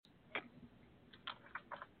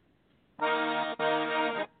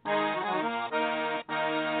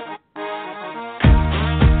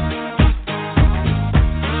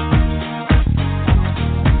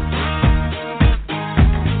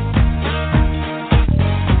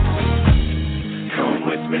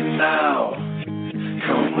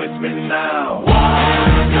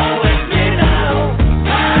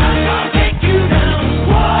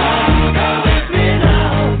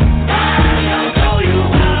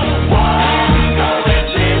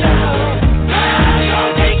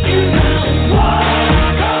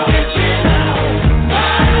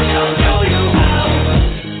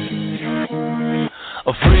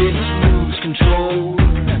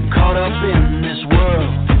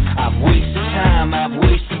time I've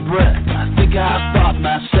wasted breath. I think I thought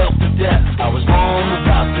myself to death. I was born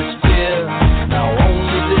without this fear. Now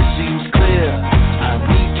only this seems clear. I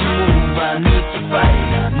need to move, I need to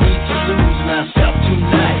fight. I need to lose myself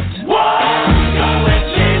tonight. Whoa, go with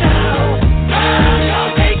me now. I'm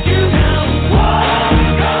gonna take you down. Whoa,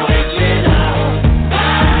 go with me now.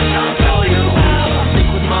 I'm gonna show you how. I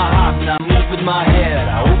think with my heart and I move with my head.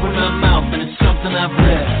 I open my mouth and it's something I've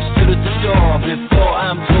read. Stood at the door before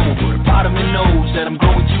I'm told, but a part of me knows that I'm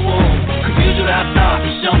growing too old. Confused what I thought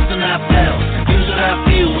was something I felt. Confused what I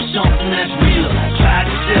feel was something that's real. I tried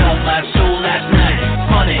to sell my soul last night.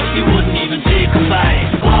 Funny, you wouldn't even take a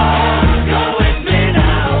bite. Whoa, go with me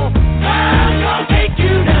now. I'm gonna take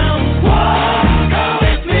you down. Whoa, go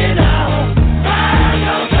with me now. I'm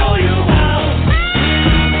gonna show you how.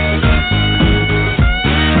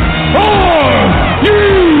 Are you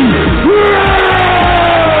ready?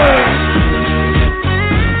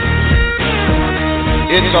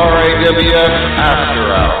 It's RAWF After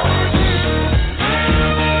Hours.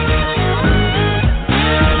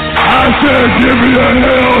 I said give me a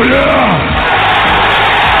hell yeah!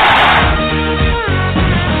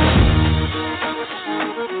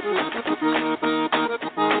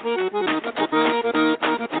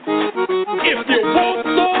 If you want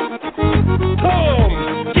some, come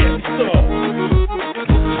get some.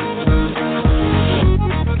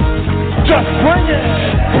 Just bring it,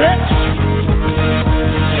 bitch!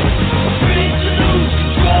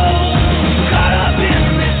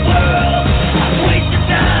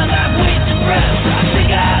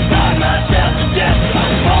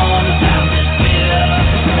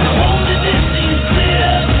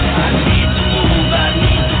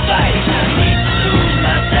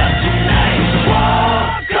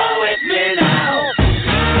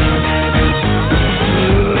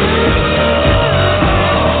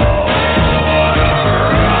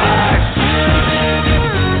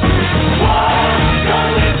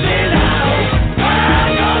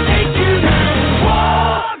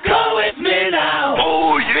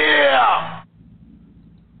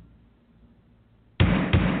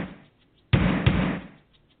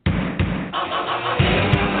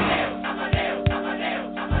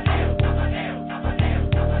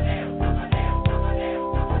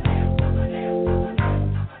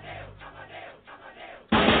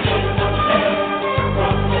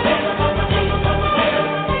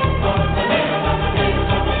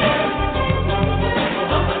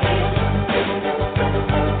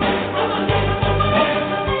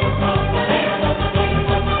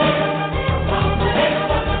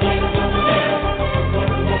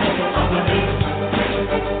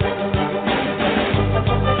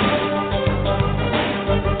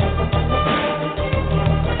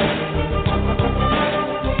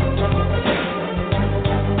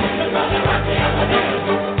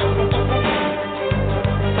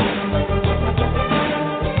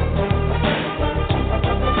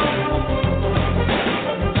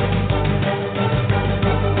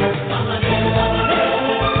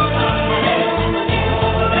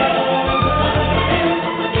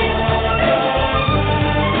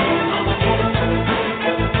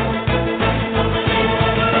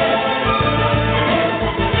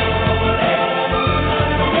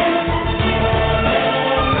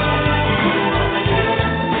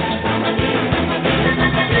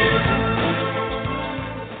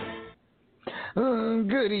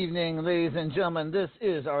 Gentlemen, this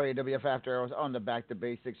is RAWF After Hours on the Back to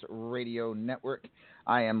Basics Radio Network.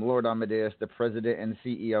 I am Lord Amadeus, the President and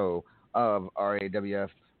CEO of RAWF,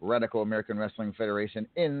 Radical American Wrestling Federation,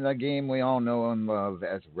 in the game we all know and love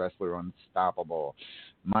as Wrestler Unstoppable.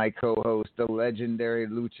 My co-host, the legendary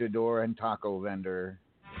luchador and taco vendor.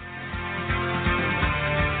 I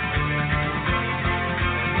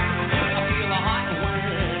feel a hot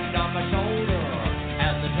wind on my shoulder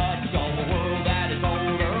as the touch of a world that is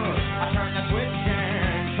older. Turn the switch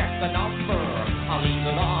and check the number. I'll leave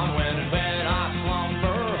it on when I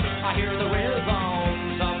slumber. I hear the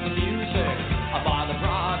rhythms of the music. I buy the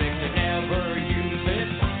product and never use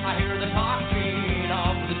it. I hear the talking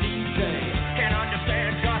of the DJ. Can't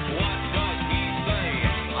understand just what does he say.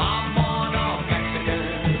 I'm on a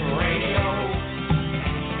Mexican radio.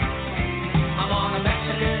 I'm on a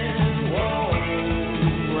Mexican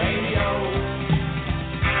radio.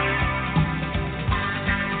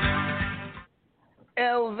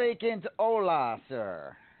 El Vacant Hola,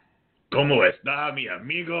 sir. ¿Cómo está, mi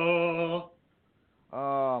amigo?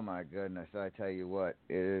 Oh my goodness! I tell you what,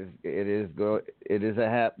 it is a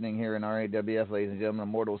happening here in RAWF, ladies and gentlemen.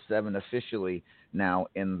 Immortal VII officially now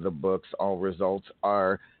in the books. All results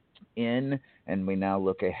are in, and we now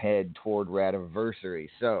look ahead toward Radiversary.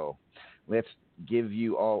 So, let's give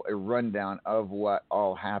you all a rundown of what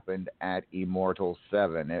all happened at Immortal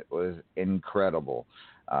VII. It was incredible.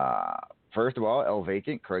 First of all, El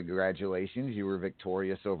Vacant, congratulations. You were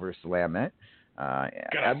victorious over Slamette.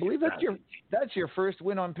 I believe that's your first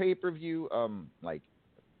win on pay-per-view, like,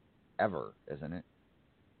 ever, isn't it?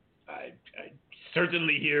 I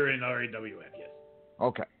certainly here in RAWF, yes.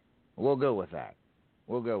 Okay. We'll go with that.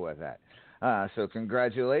 So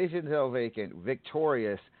congratulations, El Vacant,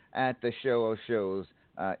 victorious at the Show of Shows,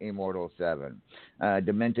 Immortal VII.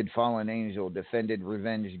 Demented Fallen Angel defended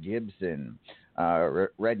Revenge Gibson.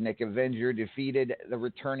 Redneck Avenger defeated the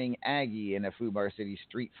returning Aggie in a Fubar City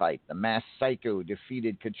street fight. The Masked Psycho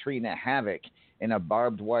defeated Katrina Havoc in a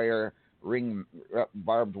barbed wire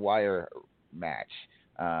match.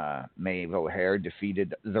 Maeve O'Hare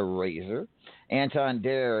defeated the Razor. Anton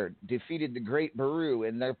Dare defeated the Great Baru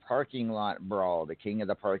in their parking lot brawl. The king of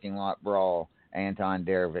the parking lot brawl, Anton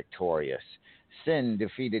Dare, victorious. Sin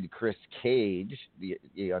defeated Chris Cage,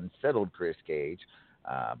 the unsettled Chris Cage,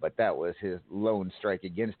 but that was his lone strike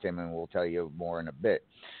against him, and we'll tell you more in a bit.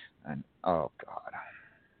 And oh God,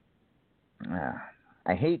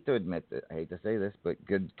 I hate to admit that, I hate to say this, but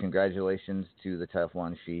good congratulations to the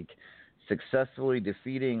Teflon Sheik, successfully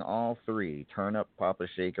defeating all three, Turnip, Papa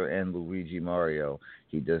Shaker, and Luigi Mario.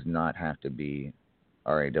 He does not have to be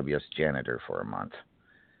RAW's janitor for a month.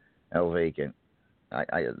 El Vacant.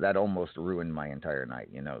 I that almost ruined my entire night.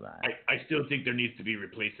 You know that. I still think there needs to be a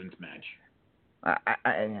replacement match. I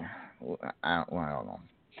don't know.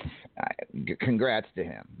 Congrats to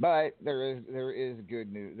him, but there is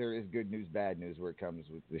good news. There is good news, bad news where it comes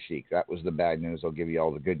with the Sheik. That was the bad news. I'll give you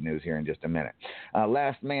all the good news here in just a minute.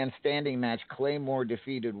 Last man standing match. Claymore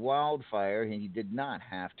defeated Wildfire. He did not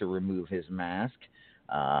have to remove his mask,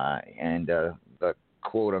 and the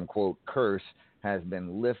quote unquote curse has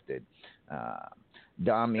been lifted.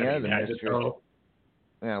 Damia, the mistress.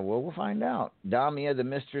 Yeah, well, we'll find out. Damia, the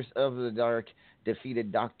mistress of the dark,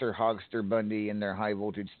 defeated Dr. Hogster Bundy in their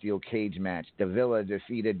high-voltage steel cage match. Davila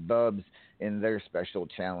defeated Bubs in their special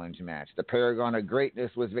challenge match. The Paragon of Greatness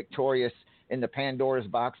was victorious in the Pandora's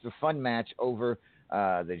Box, the fun match over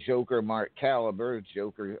the Joker, Mark Caliber.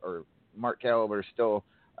 Mark Caliber still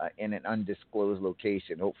in an undisclosed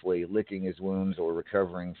location, hopefully licking his wounds or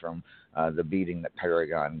recovering from the beating that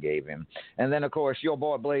Paragon gave him. And then, of course, your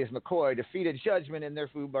boy Blaze McCoy defeated Judgement in their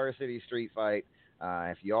Fubar City street fight.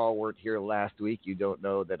 If you all weren't here last week, you don't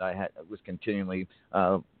know that I was continually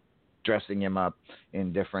dressing him up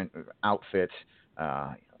in different outfits,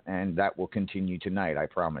 and that will continue tonight, I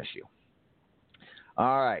promise you.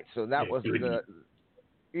 All right, so that was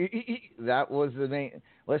the main.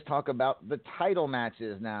 Let's talk about the title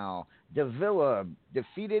matches now. Davila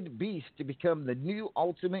defeated Beast to become the new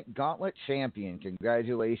Ultimate Gauntlet champion.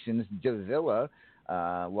 Congratulations, Davila.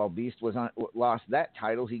 While Beast lost that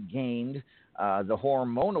title, he gained the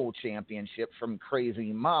Hormonal Championship from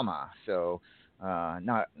Crazy Mama. So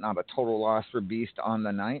not a total loss for Beast on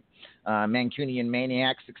the night. Mancunian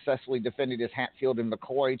Maniac successfully defended his Hatfield and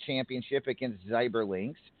McCoy Championship against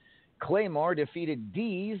Zyberlinks. Claymore defeated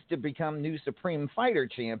Deez to become new Supreme Fighter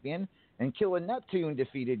champion, and Killer Neptune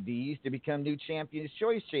defeated Deez to become new Champion's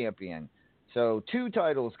Choice champion. So 2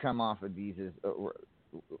 titles come off of Deez's shoulders.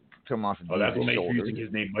 That will make using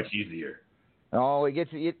his name much easier. Oh, it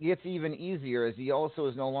gets even easier, as he also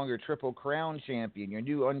is no longer Triple Crown champion.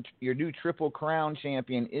 Your new Triple Crown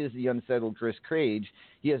champion is the unsettled Chris Cage.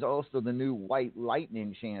 He is also the new White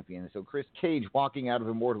Lightning champion. So Chris Cage walking out of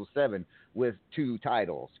Immortal VII with 2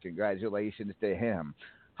 titles. Congratulations to him.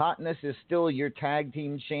 Hotness is still your tag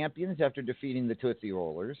team champions after defeating the Tootsie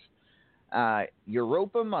Rollers.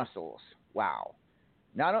 Europa Muscles. Wow.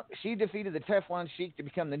 She defeated the Teflon Sheik to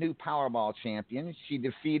become the new Powerball champion. She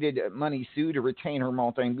defeated Money Sue to retain her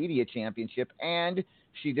multimedia championship, and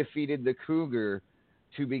she defeated the Cougar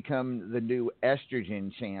to become the new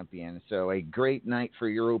Estrogen champion. So a great night for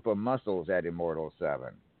Europa Muscles at Immortal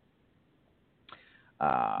VII.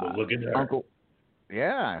 Well, look at her.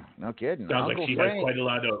 Yeah, no kidding. Sounds Uncle like she Frank, has quite a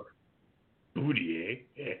lot of booty,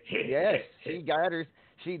 eh? Yes, she got her.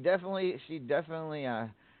 She definitely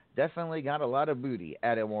got a lot of booty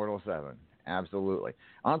at Immortal VII. Absolutely.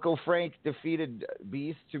 Uncle Frank defeated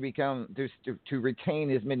Beast to retain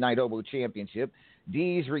his Midnight Oboe Championship.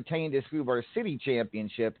 Deez retained his Fubar City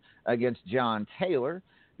Championship against John Taylor.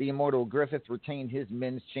 The Immortal Griffith retained his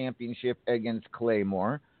Men's Championship against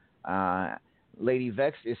Claymore. Lady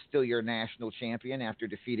Vex is still your national champion after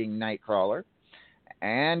defeating Nightcrawler.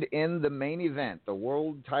 And in the main event, the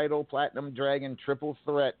World Title Platinum Dragon Triple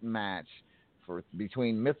Threat match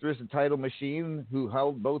between Mithras and Title Machine, who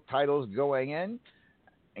held both titles going in,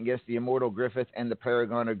 against the Immortal Griffith and the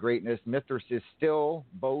Paragon of Greatness. Mithras is still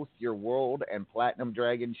both your World and Platinum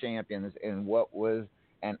Dragon champions in what was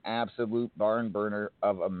an absolute barn burner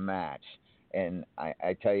of a match. And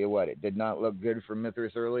I tell you what, it did not look good for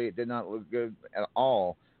Mithras early. It did not look good at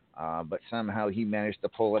all. But somehow he managed to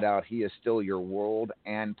pull it out. He is still your World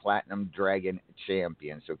and Platinum Dragon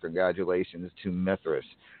champion. So congratulations to Mithras.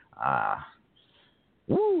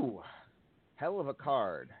 Woo! Hell of a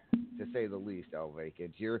card, to say the least, Al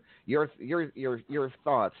Vacant. Your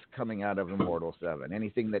thoughts coming out of Immortal VII.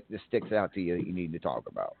 Anything that just sticks out to you that you need to talk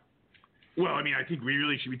about? Well, I mean, I think we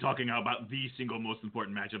really should be talking about the single most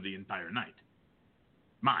important match of the entire night.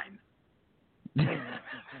 Mine.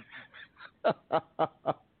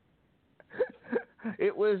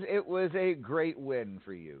 It was a great win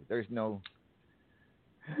for you. There's no.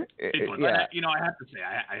 It was. Yeah. I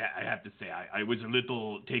have to say, I was a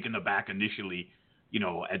little taken aback initially,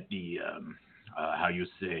 at the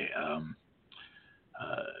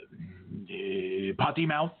potty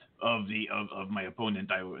mouth of my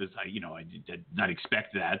opponent. I did not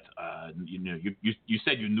expect that. You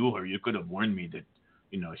said you knew her. You could have warned me that,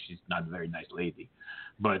 she's not a very nice lady.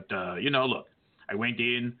 But look, I went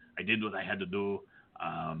in. I did what I had to do.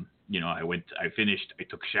 I finished. I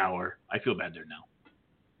took a shower. I feel better now.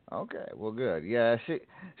 Okay, well, good. Yeah,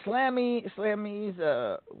 Slammy's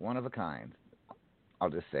one of a kind. I'll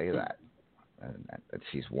just say that.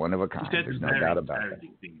 She's one of a kind. There's no doubt about that.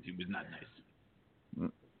 She was not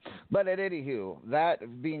nice. But at anywho,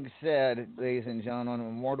 that being said, ladies and gentlemen,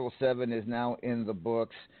 Immortal VII is now in the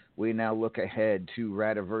books. We now look ahead to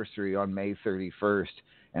Radiversary on May 31st.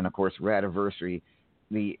 And, of course, Radiversary,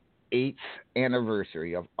 the 8th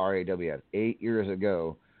anniversary of RAWF. 8 years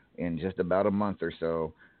ago, in just about a month or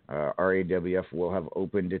so, RAWF will have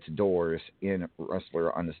opened its doors in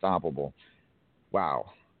Wrestler Unstoppable.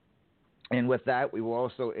 Wow. And with that, we will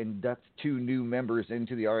also induct 2 new members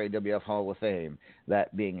into the RAWF Hall of Fame,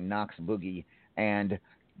 that being Knox Boogie and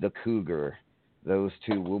the Cougar. Those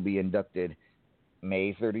 2 will be inducted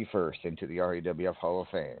May 31st into the RAWF Hall of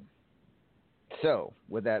Fame. So,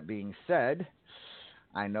 with that being said,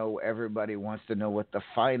 I know everybody wants to know what the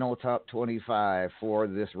final top 25 for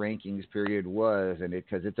this rankings period was, and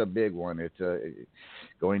because it's a big one. It's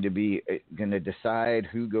going to decide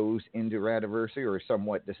who goes into Radiversary, or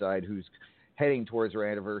somewhat decide who's heading towards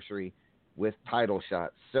Radiversary with title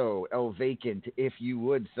shots. So, El Vacant, if you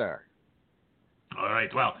would, sir. All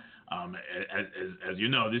right. Well, as you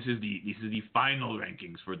know, this is the final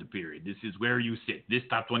rankings for the period. This is where you sit. This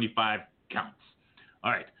top 25 counts.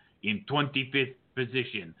 All right. In 25th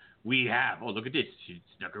position, we have, look at this. She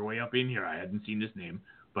snuck her way up in here. I hadn't seen this name,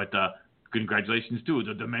 but congratulations to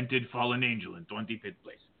the Demented Fallen Angel in 25th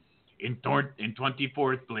place. In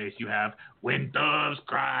 24th place, you have When Doves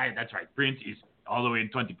Cry. That's right. Prince is all the way in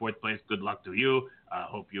 24th place. Good luck to you.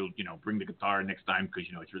 Hope you'll, bring the guitar next time, because,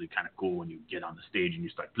 it's really kind of cool when you get on the stage and you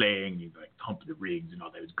start playing and you hump the rigs and all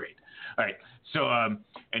that. It was great. All right. So,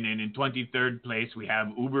 and then in 23rd place, we have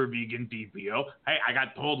Uber Vegan TPO. Hey, I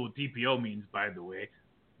got told what TPO means, by the way.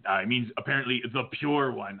 It means apparently the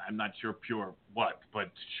pure one. I'm not sure pure what,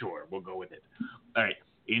 but sure, we'll go with it. All right.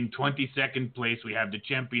 In 22nd place, we have the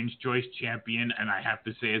Champion's Choice champion, and I have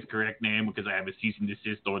to say his correct name because I have a cease and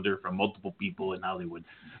desist order from multiple people in Hollywood.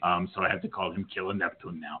 So I have to call him Killer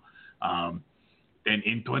Neptune now. Then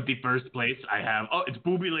in 21st place, I have, it's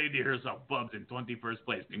Booby Lady herself, Bubs, in 21st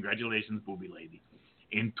place. Congratulations, Booby Lady.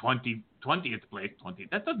 In 20th place,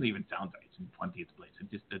 that doesn't even sound right. It's in 20th place.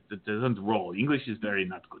 It doesn't roll. English is very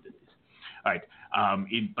not good at this. All right.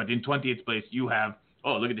 But in 20th place, you have,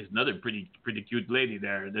 look at this, another pretty cute lady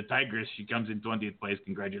there. The Tigress, she comes in 20th place.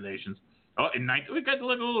 Congratulations. In 19th, we got a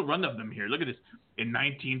little run of them here. Look at this. In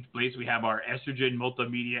 19th place, we have our Estrogen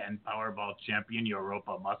Multimedia and Powerball champion,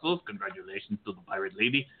 Europa Muscles. Congratulations to the Pirate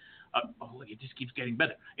Lady. Look, it just keeps getting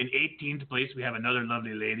better. In 18th place, we have another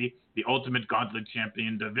lovely lady, the Ultimate Gauntlet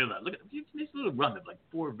champion, Davila. Look at this little run of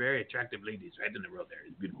 4 very attractive ladies right in a row there.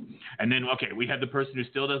 It's beautiful. And then, we have the person who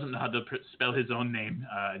still doesn't know how to spell his own name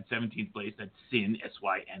in 17th place. That's Sin,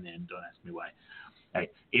 S-Y-N-N. Don't ask me why. All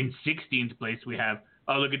right. In 16th place, we have,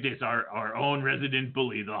 look at this, our own resident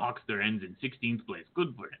bully, the Hawkster, ends in 16th place.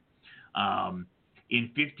 Good for him.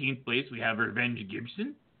 In 15th place, we have Revenge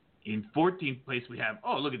Gibson. In 14th place, we have,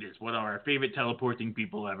 look at this, one of our favorite teleporting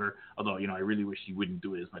people ever. Although, I really wish he wouldn't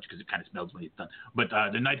do it as much because it kind of smells when he's done. But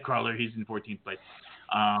the Nightcrawler, he's in 14th place.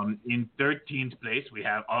 In 13th place, we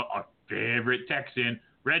have our favorite Texan,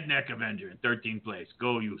 Redneck Avenger, in 13th place.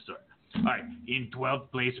 Go you, sir. All right. In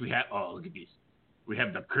 12th place, we have, look at this. We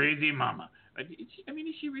have the Crazy Mama.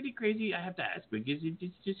 Is she really crazy? I have to ask. Because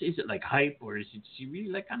is it like hype, or is she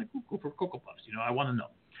really kind of cuckoo for Cocoa Puffs? I want to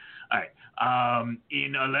know. All right.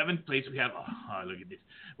 In 11th place, we have. Oh, look at this.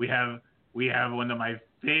 We have one of my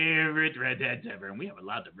favorite redheads ever, and we have a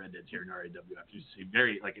lot of redheads here in RAWF. It's a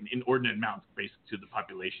very like an inordinate amount based to the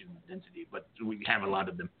population density, but we have a lot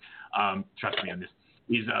of them. Trust me on this.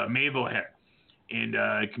 He's Maeve O'Hare, and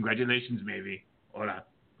congratulations, Maeve. Hola.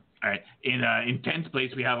 All right. In 10th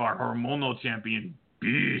place, we have our hormonal champion,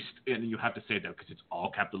 Beast. And you have to say that because it's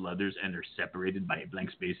all capital letters and they're separated by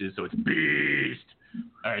blank spaces, so it's Beast.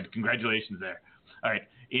 All right. Congratulations there. All right.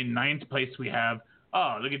 In 9th place, we have,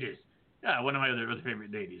 oh, look at this. Yeah, one of my other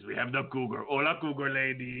favorite ladies. We have the Cougar. Hola, Cougar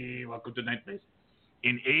lady. Welcome to 9th place.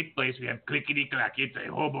 In 8th place, we have Clickety Clack. It's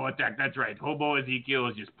a hobo attack. That's right. Hobo Ezekiel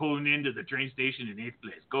is just pulling into the train station in 8th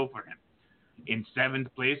place. Go for him. In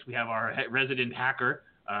 7th place, we have our resident hacker,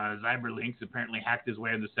 Zyberlinks. Apparently hacked his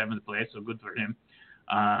way into 7th place, so good for him.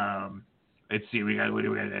 Let's see. What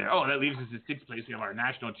do we got there? Oh, that leaves us in 6th place. We have our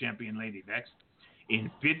national champion, Lady Vex.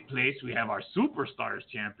 In 5th place, we have our Superstars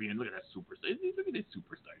champion. Look at that Superstar. Look at this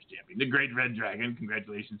Superstars champion. The Great Red Dragon.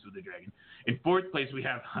 Congratulations to the Dragon. In 4th place, we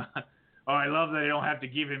have... oh, I love that I don't have to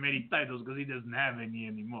give him any titles because he doesn't have any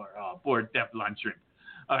anymore. Oh, poor Teflon Shrimp.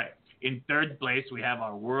 All right. In 3rd place, we have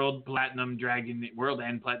our World and Platinum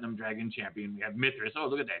Dragon champion. We have Mithras. Oh,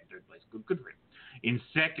 look at that in 3rd place. Good for him. In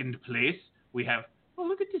 2nd place, we have... Oh,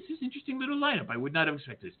 look at this. This interesting little lineup. I would not have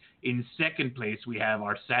expected this. In 2nd place, we have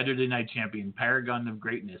our Saturday Night Champion, Paragon of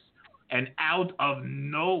Greatness. And out of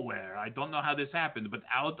nowhere, I don't know how this happened, but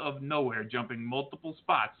out of nowhere, jumping multiple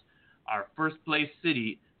spots, our first place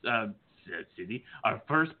our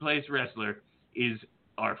first place wrestler is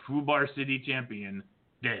our Fubar City champion,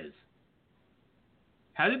 Dez.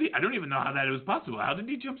 How did he? I don't even know how that was possible. How did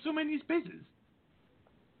he jump so many spaces?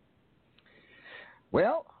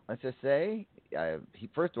 Well, let's just say,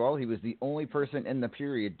 first of all, he was the only person in the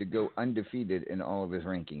period to go undefeated in all of his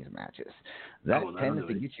rankings matches. That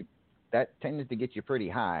tended to get you pretty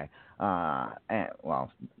high. And,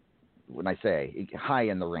 well, when I say high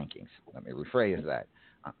in the rankings, let me rephrase that.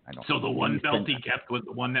 So the one belt he kept was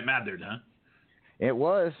the one that mattered, huh? It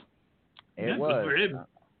was. Good for him.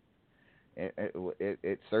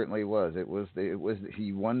 It certainly was.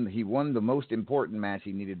 He won the most important match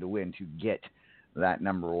he needed to win to get that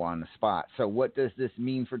number one spot. So what does this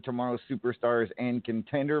mean for tomorrow's Superstars and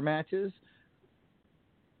Contender matches?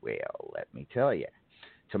 Well, let me tell you.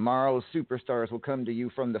 Tomorrow's Superstars will come to you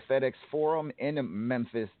from the FedEx Forum in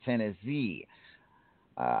Memphis, Tennessee.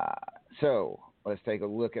 So let's take a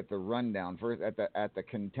look at the rundown. First, at the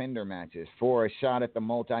Contender matches. For a shot at the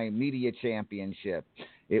Multimedia Championship,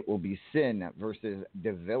 it will be Sin versus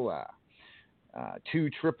Davila. 2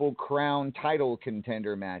 Triple Crown title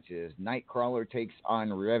contender matches. Nightcrawler takes on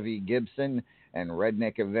Revy Gibson, and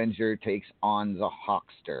Redneck Avenger takes on the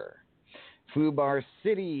Hawkster. Fubar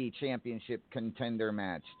City Championship contender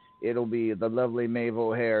match. It'll be the lovely Maeve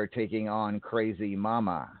O'Hare taking on Crazy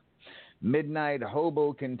Mama. Midnight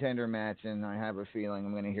Hobo contender match, and I have a feeling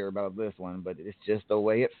I'm going to hear about this one, but it's just the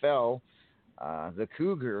way it fell. The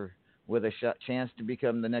Cougar with a chance to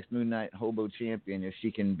become the next Midnight Hobo champion if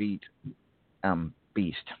she can beat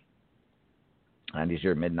Beast. And is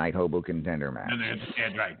your Midnight Hobo contender match.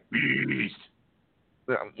 That's right, Beast.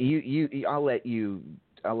 I'll let you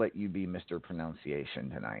be Mr.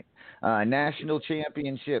 Pronunciation tonight. National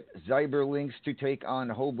Championship, Zyberlinks to take on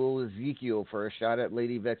Hobo Ezekiel for a shot at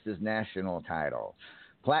Lady Vex's national title.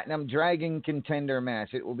 Platinum Dragon contender match,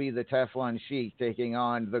 it will be the Teflon Sheik taking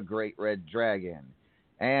on the Great Red Dragon.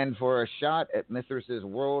 And for a shot at Mithras's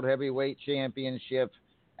World Heavyweight Championship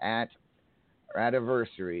at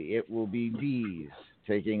Anniversary, it will be D's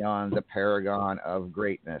taking on the Paragon of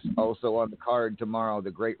Greatness. Also on the card tomorrow,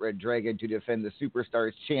 the Great Red Dragon to defend the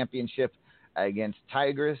Superstars Championship against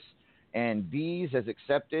Tigress. And D's has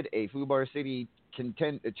accepted a Fubar City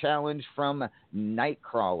challenge from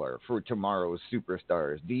Nightcrawler for tomorrow's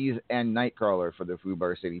Superstars. D's and Nightcrawler for the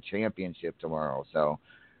Fubar City Championship tomorrow. So,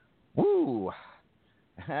 woo!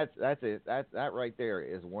 That's it. That right there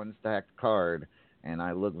is one stacked card. And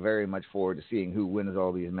I look very much forward to seeing who wins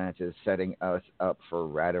all these matches, setting us up for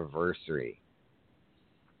Radiversary.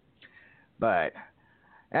 But,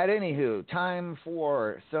 at anywho, time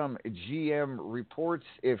for some GM reports,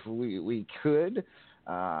 if we could.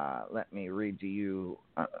 Let me read to you.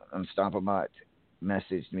 Unstoppabot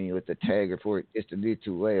messaged me with the tag report just a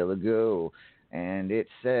little while ago. And it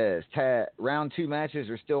says, round 2 matches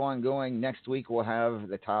are still ongoing. Next week we'll have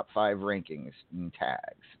the top 5 rankings and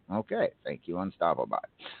tags. Okay, thank you, Unstoppabot.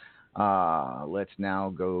 Let's now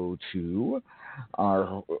go to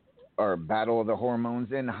our Battle of the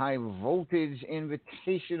Hormones and High Voltage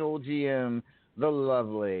Invitational GM, the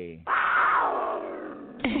lovely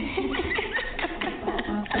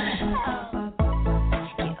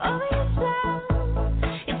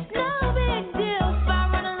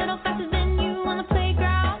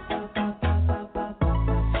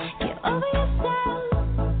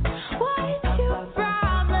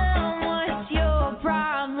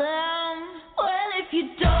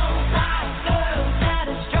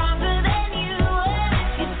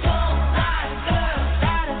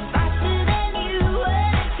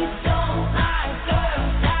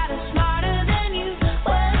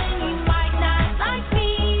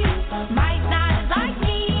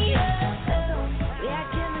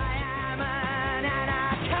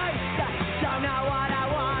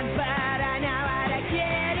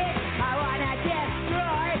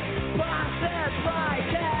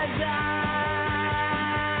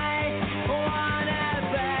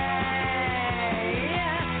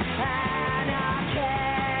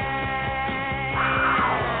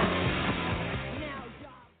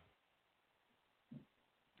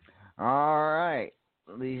All right.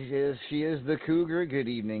 She is the Cougar. Good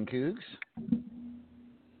evening, Cougs.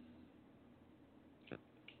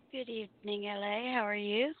 Good evening, LA. How are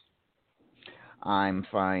you? I'm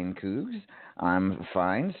fine, Cougs. I'm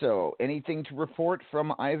fine. So, anything to report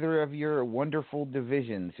from either of your wonderful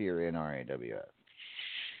divisions here in RAWF?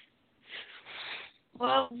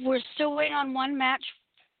 Well, we're still waiting on one match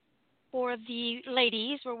for the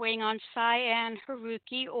ladies. We're waiting on Sai and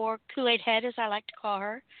Haruki, or Kool-Aid Head, as I like to call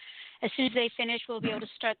her. As soon as they finish, we'll be able to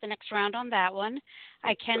start the next round on that one.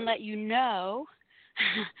 I can let you know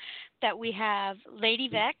that we have Lady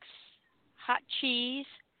Vex, Hot Cheese,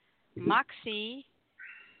 Moxie,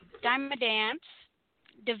 Diamond Dance,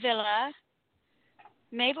 Davila,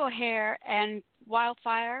 Mabel Hair, and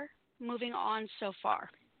Wildfire moving on so far.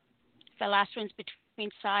 The last one's between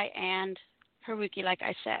Sai and Haruki, like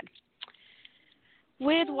I said.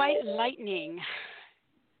 With White Lightning,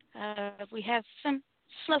 we have some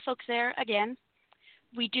slow folks there again.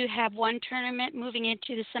 We do have one tournament moving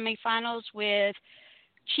into the semifinals with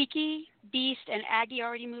Cheeky, Beast, and Aggie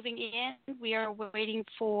already moving in. We are waiting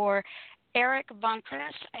for Eric Von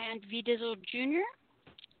Kress and V Dizzle Jr.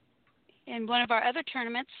 In one of our other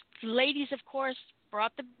tournaments, the ladies, of course,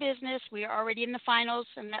 brought the business. We are already in the finals,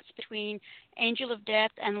 and that's between Angel of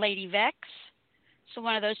Death and Lady Vex. So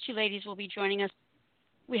one of those two ladies will be joining us.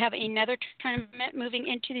 We have another tournament moving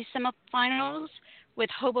into the semifinals with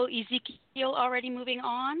Hobo Ezekiel already moving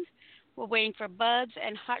on. We're waiting for Buds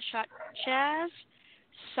and Hotshot Chaz,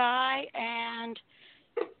 Sai and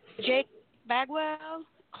Jake Bagwell,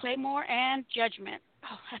 Claymore, and Judgment.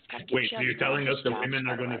 Oh, I've got to get Wait, so you're telling us the women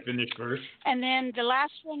are going to finish first? And then the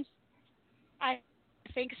last one, I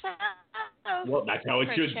think so. Well, that's how it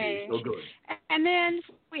should be. So good. And then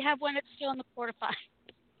we have one that's still in the quarterfinals.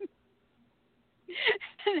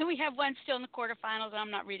 And then we have one still in the quarterfinals, and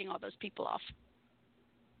I'm not reading all those people off.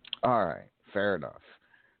 All right. Fair enough.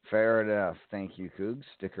 Fair enough. Thank you, Cougs.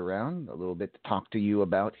 Stick around. A little bit to talk to you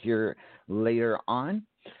about here later on.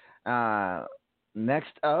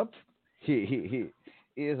 Next up, he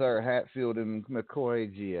is our Hatfield and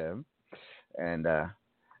McCoy GM. And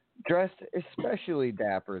dressed especially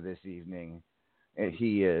dapper this evening,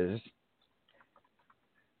 he is.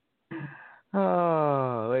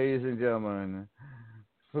 Oh, ladies and gentlemen,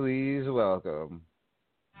 please welcome.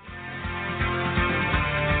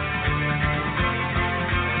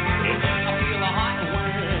 I feel a hot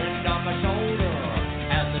wind on my shoulder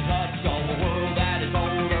as the touch of a world that is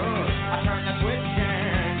older. I turn the switch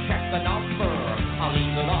and check the number. I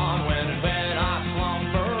leave it on when I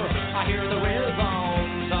slumber. I hear the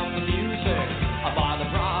rhythms of the music. I buy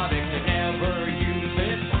the product and never use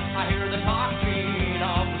it. I hear the talking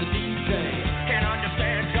of the DJ. Can't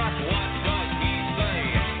understand just what does he say.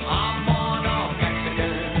 I'm on a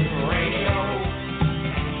Mexican radio.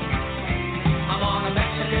 I'm on a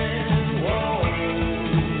Mexican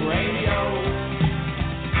radio.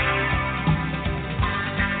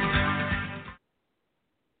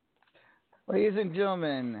 Ladies and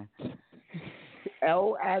gentlemen,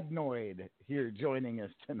 El Adnoid here joining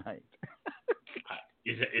us tonight.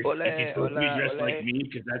 Is he supposed to be dressed like me?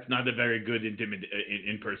 Because that's not a very good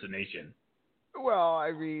impersonation. Well,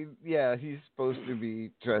 I mean, yeah, he's supposed to be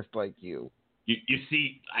dressed like you. You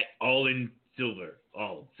see, all in silver.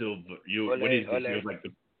 All silver. What is this? You have like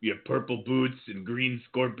you have purple boots and green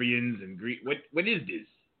scorpions and green. What is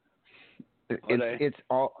this? It's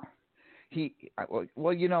all.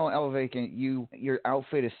 Well, you know, El Vacant, your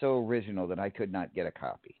outfit is so original that I could not get a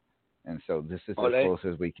copy, and so this is as close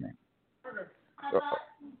as we came.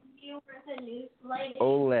 You were the news lady.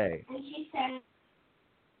 Ole. And she said,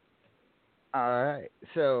 All right.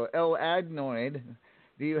 So, El Adnoid,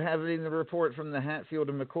 do you have anything to report from the Hatfield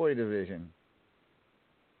and McCoy division?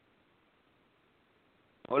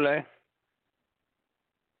 Ole.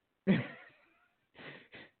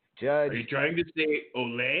 Judge. Are you trying to say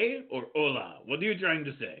ole or hola? What are you trying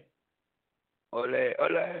to say? Ole.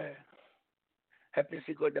 Ole. Happy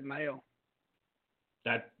Cinco de Mayo.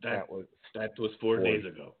 That was was 4 days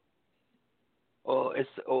ago.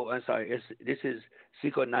 I'm sorry. This is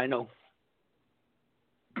Cinco Nino.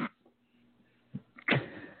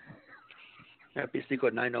 Happy Cinco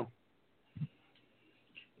Nino.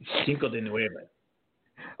 Cinco de Nueve.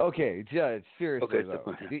 Okay, Judge. Seriously Okay,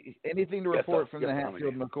 though, anything to report from the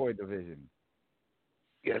Hatfield McCoy division?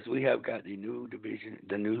 Yes, we have got the new division.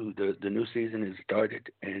 The new season has started,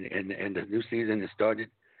 and the new season has started,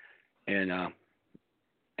 and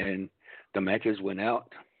the matches went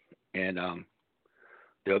out, and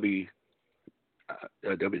they'll be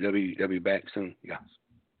back soon. Yeah.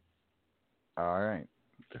 All right.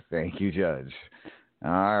 Thank you, Judge.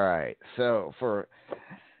 All right. So for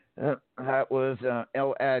that was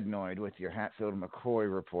El Adnoid with your Hatfield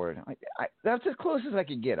McCoy report. That's as close as I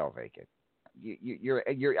could get. I'll make it.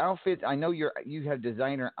 Your outfit. I know you have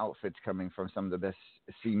designer outfits coming from some of the best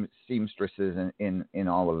seamstresses in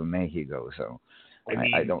all of Mexico. So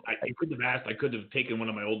I don't. You could have asked. I could have taken one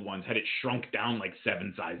of my old ones, had it shrunk down like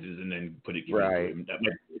 7 sizes, and then put it. Right. That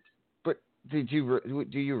might be it. But do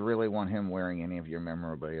you really want him wearing any of your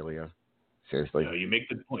memorabilia? Seriously. No, you make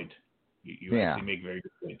the point. You actually make a very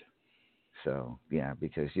good point. So yeah,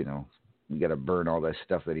 because you got to burn all that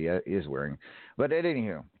stuff that he is wearing. But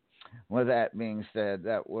anywho, with that being said,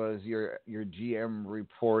 that was your GM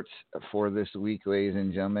reports for this week, ladies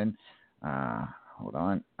and gentlemen. Hold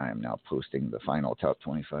on, I am now posting the final top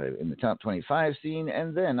 25 in the top 25 scene,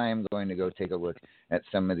 and then I am going to go take a look at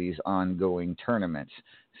some of these ongoing tournaments.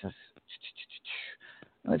 So,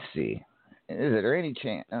 let's see. Is there any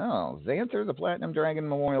chance? Oh, Xanther the Platinum Dragon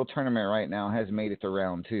Memorial Tournament right now has made it to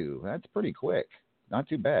round 2. That's pretty quick. Not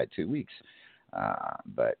too bad. 2 weeks.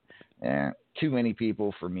 But too many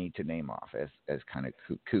people for me to name off, as kind of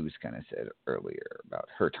Coos kind of said earlier about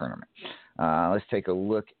her tournament. Let's take a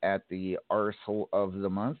look at the Arsehole of the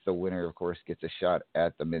Month. The winner, of course, gets a shot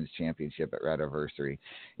at the Men's Championship at Radiversary.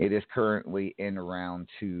 It is currently in round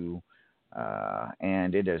 2.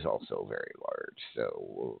 And it is also very large, so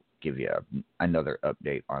we'll give you another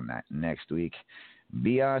update on that next week.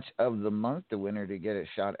 Biatch of the Month, the winner to get a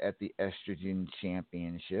shot at the Estrogen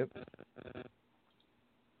Championship.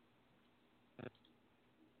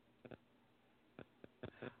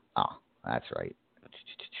 Oh, that's right.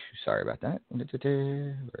 Sorry about that.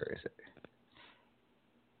 Where is it?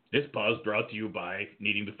 This pause brought to you by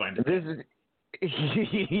needing to find a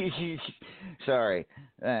Sorry.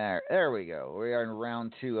 There we go. We are in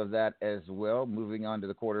round 2 of that as well. Moving on to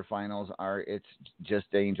the quarterfinals it's Just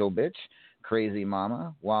Angel Bitch, Crazy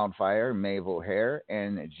Mama, Wildfire, Maeve O'Hare,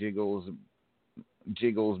 and Jiggles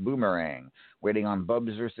Boomerang. Waiting on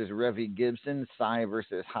Bubs versus Revy Gibson, Psy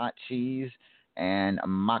versus Hot Cheese, and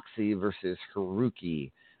Moxie versus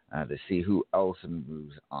Haruki to see who else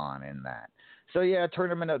moves on in that. So yeah,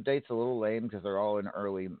 tournament updates a little lame because they're all in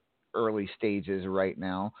early stages right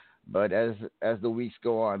now, but as the weeks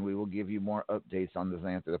go on, we will give you more updates on the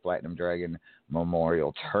Xanther the Platinum Dragon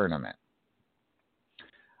Memorial Tournament.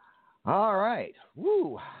 All right.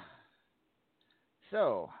 Woo.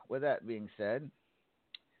 So, with that being said,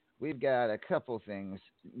 we've got a couple things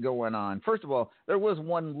going on. First of all, there was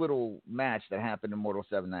one little match that happened in Immortal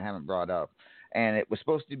VII that I haven't brought up. And it was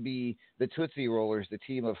supposed to be the Tootsie Rollers, the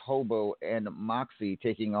team of Hobo and Moxie,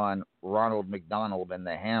 taking on Ronald McDonald and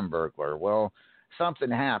the Hamburglar. Well, something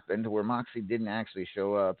happened where Moxie didn't actually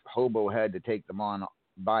show up. Hobo had to take them on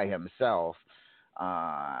by himself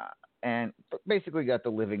and basically got the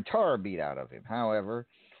living tar beat out of him. However,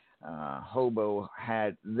 Hobo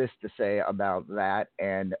had this to say about that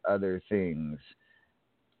and other things.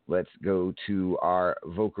 Let's go to our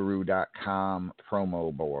Vocaroo.com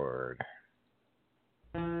promo board.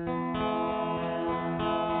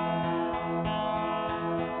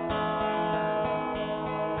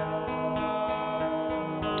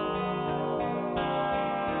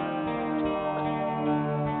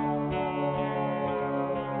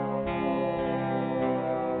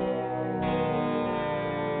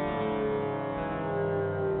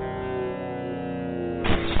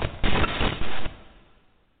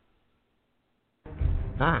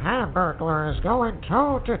 The Hamburglar is going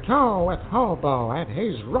toe-to-toe with Hobo, and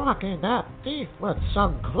he's rocking that thief with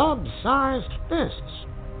some club-sized fists.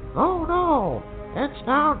 Oh no! It's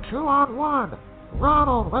now 2-on-1.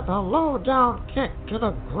 Ronald with a low-down kick to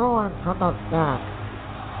the groin from the back.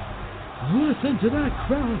 Listen to that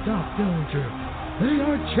crowd, Doc Dillinger. They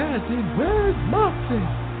are chanting, "Where's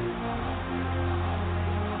Moxie?"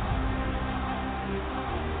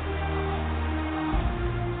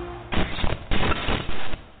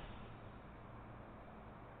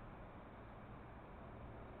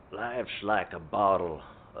 Life's like a bottle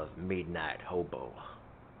of midnight hobo,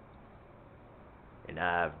 and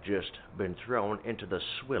I've just been thrown into the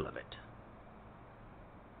swill of it,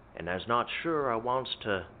 and I's not sure I wants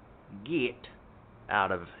to get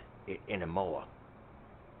out of it anymore.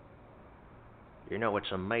 You know,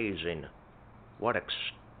 it's amazing what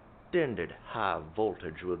extended high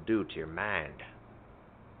voltage will do to your mind.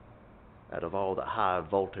 Out of all the high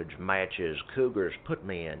voltage matches cougars put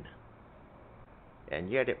me in, and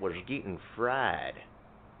yet it was getting fried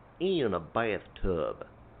in a bathtub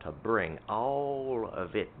to bring all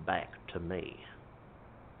of it back to me.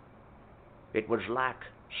 It was like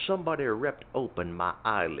somebody ripped open my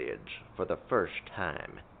eyelids for the first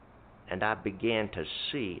time, and I began to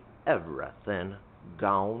see everything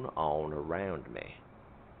gone on around me.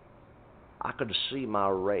 I could see my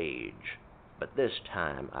rage, but this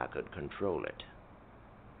time I could control it.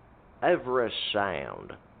 Every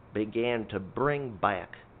sound began to bring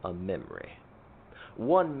back a memory.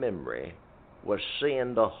 One memory was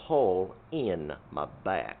seeing the hole in my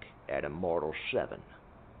back at Immortal VII.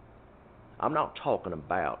 I'm not talking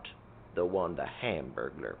about the one the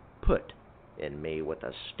Hamburglar put in me with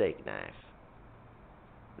a steak knife.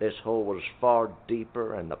 This hole was far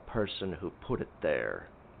deeper, and the person who put it there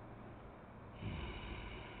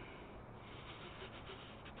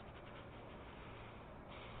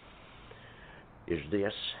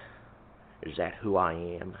Is that who I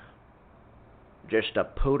am? Just a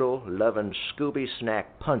poodle-loving Scooby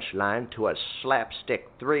snack punchline to a slapstick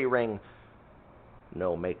three-ring,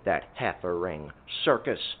 no, make that half a ring,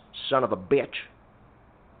 circus son of a bitch?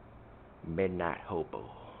 Midnight hobo.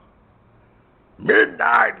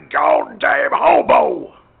 Midnight goddamn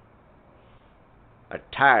hobo! A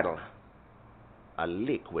title, a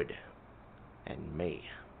liquid, and me.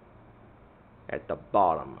 At the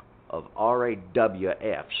bottom of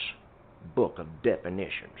RAWF's book of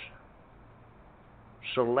definitions.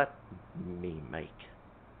 So let me make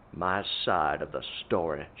my side of the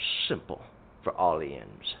story simple for all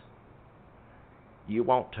ends. You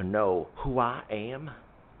want to know who I am?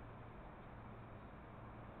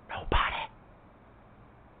 Nobody.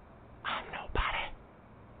 I'm nobody.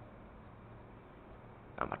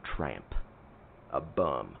 I'm a tramp, a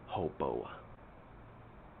bum hobo.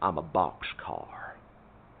 I'm a boxcar,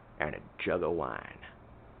 and a jug of wine,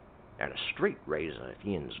 and a straight razor if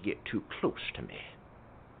yins get too close to me.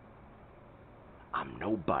 I'm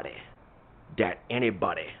nobody that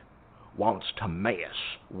anybody wants to mess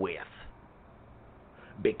with,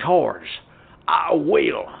 because I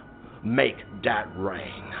will make that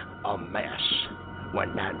ring a mess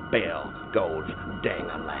when that bell goes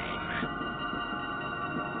ding-a-ling.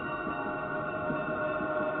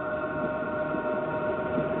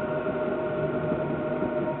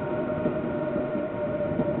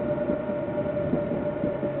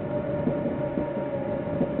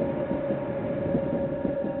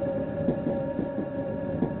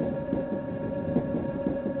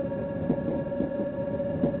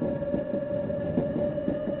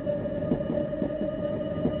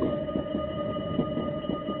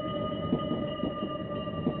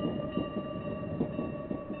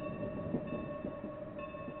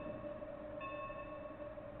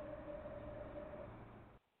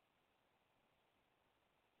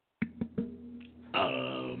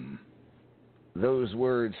 Those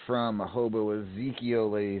words from Hobo Ezekiel,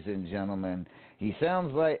 ladies and gentlemen. It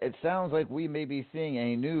sounds like we may be seeing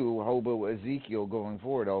a new Hobo Ezekiel going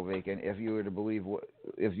forward, all vacant. If you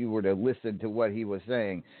were to listen to what he was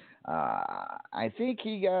saying, I think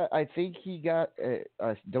he got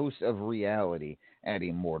a dose of reality at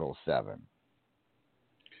Immortal VII.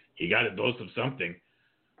 He got a dose of something,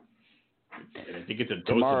 and I think it's a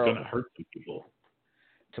dose that's going to hurt some people.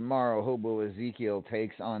 Tomorrow, Hobo Ezekiel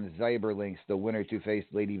takes on Cyberlinks, the winner to face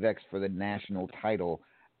Lady Vex for the national title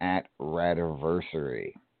at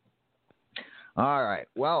Radiversary. All right.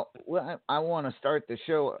 Well, I want to start the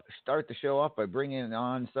show off by bringing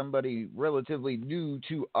on somebody relatively new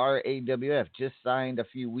to RAWF. Just signed a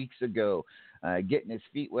few weeks ago, getting his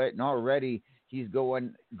feet wet, and already he's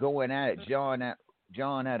going at it.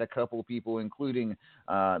 John had a couple people, including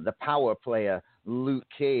the power player Luke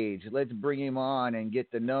Cage. Let's bring him on and get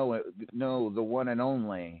to know the one and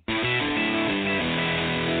only.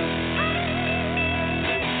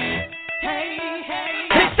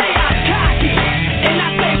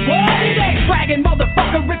 Bragging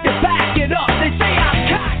motherfucker, if you back it up. They say I'm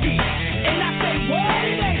cocky, and I say what?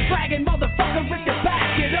 It ain't bragging motherfucker, if you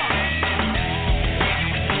back it up.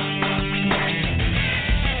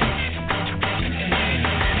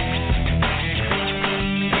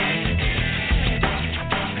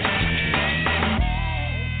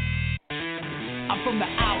 I'm from the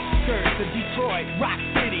outskirts,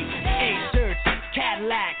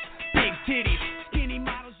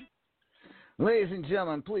 and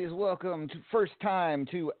gentlemen, please welcome to first time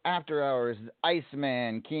to After Hours,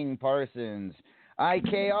 Iceman King Parsons,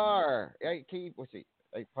 IKR, what's he?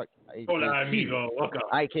 Hola, amigo. Welcome.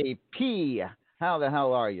 IKP. How the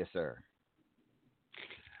hell are you, sir?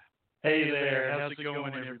 Hey there. How's it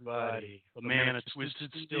going, everybody? The man of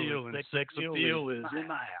twisted steel and sex appeal is in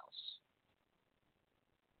the house.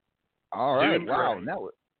 All right. Doing Wow.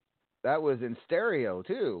 great. That was in stereo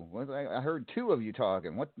too. I heard two of you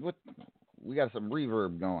talking. What? We got some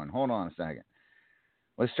reverb going. Hold on a second.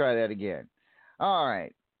 Let's try that again. All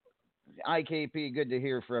right. IKP, good to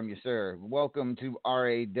hear from you, sir. Welcome to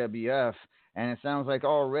RAWF. And it sounds like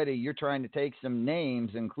already you're trying to take some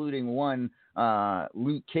names, including one,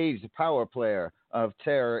 Luke Cage, the power player of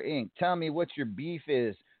Terror Inc. Tell me what your beef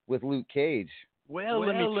is with Luke Cage. Well,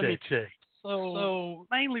 let me tell you. So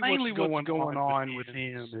mainly what's going on with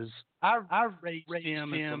him is I raised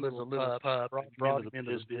him as a little pup, brought him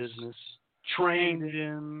into this business, trained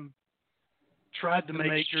him, tried to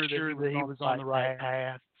make sure that he was on the right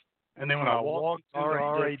path. And then when I walked to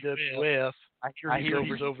RAWF, I hear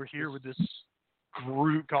he's over here with this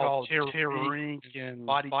group called Terror Inc. and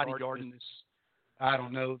bodyguarding this, I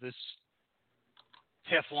don't know, this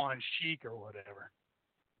Teflon Chic or whatever.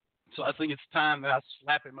 So I think it's time that I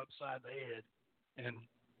slap him upside the head and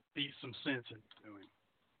beat some sense into him.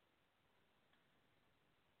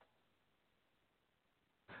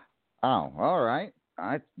 Oh, all right.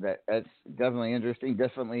 That's definitely interesting.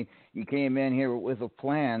 Definitely, you came in here with a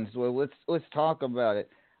plan. So let's talk about it.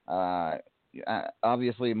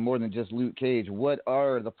 Obviously, more than just Luke Cage. What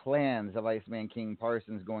are the plans of Iceman King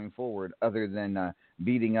Parsons going forward, other than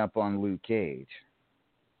beating up on Luke Cage?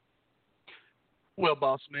 Well,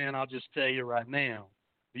 boss man, I'll just tell you right now,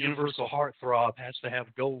 the universal heartthrob has to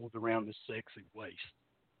have gold around his sexy waist.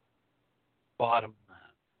 Bottom line,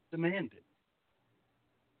 demand it.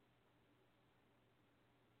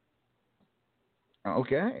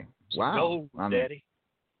 Okay. Wow. Gold, Daddy.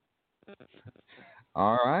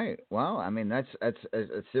 All right. Well, I mean, that's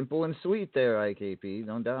simple and sweet there, IKP.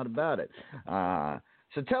 No doubt about it.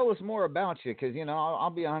 So tell us more about you, because, I'll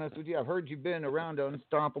be honest with you. I've heard you've been around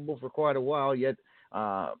Unstoppable for quite a while, yet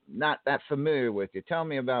not that familiar with you. Tell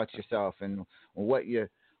me about yourself and what you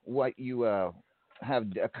have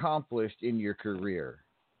accomplished in your career.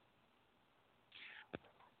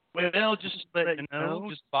 Well, just to let you know,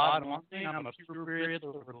 just bottom line, I'm a purebred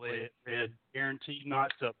thoroughbred, guaranteed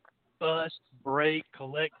not to bust, break,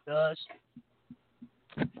 collect dust.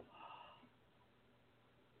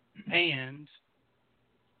 And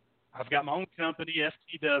I've got my own company,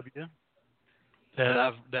 FTW, that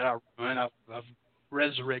I run. I've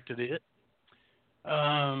resurrected it.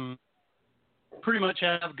 Pretty much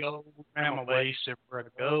have gold around my waist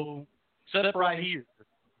everywhere I go, except right here.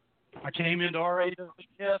 I came into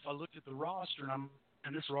RAWF, I looked at the roster,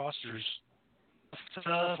 and this roster's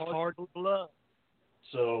tough, hard to pull up.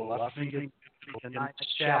 So I think it's a nice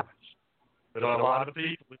challenge. But a lot of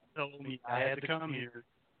people told me I had to come here,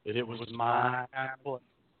 that it was my kind of place.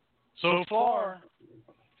 So far,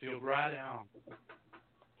 feel right on.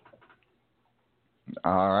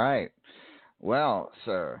 All right. Well,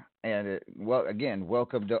 sir, and again,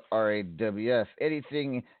 welcome to RAWF.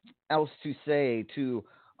 Anything else to say to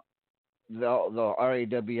the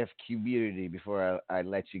RAWF community before I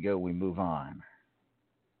let you go? We move on.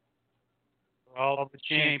 For all the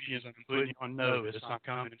champions, I'm putting you on notice. I'm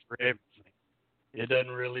coming for everything. It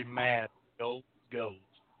doesn't really matter. Gold is gold.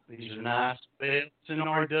 These are nice belts in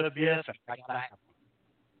RAWF, and I gotta have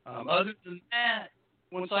them. Other than that,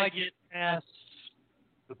 once I get past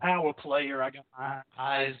the power player, I got my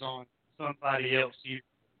eyes on somebody else here.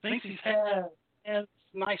 Thinks he has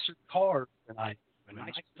nicer cars than I do, and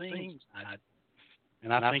nice things than I do.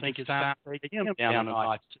 And I think it's time to take him down a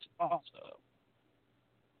notch also.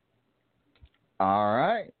 All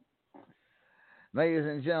right. Ladies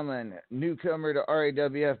and gentlemen, newcomer to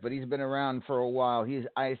RAWF, but he's been around for a while. He's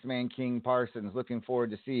Iceman King Parsons. Looking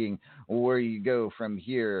forward to seeing where you go from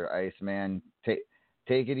here, Iceman. Take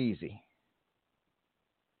it easy.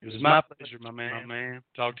 It was my pleasure, my man.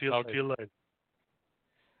 Talk to you later.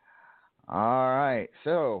 All right.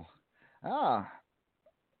 So, I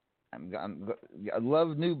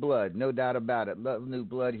love new blood, no doubt about it. Love new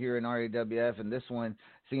blood here in RAWF, and this one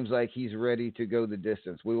seems like he's ready to go the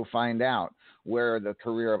distance. We will find out where the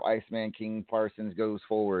career of Iceman King Parsons goes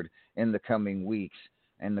forward in the coming weeks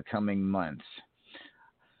and the coming months.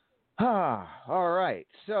 All right.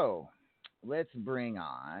 So, let's bring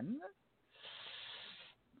on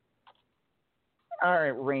All right,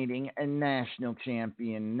 reigning a national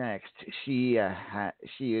champion next. She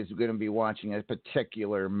is going to be watching a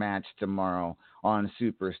particular match tomorrow on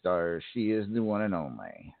Superstars. She is the one and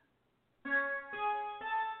only.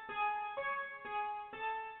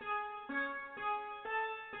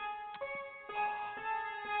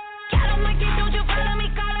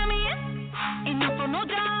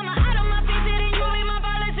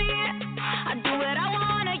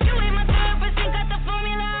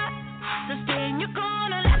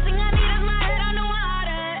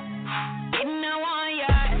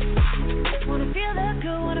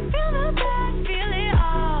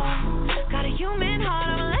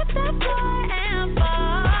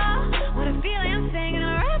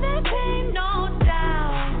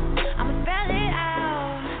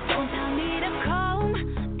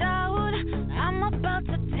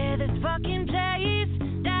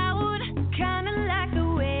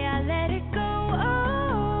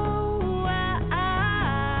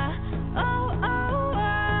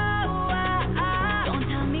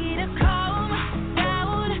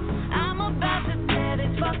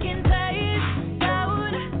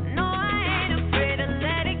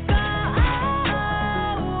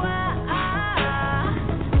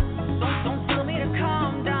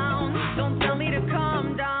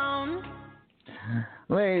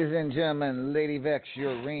 Ladies and gentlemen, Lady Vex,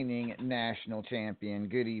 your reigning national champion.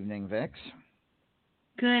 Good evening, Vex.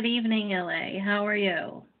 Good evening, LA. How are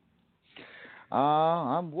you?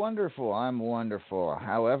 I'm wonderful.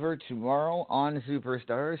 However, tomorrow on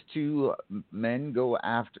Superstars, two men go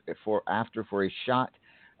after for a shot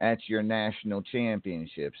at your national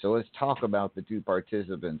championship. So let's talk about the two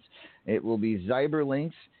participants. It will be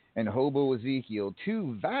Zyberlinks and Hobo Ezekiel,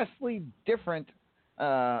 two vastly different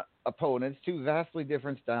opponents, two vastly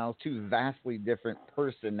different styles, two vastly different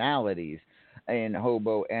personalities in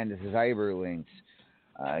Hobo and Zyberlinks.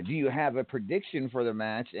 Do you have a prediction for the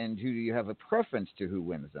match, and do you have a preference to who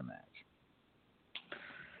wins the match?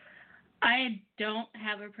 I don't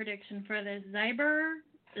have a prediction for this. Zyber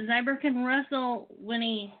can wrestle when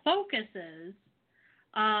he focuses,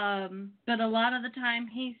 but a lot of the time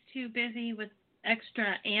he's too busy with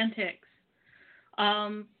extra antics.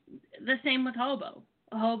 The same with Hobo.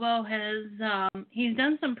 Hobo has he's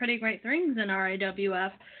done some pretty great things in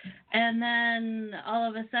RAWF, and then all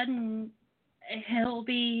of a sudden he'll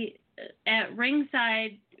be at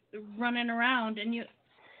ringside running around, and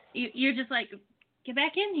you're just like, get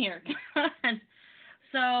back in here.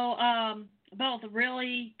 So both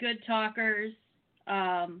really good talkers,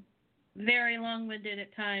 very long-winded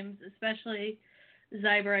at times, especially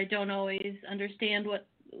Zyber. I don't always understand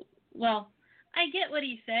I get what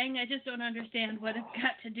he's saying. I just don't understand what it's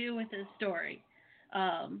got to do with his story.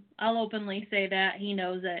 I'll openly say that. He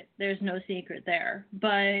knows that there's no secret there.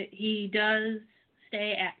 But he does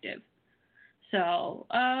stay active. So,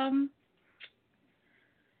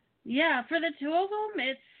 yeah, for the two of them,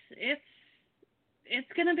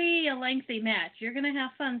 it's going to be a lengthy match. You're going to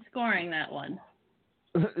have fun scoring that one.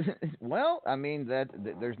 Well, I mean,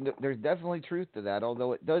 there's definitely truth to that,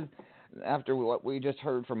 although it does. After what we just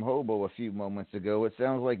heard from Hobo a few moments ago, it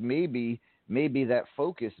sounds like maybe that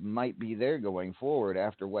focus might be there going forward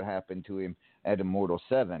after what happened to him at Immortal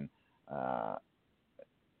VII.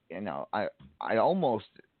 I'd almost,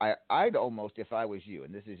 if I was you,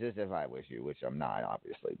 and this is just if I was you, which I'm not,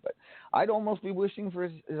 obviously, but I'd almost be wishing for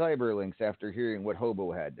Zyberlinks after hearing what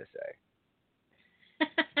Hobo had to say.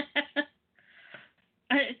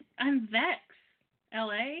 I'm vexed,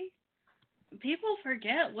 LA. People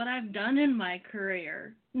forget what I've done in my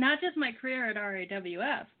career. Not just my career at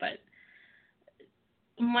RAWF, but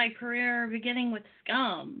my career beginning with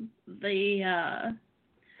Scum, the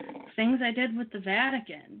things I did with the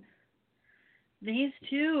Vatican. These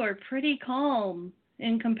two are pretty calm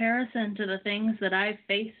in comparison to the things that I've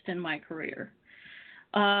faced in my career.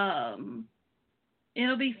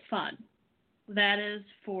 It'll be fun. That is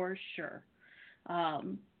for sure.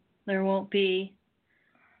 There won't be...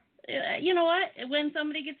 You know what? When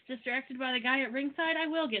somebody gets distracted by the guy at ringside, I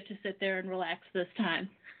will get to sit there and relax this time.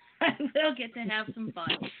 I will get to have some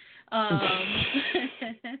fun.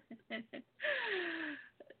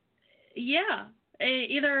 Yeah.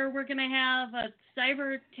 Either we're going to have a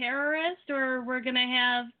cyber terrorist or we're going to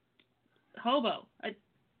have Hobo. I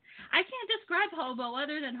can't describe Hobo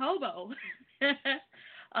other than Hobo.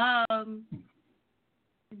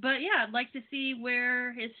 But yeah, I'd like to see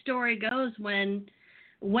where his story goes when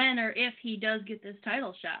or if he does get this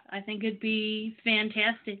title shot. I think it'd be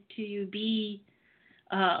fantastic to be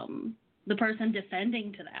the person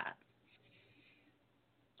defending to that.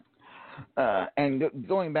 And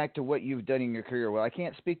going back to what you've done in your career, well, I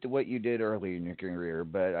can't speak to what you did early in your career,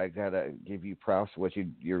 but I gotta give you props for what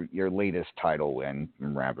your latest title win,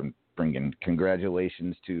 bringing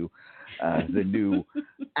congratulations to the new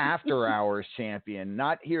After Hours champion,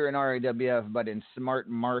 not here in RAWF, but in Smart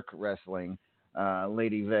Mark Wrestling.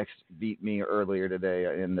 Lady Vex beat me earlier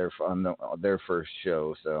today in their first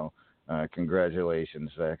show, so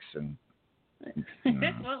congratulations, Vex. And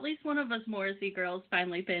well, at least one of us Morrissey girls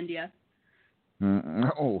finally pinned you.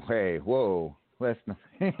 Oh, hey, whoa. Let's not,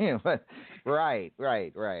 right. Yeah,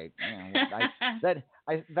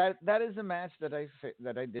 that is a match that I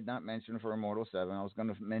did not mention for Immortal VII. I was going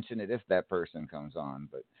to mention it if that person comes on,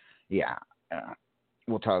 but yeah,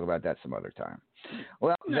 we'll talk about that some other time.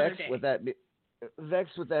 Well, Vex, with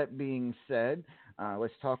that being said,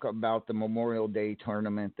 let's talk about the Memorial Day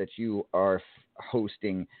tournament that you are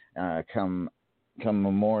hosting come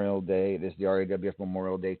Memorial Day. It is the RAWF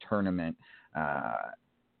Memorial Day tournament.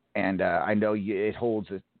 And I know it holds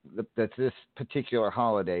that this particular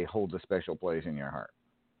holiday holds a special place in your heart.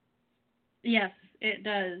 Yes, it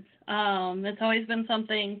does. It's always been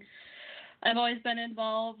something I've always been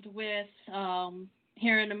involved with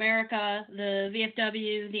here in America. The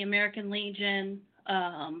VFW, the American Legion,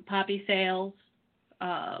 poppy sales,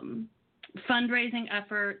 fundraising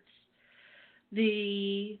efforts,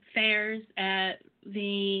 the fairs at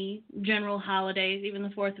the general holidays, even the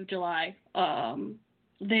 4th of July.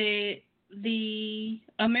 The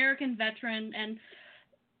American veteran and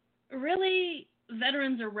really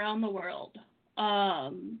veterans around the world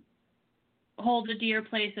hold a dear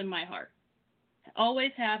place in my heart.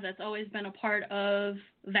 Always have. That's always been a part of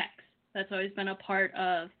VEX. That's always been a part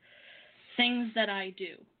of things that I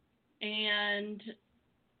do. And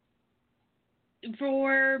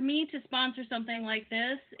for me to sponsor something like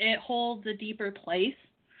this, it holds a deeper place.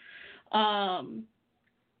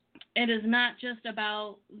 It is not just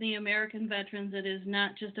about the American veterans. It is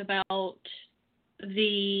not just about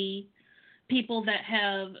the people that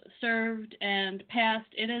have served and passed.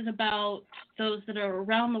 It is about those that are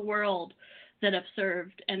around the world that have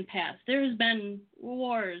served and passed. There's been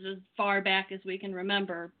wars as far back as we can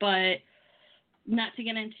remember, but not to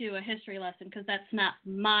get into a history lesson because that's not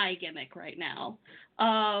my gimmick right now.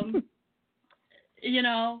 I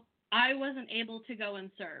wasn't able to go and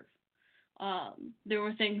serve. There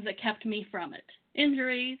were things that kept me from it.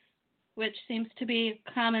 Injuries, which seems to be a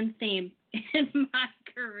common theme in my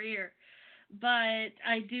career. But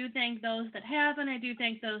I do thank those that have, and I do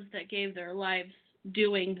thank those that gave their lives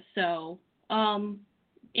doing so,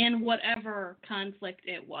 in whatever conflict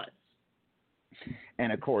it was.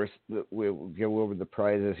 And, of course, we'll go over the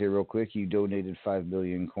prizes here real quick. You donated 5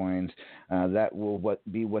 million coins. That will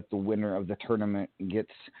be what the winner of the tournament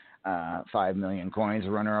gets, 5 million coins.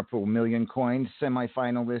 Runner-up, 1 million coins.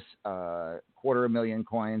 Semi-finalists, 250,000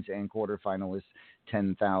 coins. And quarter-finalists,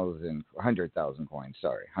 100,000 coins.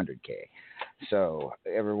 Sorry, 100K. So,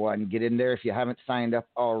 everyone, get in there. If you haven't signed up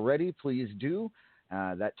already, please do.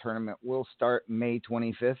 That tournament will start May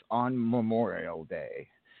 25th on Memorial Day.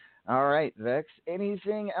 All right, Vex,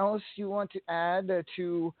 anything else you want to add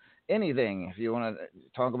to anything? If you want to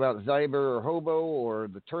talk about Zyber or Hobo or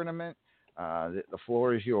the tournament, the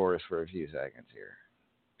floor is yours for a few seconds here.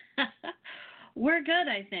 We're good,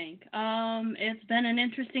 I think. It's been an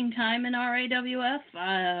interesting time in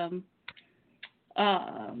RAWF.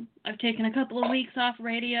 I've taken a couple of weeks off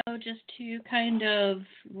radio just to kind of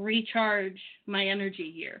recharge my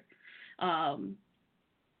energy here.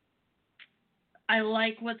 I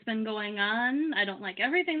like what's been going on. I don't like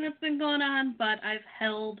everything that's been going on, but I've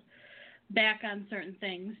held back on certain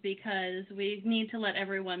things because we need to let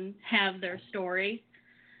everyone have their story.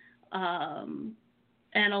 And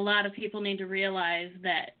a lot of people need to realize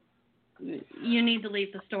that you need to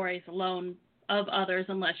leave the stories alone of others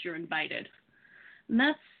unless you're invited. And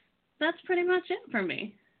that's pretty much it for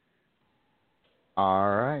me.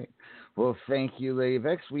 All right. Well, thank you, Lady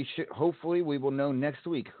Vex. Hopefully we will know next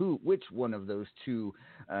week which one of those two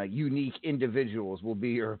unique individuals will be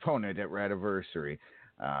your opponent at Radiversary.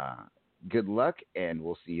 Good luck, and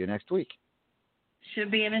we'll see you next week.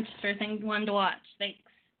 Should be an interesting one to watch. Thanks.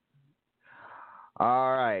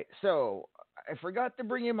 All right. So I forgot to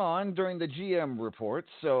bring him on during the GM report,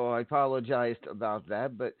 so I apologized about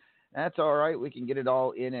that, but that's all right. We can get it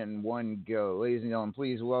all in one go. Ladies and gentlemen,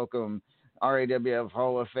 please welcome RAWF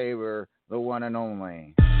Hall of Famer, the one and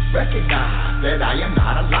only. Recognize that I am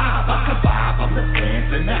not alive. I survive. I'm the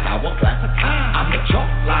sands in the hourglass of time. I'm the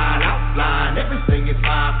chalk line, outline. Everything is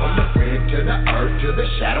mine. From the grid to the earth to the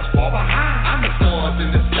shadows far behind. I'm the stars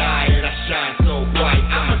in the sky and I shine so bright.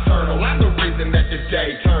 I'm eternal. I'm the reason that the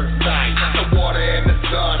day turns night. I'm the water and the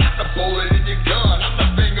sun. I'm the bullet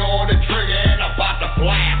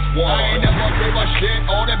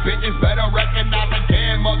and bitches better recognize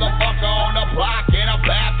again. Motherfucker on the block, and I'm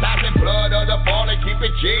baptizing blood of the fallen. Keep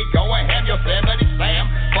it G, going ham, Yosemite Sam.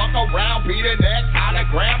 Fuck around, be the next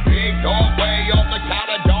hologram. Big dog way off the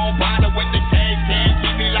collar, don't bother with the cake. Can't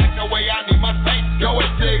keep me like the way I need my face. Go at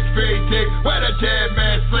 6 feet deep, where the dead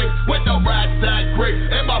man sleep. With the rats that creep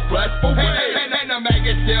in my flesh for weed. And the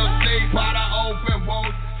maggot still sleep by the open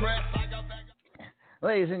wounds. Dressed like a bag of...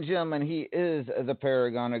 Ladies and gentlemen, he is the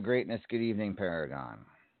Paragon of Greatness. Good evening, Paragon.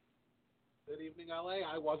 Good evening, LA.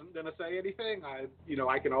 I wasn't going to say anything.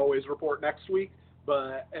 I can always report next week.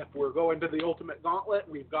 But if we're going to the Ultimate Gauntlet,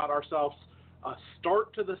 we've got ourselves a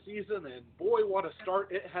start to the season, and boy, what a start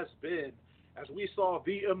it has been, as we saw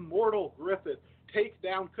the Immortal Griffith take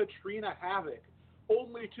down Katrina Havoc,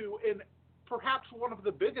 only to, in perhaps one of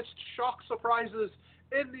the biggest shock surprises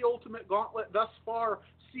in the Ultimate Gauntlet thus far,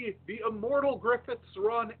 see the Immortal Griffith's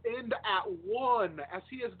run end at 1 as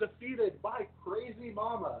he is defeated by Crazy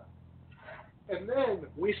Mama. And then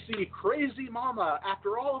we see Crazy Mama,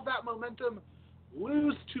 after all of that momentum,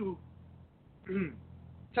 lose to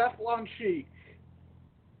Teflon Sheik,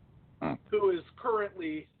 who is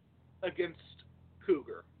currently against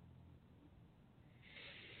Cougar.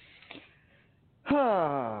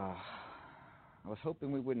 I was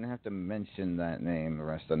hoping we wouldn't have to mention that name the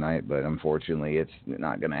rest of the night, but unfortunately it's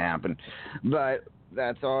not going to happen. But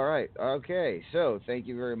that's all right. Okay, so thank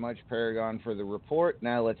you very much, Paragon, for the report.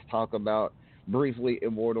 Now let's talk about, briefly,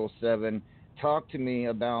 Immortal VII. Talk to me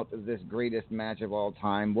about this greatest match of all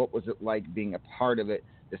time. What was it like being a part of it,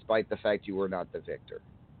 despite the fact you were not the victor?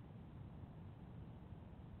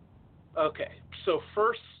 Okay, so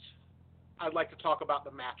first, I'd like to talk about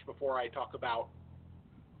the match before I talk about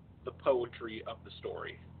the poetry of the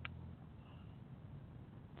story.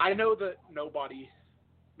 I know that nobody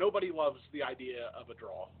loves the idea of a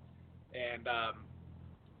draw, and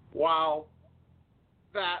while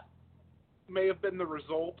that may have been the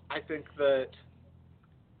result, I think that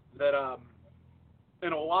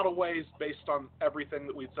in a lot of ways, based on everything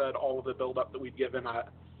that we've said, all of the build-up that we've given,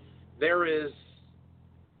 there is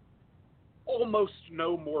almost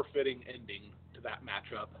no more fitting ending to that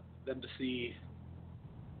matchup than to see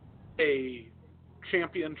a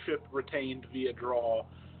championship retained via draw,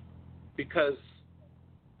 because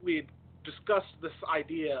we discussed this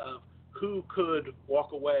idea of who could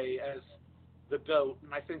walk away as the GOAT,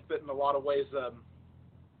 and I think that in a lot of ways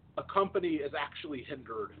a company is actually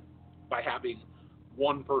hindered by having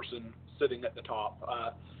one person sitting at the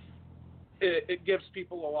top. It gives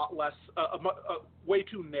people a lot less, a way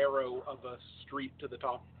too narrow of a street to the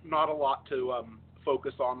top, not a lot to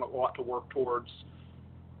focus on, a lot to work towards.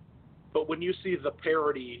 But when you see the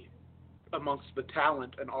parity amongst the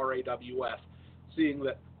talent in RAWF, seeing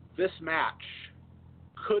that this match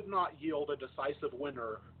could not yield a decisive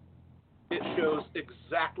winner, it shows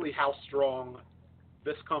exactly how strong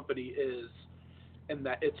this company is, and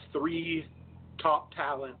that its 3 top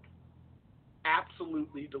talent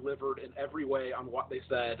absolutely delivered in every way on what they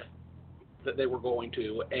said that they were going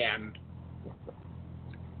to, and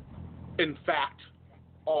in fact,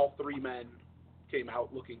 all 3 men came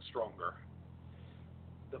out looking stronger.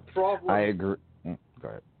 The problem... I agree. Go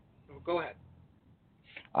ahead. Go ahead.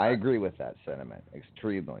 I agree with that sentiment,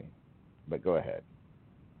 extremely, but go ahead.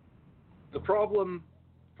 The problem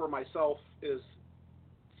for myself is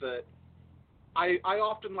that I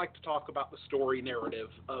often like to talk about the story narrative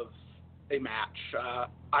of a match.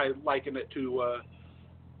 I liken it to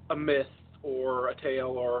a myth or a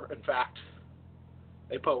tale or, in fact,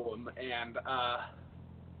 a poem, and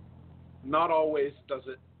not always does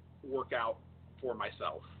it work out for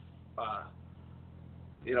myself.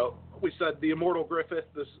 We said the Immortal Griffith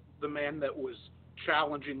is the man that was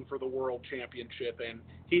challenging for the world championship, and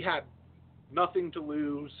he had nothing to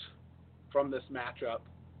lose from this matchup.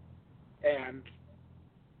 And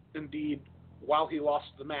indeed, while he lost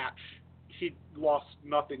the match, he lost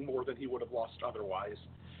nothing more than he would have lost otherwise.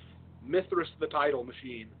 Mithras the Title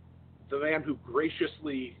Machine, the man who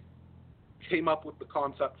graciously came up with the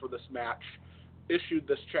concept for this match, issued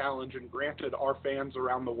this challenge and granted our fans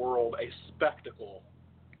around the world a spectacle,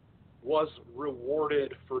 was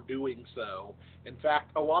rewarded for doing so. In fact,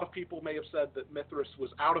 a lot of people may have said that Mithras was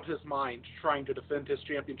out of his mind trying to defend his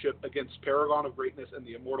championship against Paragon of Greatness and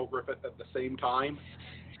the Immortal Griffith at the same time.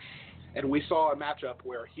 And we saw a matchup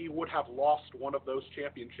where he would have lost one of those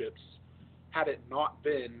championships had it not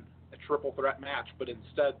been a triple threat match, but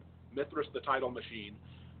instead Mithras the Title Machine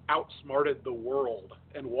outsmarted the world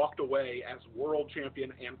and walked away as world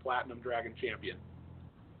champion and Platinum Dragon champion.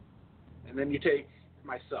 And then you take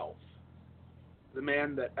myself, the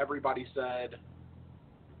man that everybody said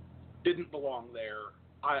didn't belong there,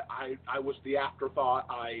 I was the afterthought.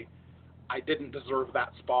 I didn't deserve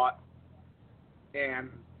that spot. And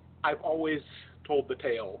I've always told the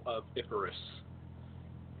tale of Icarus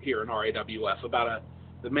here in RAWF about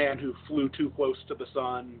the man who flew too close to the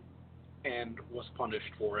sun and was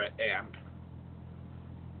punished for it. And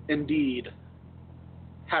indeed,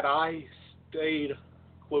 had I stayed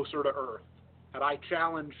closer to Earth, had I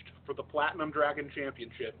challenged for the Platinum Dragon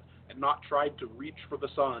Championship and not tried to reach for the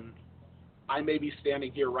sun, I may be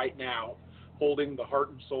standing here right now holding the heart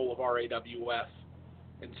and soul of RAWF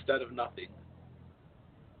instead of nothing.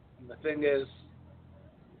 And the thing is,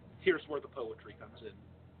 here's where the poetry comes in.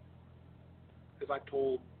 Because I've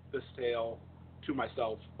told this tale to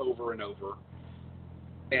myself over and over,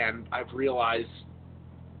 and I've realized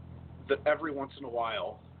that every once in a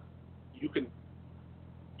while,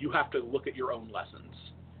 you have to look at your own lessons.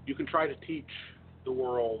 You can try to teach the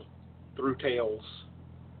world through tales,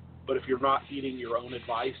 but if you're not heeding your own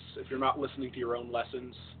advice, if you're not listening to your own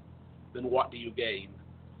lessons, then what do you gain?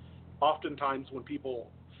 Oftentimes when people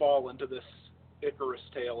fall into this Icarus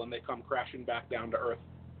tale and they come crashing back down to Earth,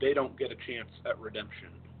 they don't get a chance at redemption.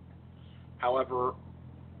 However,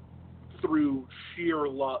 through sheer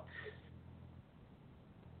luck,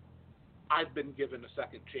 I've been given a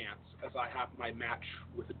second chance as I have my match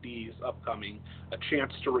with D's upcoming, a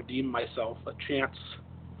chance to redeem myself, a chance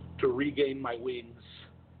to regain my wings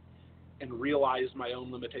and realize my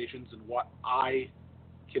own limitations and what I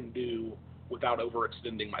can do without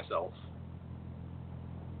overextending myself.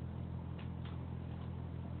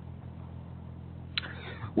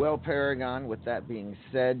 Well, Paragon, with that being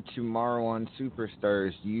said, tomorrow on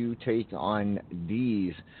Superstars, you take on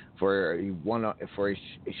D's for a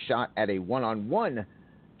shot at a one-on-one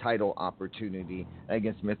title opportunity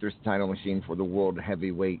against Mithras Title Machine for the World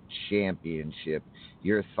Heavyweight Championship.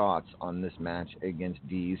 Your thoughts on this match against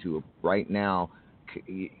D's, who right now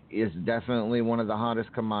is definitely one of the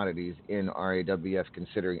hottest commodities in RAWF,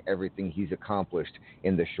 considering everything he's accomplished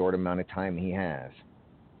in the short amount of time he has?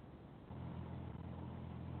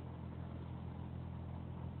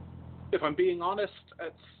 If I'm being honest,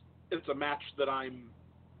 it's a match that I'm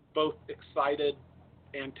both excited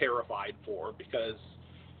and terrified for, because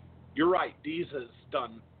you're right, Deez has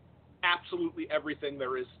done absolutely everything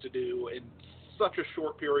there is to do in such a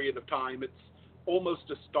short period of time. It's almost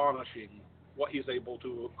astonishing what he's able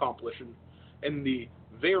to accomplish in the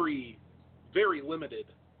very, very limited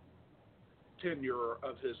tenure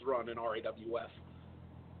of his run in RAWF.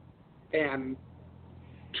 And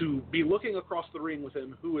to be looking across the ring with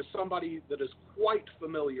him, who is somebody that is quite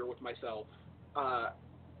familiar with myself,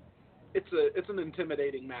 it's an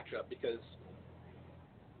intimidating matchup, because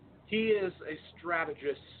he is a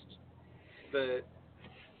strategist that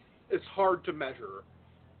is hard to measure.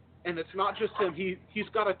 And it's not just him. He's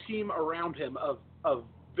got a team around him of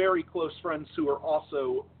very close friends who are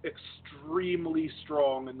also extremely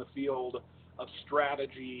strong in the field of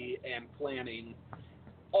strategy and planning,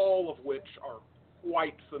 all of which are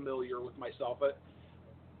quite familiar with myself.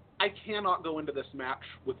 I cannot go into this match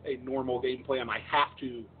with a normal game plan. I have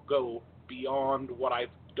to go beyond what I've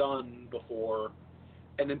done before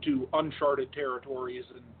and into uncharted territories.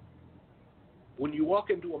 And when you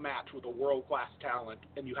walk into a match with a world-class talent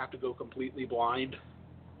and you have to go completely blind,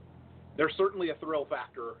 there's certainly a thrill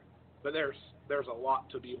factor, but there's a lot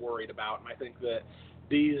to be worried about. And I think that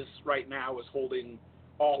Deez right now is holding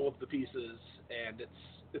all of the pieces, and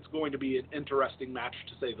it's going to be an interesting match,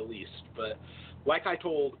 to say the least. But like I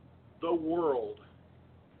told the world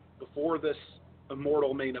before this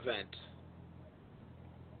Immortal main event,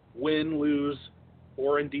 win, lose,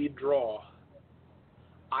 or indeed draw,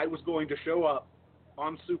 I was going to show up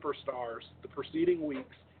on Superstars the preceding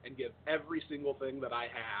weeks and give every single thing that I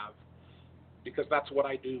have, because that's what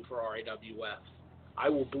I do for RAWF. I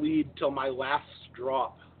will bleed till my last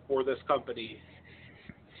drop for this company.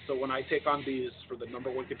 So when I take on these for the number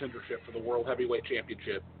one contendership for the World Heavyweight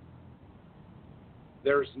Championship,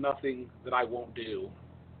 there's nothing that I won't do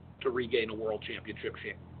to regain a World Championship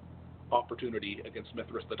opportunity against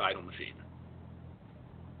Mithras the Title Machine.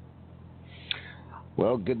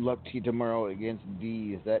 Well, good luck to you tomorrow against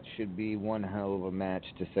Deez. That should be one hell of a match,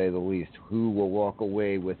 to say the least. Who will walk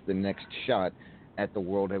away with the next shot at the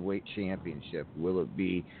World Heavyweight Championship? Will it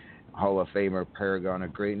be Hall of Famer Paragon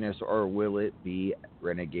of Greatness, or will it be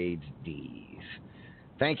Renegades Deez?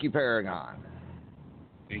 Thank you, Paragon.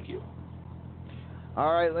 Thank you.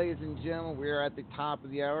 All right, ladies and gentlemen, we are at the top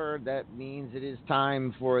of the hour. That means it is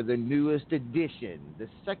time for the newest edition, the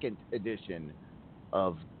second edition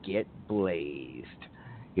of Get Blazed.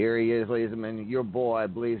 Here he is, ladies and gentlemen, your boy,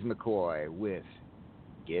 Blaze McCoy, with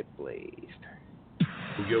Get Blazed.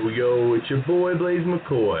 Yo, yo, it's your boy Blaze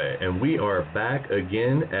McCoy, and we are back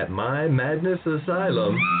again at my Madness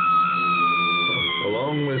Asylum,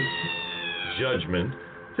 along with Judgement,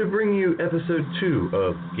 to bring you episode 2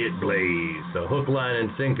 of Get Blazed, the hook, line, and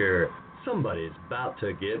sinker. Somebody's about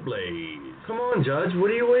to get blazed. Come on, Judge,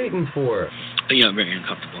 what are you waiting for? Yeah, I'm very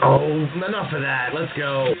uncomfortable. Oh, enough of that, let's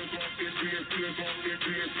go.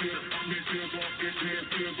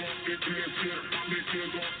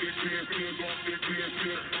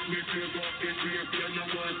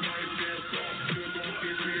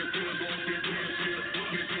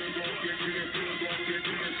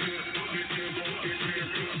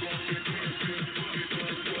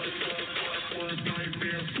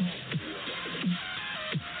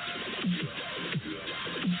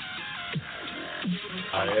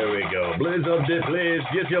 There we go. Blaze up this place.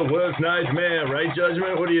 Get your worst nightmare, right,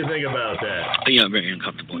 Judgment? What do you think about that? Yeah, I'm very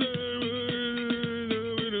uncomfortable.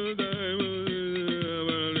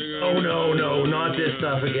 Oh, no, not this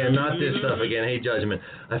stuff again, Hey, Judgment,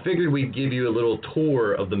 I figured we'd give you a little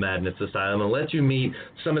tour of the Madness Asylum and let you meet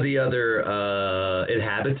some of the other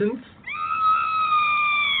inhabitants.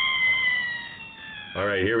 All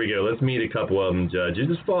right, here we go. Let's meet a couple of them, Judge. You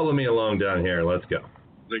just follow me along down here. Let's go.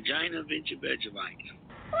 Vagina Vegemite.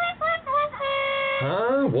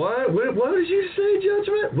 Huh? What did you say,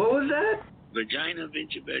 Judgment? What was that? Vagina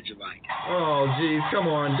Vegemite. Oh, geez, come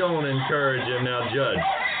on, don't encourage him now, Judge.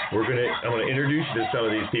 I'm gonna introduce you to some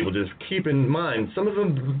of these people. Just keep in mind, some of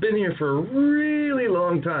them have been here for a really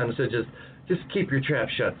long time, so just keep your trap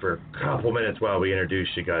shut for a couple minutes while we introduce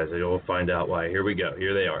you guys. You'll find out why. Here we go.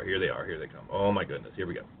 Here they are. Here they come. Oh my goodness. Here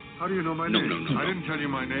we go. How do you know my name? No. I didn't tell you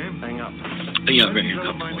my name. Hang up. Yeah, very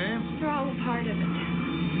uncomfortable. My name? They're all a part of it.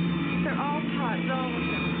 They're all part of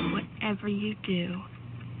it. Whatever you do,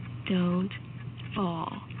 don't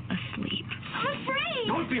fall asleep. I'm afraid.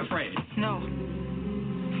 Don't be afraid. No.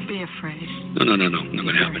 Be afraid. No. Not going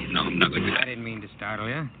to happen. No, I'm not going to do that. I didn't mean to startle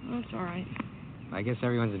you. That's all right. I guess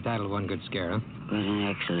everyone's entitled to one good scare, huh? It was an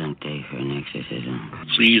excellent day for an exorcism.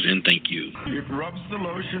 Please and thank you. It rubs the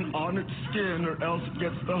lotion on its skin or else it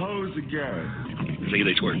gets the hose again. See,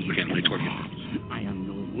 they twerk. Look at them, they twerking. I am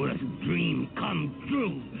your worst dream come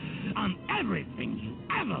true. I'm everything you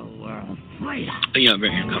ever were afraid of. Yeah,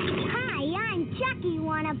 very uncomfortable. Hi, I'm Chucky.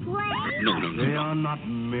 Wanna play? No. They are not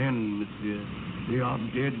men, monsieur. They are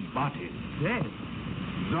dead bodies. Dead.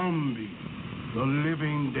 Zombies. The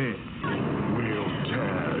living dead. We'll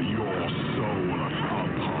tear your soul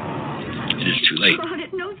apart. It is too late. God,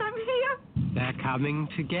 it knows I'm here. They're coming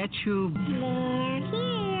to get you. They're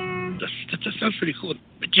here. That's pretty cool.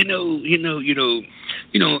 But you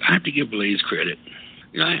know, I have to give Blaze credit.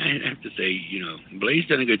 I have to say, Blaze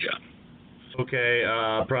done a good job. Okay,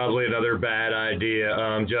 probably another bad idea.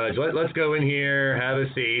 Judge, let's go in here, have a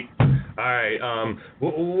seat. All right,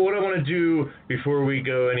 what I want to do before we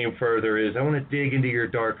go any further is I want to dig into your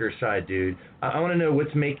darker side, dude. I want to know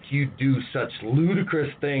what's made you do such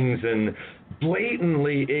ludicrous things and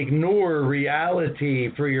blatantly ignore reality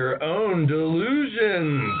for your own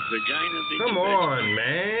delusions. Come on,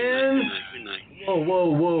 man.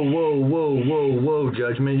 Whoa,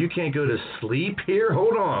 Judgment. You can't go to sleep here?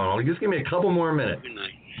 Hold on. Just give me a couple more minutes.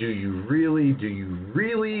 Do you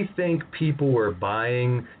really think people are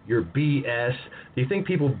buying your BS? Do you think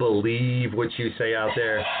people believe what you say out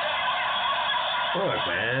there? Look,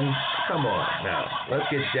 man, come on now. Let's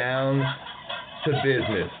get down to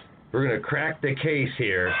business. We're going to crack the case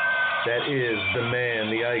here. That is the man,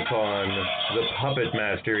 the icon, the puppet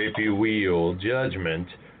master, if you will, Judgment.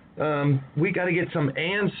 We got to get some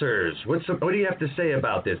answers. What do you have to say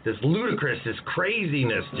about this ludicrous, this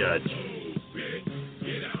craziness, Judge?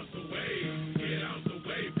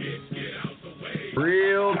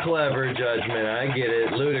 Real clever, Judgment. I get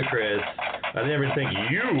it. Ludicrous. I never think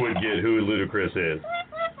you would get who Ludicrous is.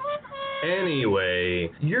 Anyway,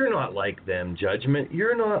 you're not like them, Judgment.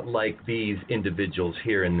 You're not like these individuals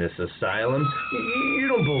here in this asylum. You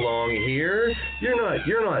don't belong here.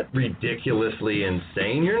 You're not ridiculously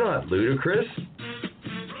insane. You're not ludicrous.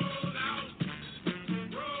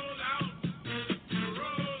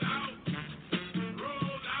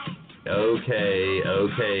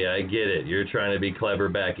 Okay, I get it. You're trying to be clever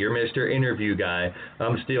back. You're Mr. Interview Guy.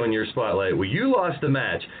 I'm stealing your spotlight. Well, you lost the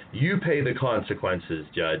match. You pay the consequences,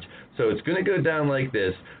 Judge. So it's going to go down like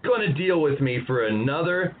this. Going to deal with me for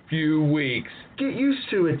another few weeks. Get used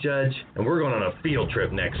to it, Judge. And we're going on a field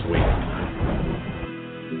trip next week.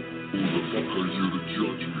 Who the fuck are you to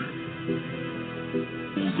judge me?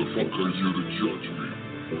 Who the fuck are you to judge me?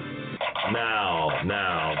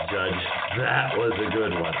 Now, Judge, that was a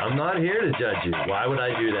good one. I'm not here to judge you. Why would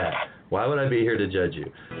I do that? Why would I be here to judge you?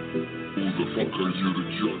 Who the fuck are you to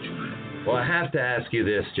judge me? Well, I have to ask you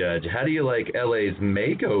this, Judge. How do you like LA's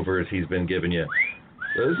makeovers he's been giving you?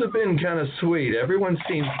 Those have been kind of sweet. Everyone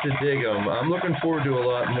seems to dig them. I'm looking forward to a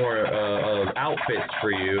lot more of outfits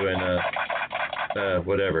for you and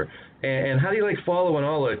whatever. And how do you like following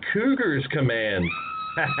all of Cougar's commands?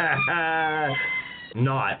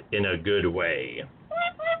 Not in a good way.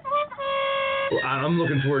 Well, I'm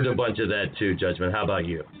looking forward to a bunch of that too, Judgment. How about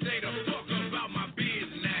you?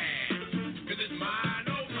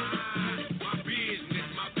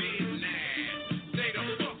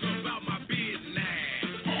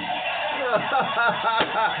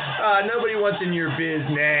 Nobody wants in your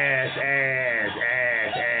business. Ass,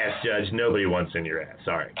 Judge. Nobody wants in your ass.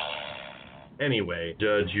 Sorry. Anyway,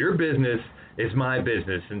 Judge, your business is my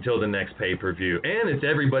business until the next pay-per-view, and it's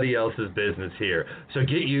everybody else's business here. So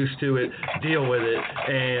get used to it, deal with it,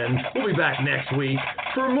 and we'll be back next week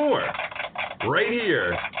for more. Right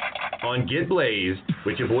here on Get Blazed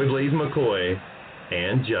with your boy Blaze McCoy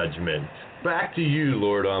and Judgment. Back to you,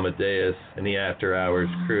 Lord Amadeus and the After Hours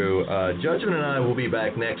crew. Judgment and I will be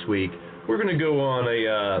back next week. We're going to go on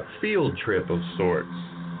a field trip of sorts.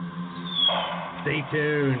 Stay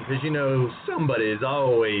tuned, because you know somebody's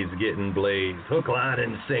always getting blazed. Hook, line,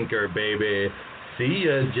 and sinker, baby. See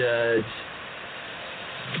ya, Judge.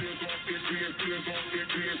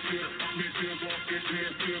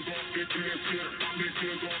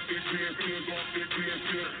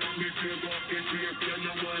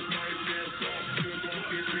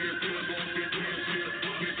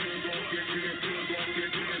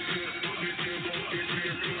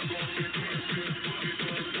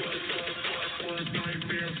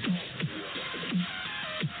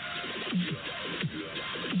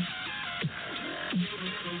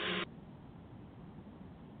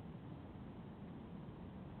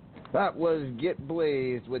 That was Get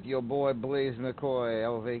Blazed with your boy Blaze McCoy.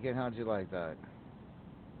 El Vacant, how'd you like that?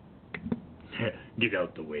 Get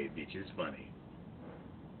out the way, bitch. It's funny.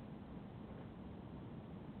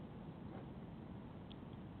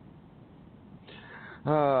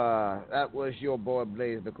 That was your boy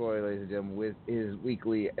Blaze McCoy, ladies and gentlemen, with his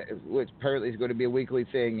weekly, which apparently is going to be a weekly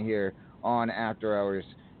thing here on After Hours.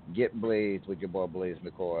 Get Blazed with your boy Blaze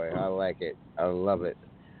McCoy. I like it. I love it.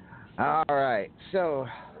 All right, so...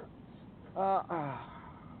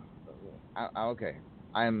 okay.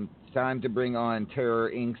 Time to bring on Terror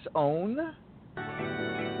Inc.'s own.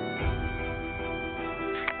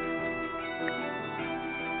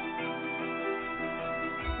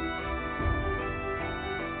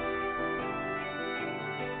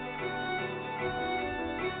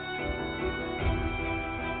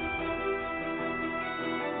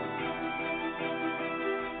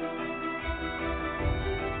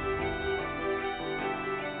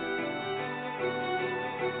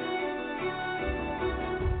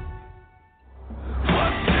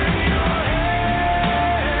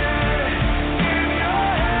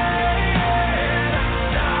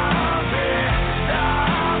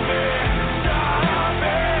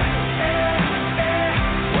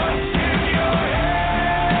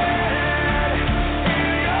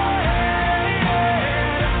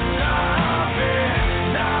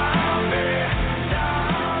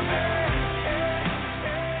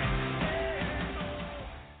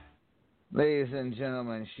 Ladies and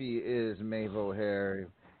gentlemen, she is Maeve O'Hare.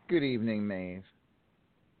 Good evening, Maeve.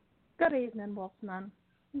 Good evening, Wolfman.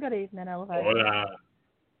 Good evening, Elevator. Hola.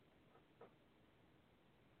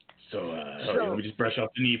 So, let me just brush off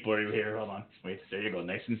the knee for you here. Hold on. Wait, there you go.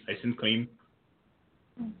 Nice and clean.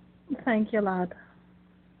 Thank you, lad.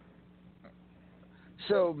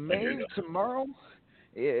 So, Maeve, tomorrow,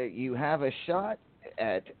 you have a shot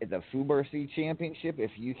at the Fubar C Championship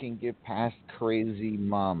if you can get past Crazy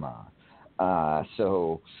Mama.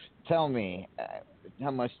 So tell me, how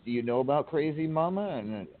much do you know about Crazy Mama,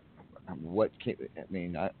 and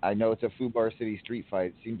I know it's a Fubar City street fight.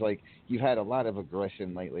 It seems like you've had a lot of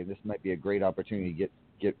aggression lately. This might be a great opportunity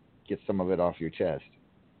to get some of it off your chest.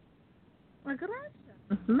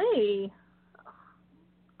 Aggression? Me?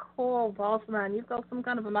 Cool, boss man. You've got some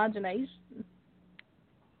kind of imagination.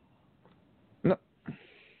 No.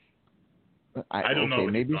 I don't know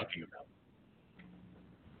what you're talking about.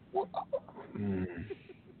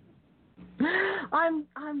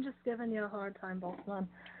 I'm just giving you a hard time, boss man.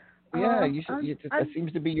 Yeah, that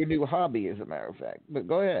seems to be your new hobby, as a matter of fact. But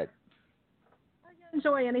go ahead. I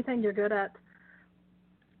enjoy anything you're good at.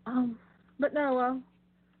 But no,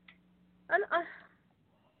 I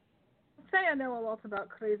say I know a lot about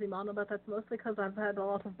Crazy Mama, but that's mostly because I've had a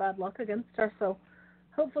lot of bad luck against her. So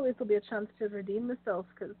hopefully this will be a chance to redeem myself,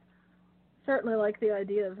 because certainly like the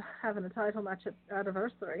idea of having a title match at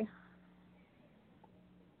Anniversary.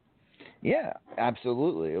 Yeah,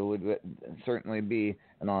 absolutely. It would certainly be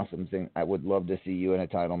an awesome thing. I would love to see you in a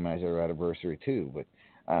title match or anniversary too, but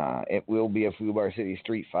it will be a Fubar City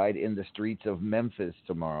street fight in the streets of Memphis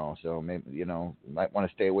tomorrow. So maybe might want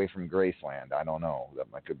to stay away from Graceland. I don't know.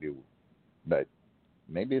 That could be, but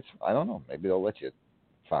maybe it's I don't know. Maybe they'll let you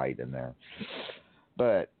fight in there.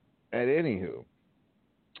 But at anywho,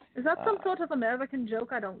 is that some sort of American joke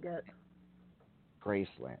I don't get?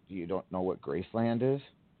 Graceland. You don't know what Graceland is?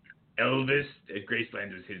 Elvis at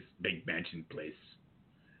Graceland is his big mansion place.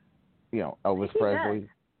 Elvis Presley. Dead?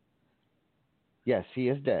 Yes, he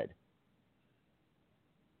is dead.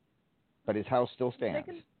 But his house still stands.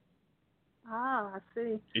 I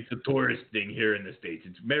see. It's a tourist thing here in the States.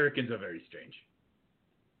 Americans are very strange.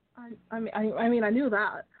 I mean, I knew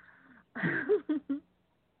that.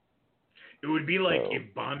 It would be like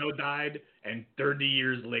if Bono died and 30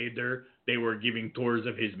 years later they were giving tours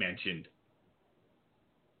of his mansion.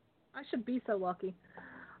 I should be so lucky.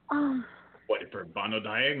 What, for Bono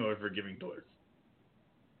dying or for giving tours?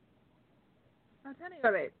 At any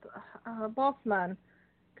rate, boss man,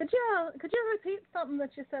 could you repeat something that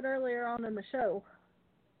you said earlier on in the show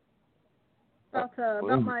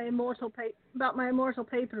about my Immortal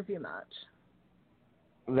pay-per-view match?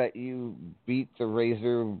 That you beat the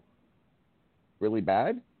Razor really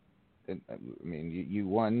bad? I mean, you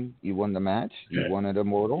won the match. You won at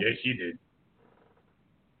Immortal. Yes, you did.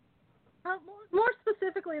 More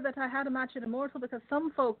specifically, that I had a match at Immortal, because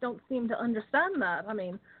some folk don't seem to understand that. I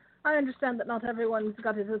mean, I understand that not everyone's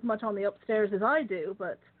got it as much on the upstairs as I do,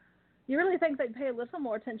 but you really think they'd pay a little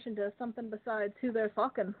more attention to something besides who they're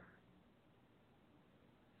fucking?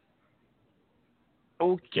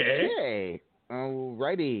 Okay.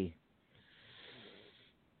 Alrighty.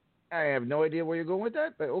 I have no idea where you're going with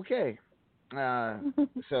that, but okay.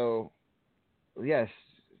 So, yes,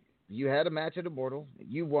 you had a match at Immortal.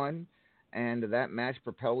 You won, and that match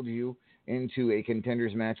propelled you into a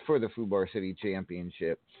contenders match for the Fubar City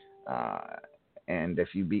Championship. And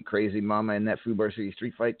if you beat Crazy Mama in that Fubar City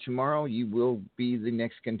street fight tomorrow, you will be the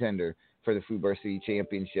next contender for the Fubar City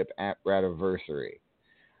Championship at Radiversary.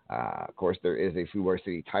 Of course, there is a Fubar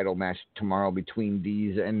City title match tomorrow between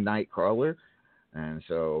Deez and Nightcrawler. And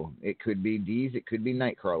so it could be Deez, it could be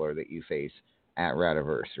Nightcrawler that you face at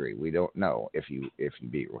Radiversary. We don't know if you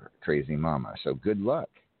beat Crazy Mama. So good luck.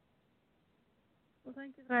 Well,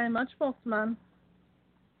 thank you very much, Bossman.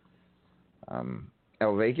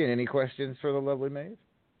 El Vacant, any questions for the lovely maid?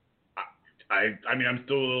 I mean, I'm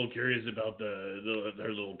still a little curious about their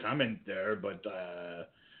little comment there, but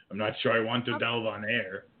I'm not sure I want to delve on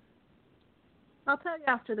air. I'll tell you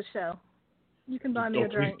after the show. You can buy me a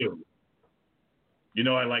drink. Please do. You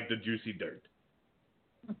know I like the juicy dirt.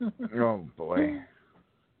 Oh, boy.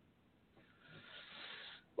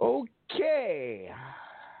 Okay.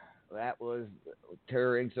 That was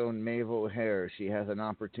Terror Inc.'s own Maeve O'Hare. She has an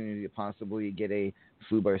opportunity to possibly get a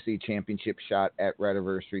Fubar City Championship shot at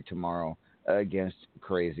Radiversary tomorrow against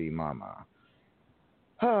Crazy Mama.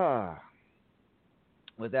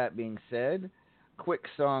 With that being said, quick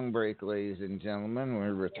song break, ladies and gentlemen. When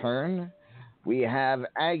we return, we have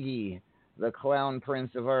Aggie, the Clown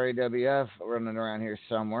Prince of RAWF, running around here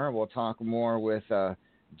somewhere. We'll talk more with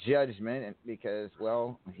Judgement because,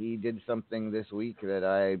 well, he did something this week that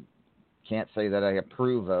I can't say that I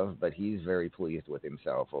approve of, but he's very pleased with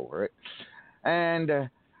himself over it. And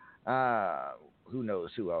who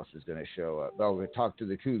knows who else is going to show up. Well, we'll talk to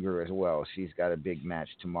the Cougar as well. She's got a big match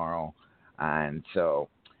tomorrow. And so,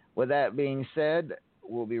 with that being said,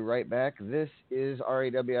 we'll be right back. This is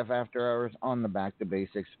RAWF After Hours on the Back to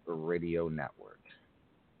Basics Radio Network.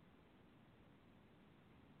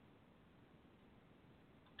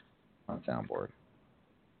 On soundboard.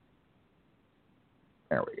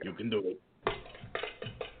 There we go. You can do it.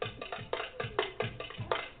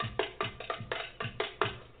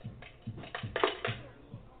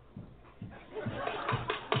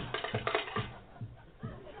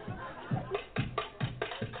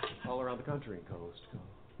 All around the country and coast to coast.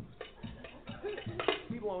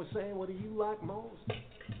 People always saying, what do you like most?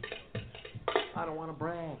 I don't want to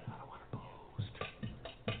brag. I don't want to boast.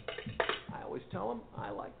 I always tell them I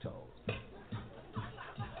like toast.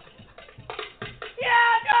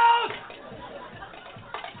 Yeah, toast!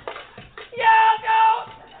 Yeah,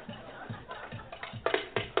 toast!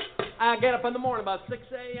 I get up in the morning about 6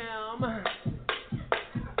 a.m.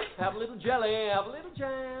 Have a little jelly, have a little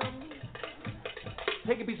jam.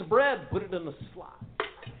 Take a piece of bread, put it in the slot.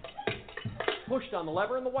 Push down the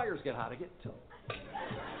lever and the wires get hot. I get to it.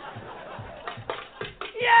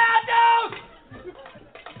 Yeah, toast!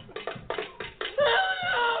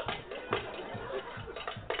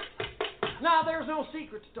 Now, there's no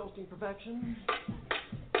secret to toasting perfection.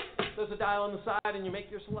 There's a dial on the side and you make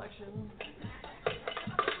your selection.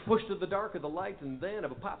 Push to the dark of the light, and then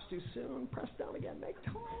if it pops too soon, press down again, make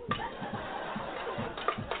toast.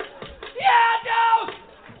 Yeah, toast!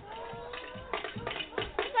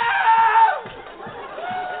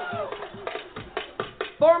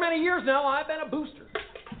 For many years now, I've been a booster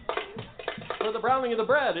for the browning of the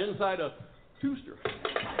bread inside a toaster.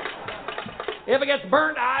 If it gets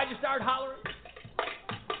burnt, I just start hollering.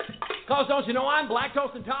 Cause don't you know I'm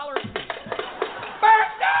lactose intolerant?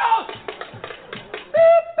 Burnt toast!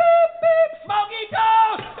 Beep, beep, beep, smoky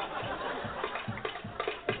toast!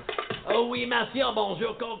 Oh oui, monsieur,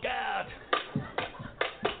 bonjour, coquette.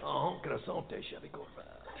 Oh, croissante, Chevy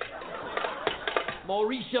Corvette.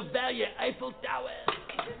 Maurice Chevalier, Eiffel Tower.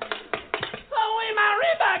 Oh oui,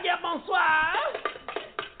 Marie Baguette, bonsoir.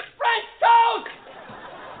 French toast!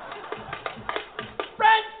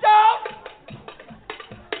 French toast!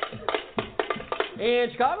 In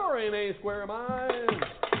Chicago or in a square mile?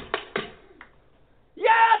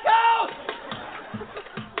 Yeah, toast!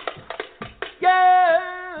 Yeah!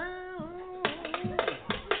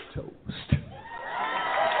 Toast.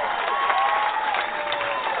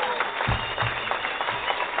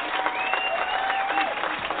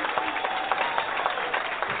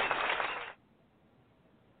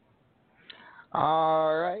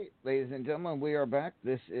 All right, ladies and gentlemen, we are back.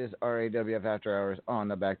 This is RAWF After Hours on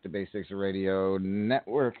the Back to Basics Radio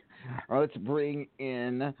Network. All right, let's bring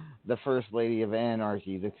in the First Lady of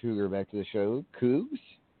Anarchy, the Cougar, back to the show. Cougs?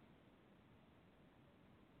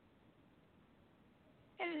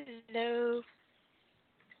 Hello.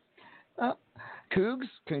 Cougs,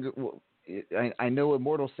 I know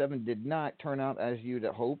Immortal VII did not turn out as you'd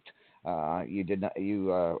hoped. You did not.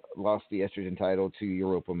 You lost the estrogen title to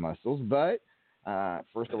Europa Muscles, but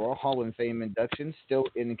first of all, Hall of Fame induction still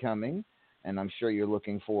incoming, and I'm sure you're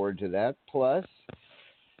looking forward to that. Plus,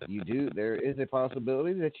 there is a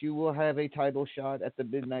possibility that you will have a title shot at the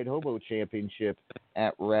Midnight Hobo Championship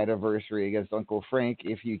at Radiversary against Uncle Frank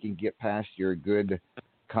if you can get past your good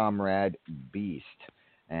comrade Beast.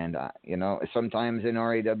 And, sometimes in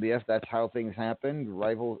RAWF, that's how things happen.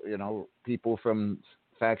 People from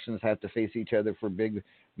factions have to face each other for big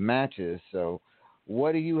matches. So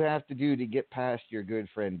what do you have to do to get past your good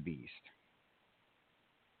friend Beast?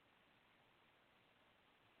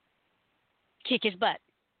 Kick his butt.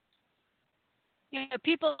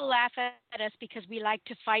 People laugh at us because we like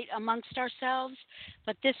to fight amongst ourselves,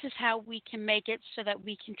 but this is how we can make it so that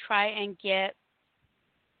we can try and get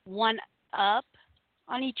one up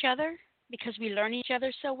on each other because we learn each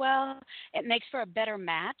other so well. It makes for a better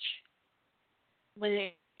match when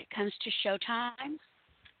it comes to showtime.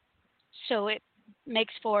 So it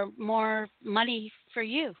makes for more money for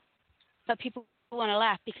you. But people want to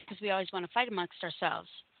laugh because we always want to fight amongst ourselves.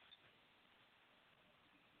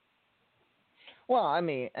 Well, I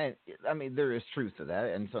mean, there is truth to that,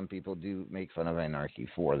 and some people do make fun of Anarchy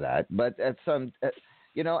for that. But at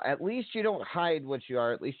least you don't hide what you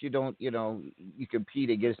are. At least you don't, you compete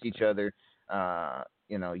against each other.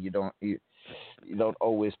 You don't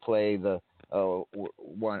always play the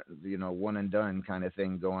one and done kind of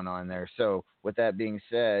thing going on there. So with that being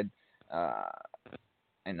said,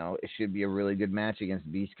 it should be a really good match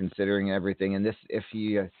against Beast considering everything. And this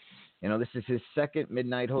is his second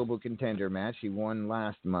Midnight Hobo Contender match. He won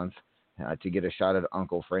last month to get a shot at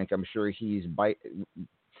Uncle Frank. I'm sure he's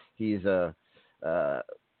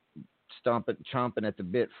chomping at the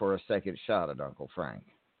bit for a second shot at Uncle Frank.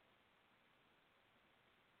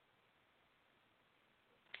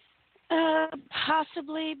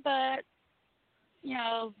 Possibly, but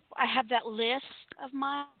I have that list of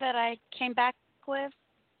mine that I came back with.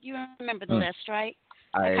 You remember the list, right?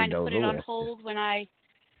 I kind of put it on hold when I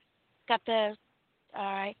got the.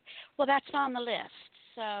 All right. Well, that's on the list,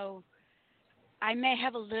 so I may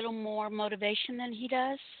have a little more motivation than he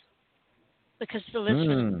does because the list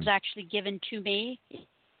was actually given to me.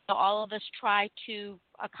 So all of us try to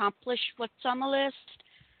accomplish what's on the list.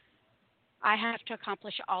 I have to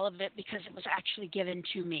accomplish all of it because it was actually given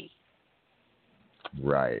to me.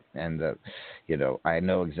 Right. And, I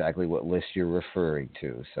know exactly what list you're referring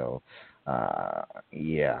to. So,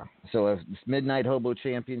 yeah. So if this Midnight Hobo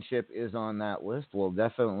Championship is on that list, well,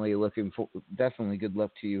 definitely good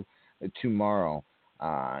luck to you tomorrow.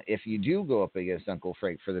 If you do go up against Uncle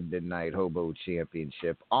Frank for the Midnight Hobo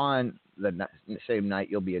Championship, on the same night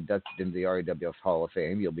you'll be inducted into the RAWF Hall of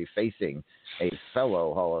Fame. You'll be facing a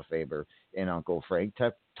fellow Hall of Famer in Uncle Frank.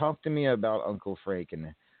 Talk to me about Uncle Frank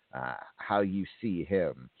and how you see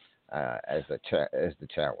him as the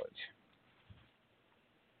challenge.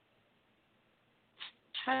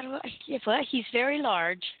 How do well, he's very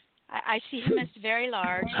large. I see him as very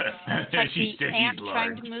large. It's like She the said ant he's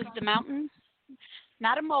trying large. to move the mountain.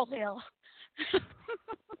 Not a molehill.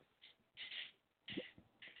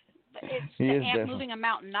 It's He the is ant definitely- moving a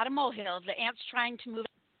mountain, not a molehill. The ant's trying to move.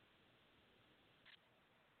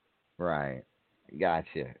 Right.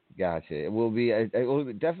 Gotcha. It will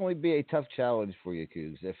definitely be a tough challenge for you,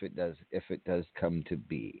 Cougs, if it does come to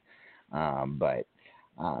be. But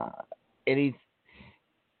any,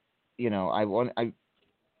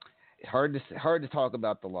 hard to talk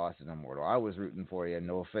about the loss in Immortal. I was rooting for you.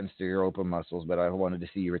 No offense to your open muscles, but I wanted to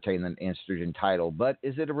see you retain the estrogen title. But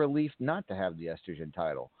is it a relief not to have the estrogen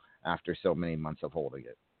title after so many months of holding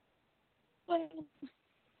it?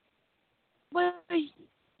 Well,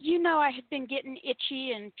 I had been getting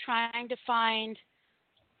itchy and trying to find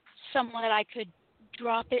someone that I could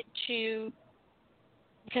drop it to,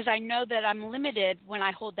 because I know that I'm limited when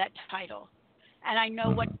I hold that title, and I know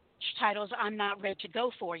what titles I'm not ready to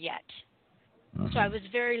go for yet. So I was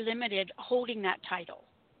very limited holding that title.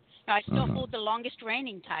 Now, I still hold the longest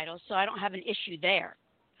reigning title, so I don't have an issue there.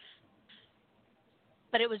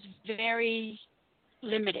 But it was very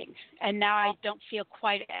limiting, and now I don't feel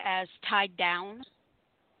quite as tied down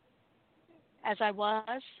as I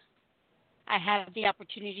was. I have the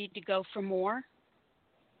opportunity to go for more.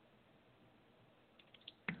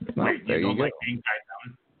 Wait, there you don't you go. like being tied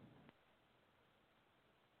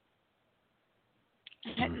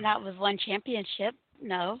down? Not with one championship,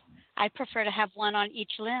 no. I prefer to have one on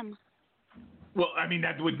each limb. Well, I mean,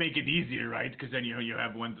 that would make it easier, right? Because then, you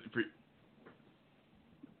have one for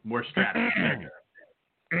more straps.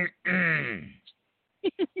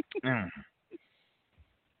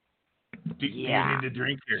 Do you need a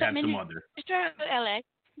drink or have some other? LA.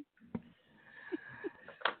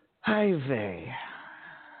 Hi, Vay.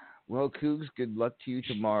 Well, Cougs, good luck to you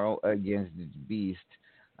tomorrow against Beast.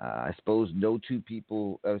 I suppose two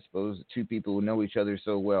people who know each other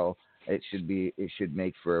so well, it should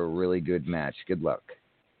make for a really good match. Good luck.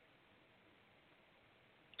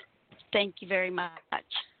 Thank you very much.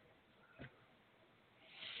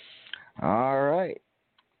 All right.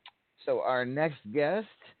 So our next guest,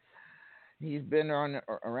 he's been around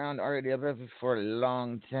RAWF for a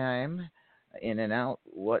long time, in and out,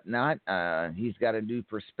 whatnot. He's got a new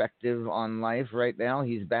perspective on life right now.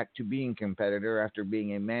 He's back to being a competitor after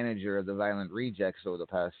being a manager of the Violent Rejects over the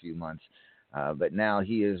past few months. But now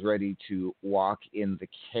he is ready to walk in the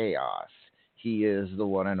chaos. He is the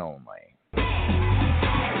one and only.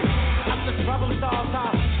 I'm the trouble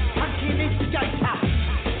starter, punching instigator.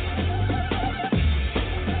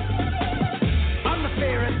 I'm the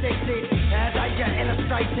fear addicted, danger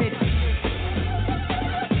illustrated.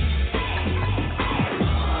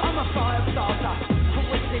 I'm a fire starter,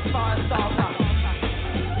 twisted fire starter.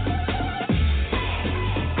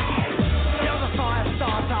 You're the fire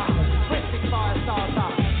starter, twisted fire starter.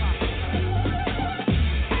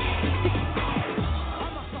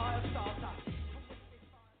 I'm a fire starter.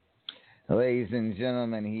 Ladies and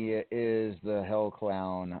gentlemen, he is the hell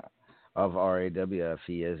clown of RAWF.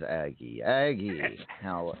 He is Aggie. Aggie,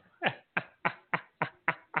 how?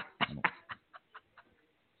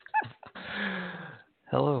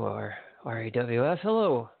 Hello, RAWF.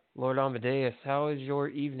 Hello, Lord Amadeus. How is your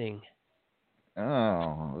evening?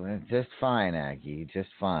 Oh, just fine, Aggie. Just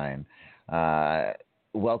fine.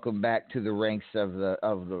 Welcome back to the ranks of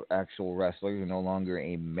the actual wrestler. You're no longer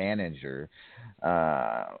a manager.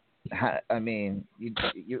 I mean,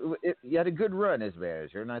 you had a good run as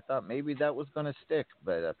manager, and I thought maybe that was going to stick,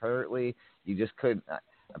 but apparently you just couldn't.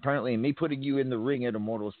 Apparently, me putting you in the ring at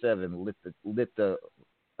Immortal VII lit the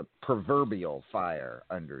proverbial fire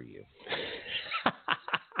under you.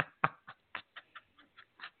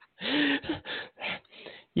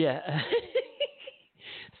 Yeah.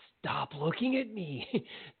 Stop looking at me.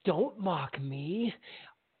 Don't mock me.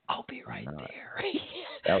 I'll be right there.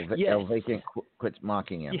 El Vacant quits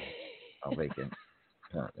mocking him. Yeah. El Vacant.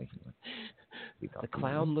 Apparently. The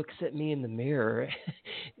clown looks at me in the mirror.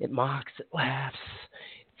 It mocks. It laughs.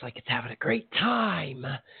 It's like it's having a great time.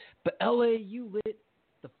 But LA, you lit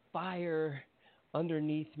the fire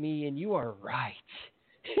underneath me, and you are right.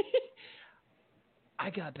 I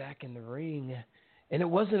got back in the ring, and it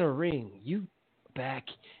wasn't a ring. You back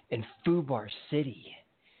in Fubar City.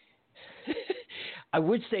 I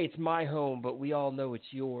would say it's my home, but we all know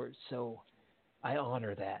it's yours, so I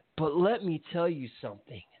honor that. But let me tell you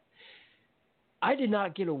something. I did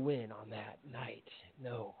not get a win on that night.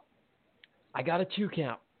 No. I got a 2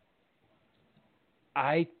 count.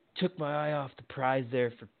 I took my eye off the prize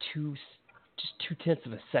there for just 0.2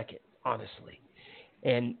 of a second, honestly.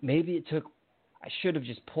 And maybe I should have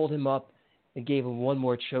just pulled him up and gave him one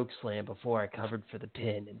more choke slam before I covered for the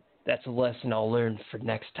pin. And that's a lesson I'll learn for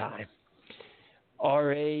next time.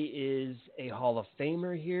 RA is a Hall of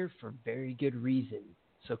Famer here for very good reason.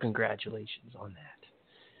 So congratulations on that.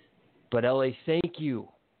 But LA, thank you.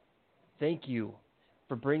 Thank you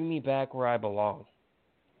for bringing me back where I belong.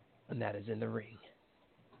 And that is in the ring.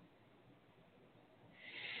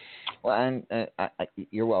 Well, and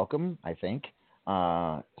you're welcome, I think.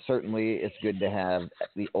 Certainly it's good to have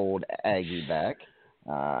the old Aggie back.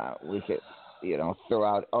 We could, throw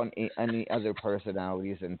out on any other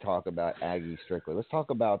personalities and talk about Aggie strictly. Let's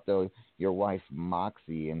talk about your wife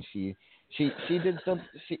Moxie, and she did some,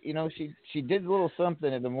 she did a little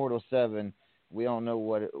something at Immortal VII. We all know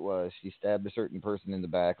what it was. She stabbed a certain person in the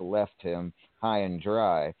back, left him high and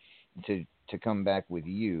dry to come back with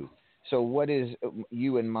you. So what is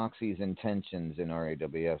you and Moxie's intentions in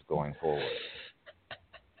RAWF going forward?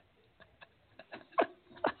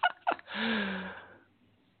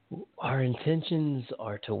 Our intentions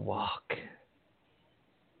are to walk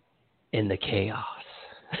in the chaos.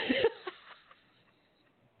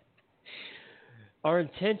 Our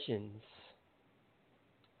intentions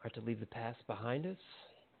are to leave the past behind us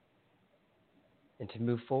and to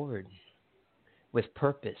move forward with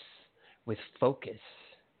purpose, with focus.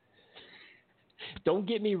 Don't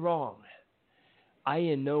get me wrong. I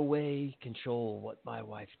in no way control what my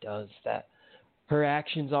wife does. That her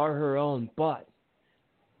actions are her own, but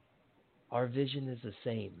our vision is the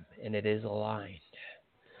same, and it is aligned.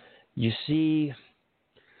 You see,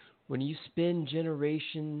 when you spend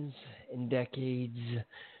generations and decades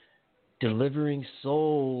delivering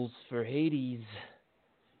souls for Hades,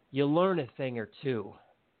 you learn a thing or two.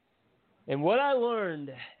 And what I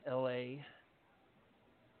learned, LA,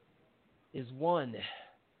 is one,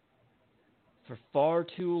 for far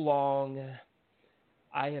too long,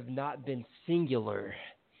 I have not been singular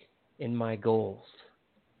in my goals.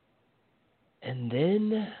 And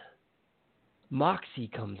then Moxie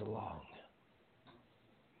comes along.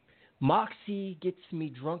 Moxie gets me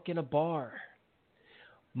drunk in a bar.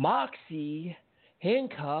 Moxie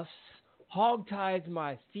handcuffs, hog ties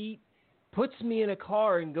my feet, puts me in a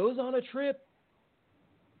car and goes on a trip.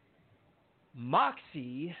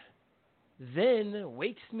 Moxie then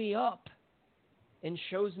wakes me up and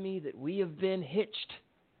shows me that we have been hitched.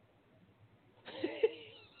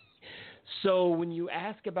 So when you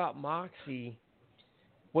ask about Moxie,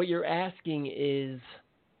 what you're asking is,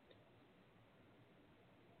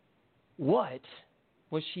 what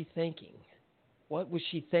was she thinking? What was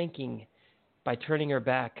she thinking by turning her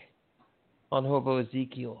back on Hobo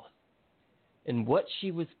Ezekiel? And what she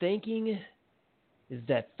was thinking is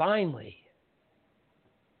that finally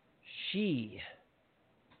she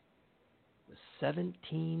was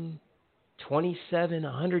 17, 27,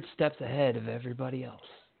 100 steps ahead of everybody else.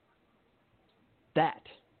 That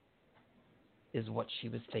is what she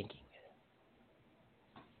was thinking.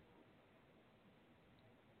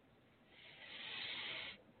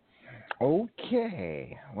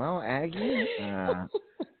 Okay. Well, Aggie.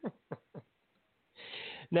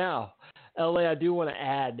 Now, LA, I do want to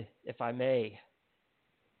add, if I may,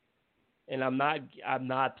 and I'm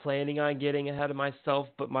not planning on getting ahead of myself,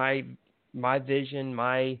 but my vision,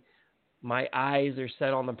 my eyes are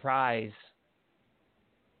set on the prize,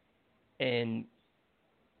 and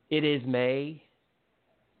it is May.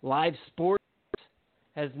 Live sports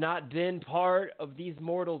has not been part of these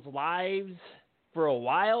mortals' lives for a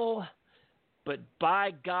while, but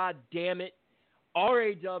by God damn it,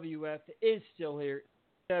 RAWF is still here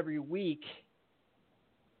every week.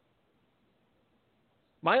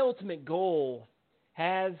 My ultimate goal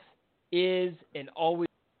is, and always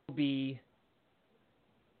will be,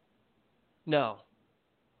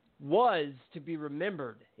 was to be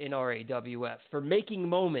remembered in RAWF for making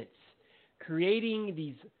moments, creating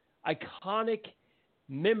these iconic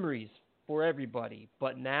memories for everybody.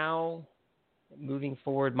 But now, moving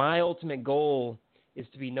forward, my ultimate goal is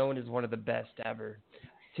to be known as one of the best ever,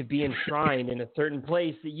 to be enshrined in a certain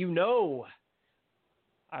place that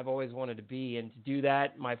I've always wanted to be. And to do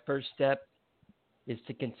that, my first step is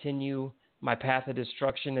to continue my path of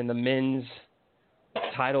destruction in the men's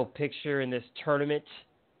title picture in this tournament.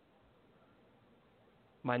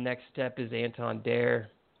 My next step is Anton Dare.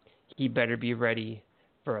 He better be ready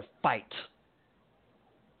for a fight.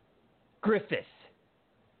 Griffith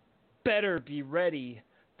better be ready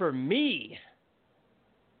for me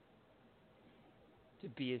to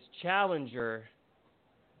be his challenger.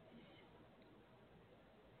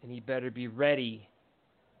 And he better be ready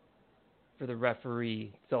for the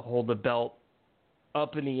referee to hold the belt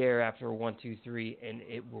up in the air after 1, 2, 3, and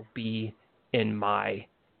it will be in my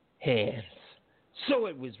hands. So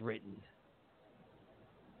it was written.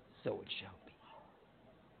 so it shall be.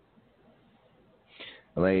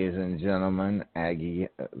 Ladies and gentlemen, Aggie,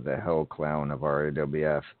 the Hell Clown of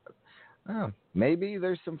RAWF. Maybe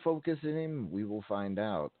there's some focus in him. We will find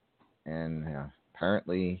out. And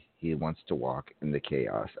apparently he wants to walk in the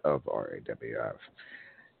chaos of RAWF.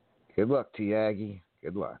 Good luck to you, Aggie.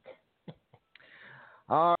 Good luck.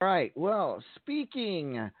 All right. Well,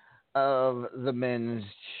 speaking of the men's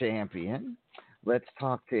champion, let's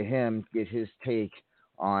talk to him, get his take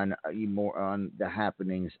on the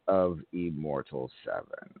happenings of Immortal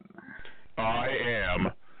VII. I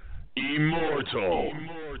am immortal.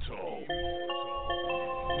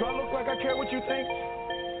 Do I look like I care what you think?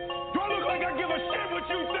 Do I look like I give a shit what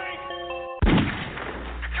you think?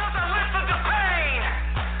 Cause I listen to pain,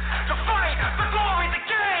 to fight, the glory, the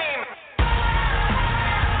game.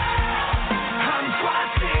 I'm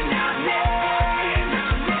crossing out names,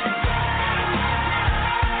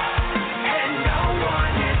 and no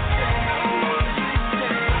one is safe.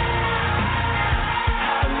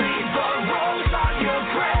 I'll leave the rose on your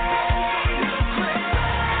grave.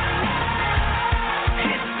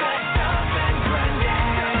 It's the oven grenade.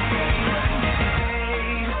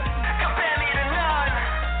 Compare me to none.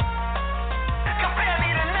 Compare me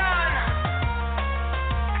to none.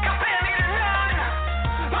 Compare me to none.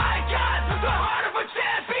 I got the heart of a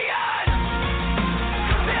champion.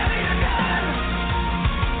 Compare me to none.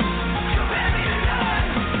 Compare me to none.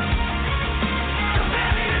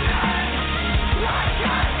 Compare me to none. I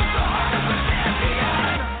got the heart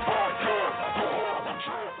of a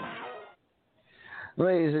champion.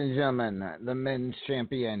 Ladies and gentlemen, the men's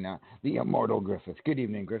champion, the Immortal Griffith. Good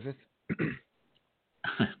evening, Griffith.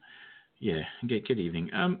 Yeah. Good evening.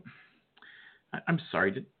 I'm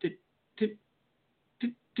sorry. Did he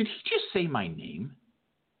just say my name?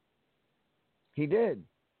 He did.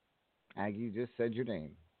 Aggie just said your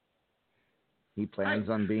name. He plans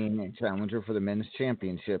on being a challenger for the men's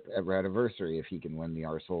championship at Radiversary if he can win the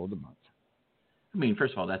Arsehole of the Month. I mean,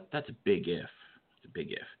 first of all, that's a big if. It's a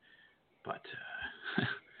big if. But,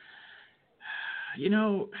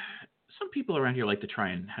 some people around here like to try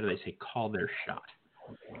and, how do they say, call their shot.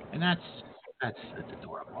 And that's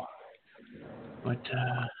adorable. But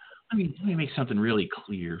let me make something really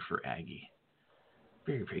clear for Aggie.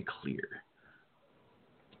 Very, very clear.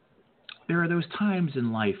 There are those times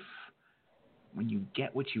in life when you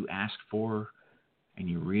get what you asked for and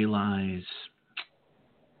you realize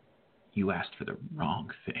you asked for the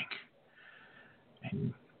wrong thing.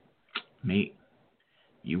 And, mate,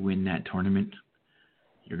 you win that tournament,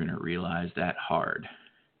 you're going to realize that hard.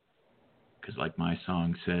 Because like my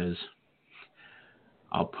song says,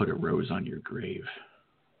 I'll put a rose on your grave.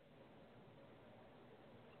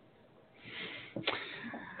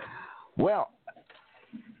 Well,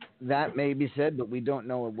 that may be said, but we don't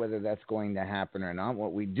know whether that's going to happen or not.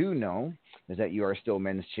 What we do know is that you are still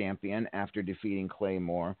men's champion after defeating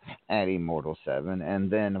Claymore at Immortal VII.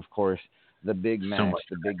 And then, of course, the big match,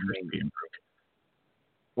 the big main.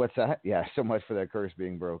 What's that? Yeah, so much for that curse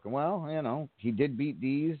being broken. Well, he did beat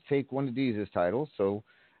Dees, take one of Dees' titles, so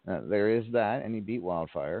there is that, and he beat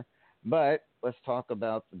Wildfire. But let's talk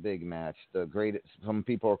about the big match, the greatest. Some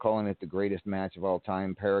people are calling it the greatest match of all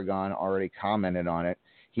time. Paragon already commented on it.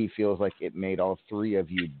 He feels like it made all three of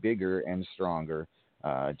you bigger and stronger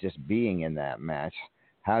just being in that match.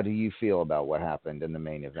 How do you feel about what happened in the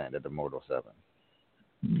main event at Immortal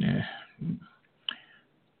VII? Yeah.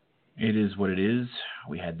 It is what it is.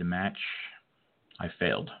 We had the match. I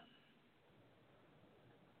failed.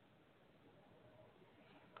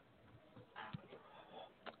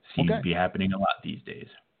 Seems to be happening a lot these days.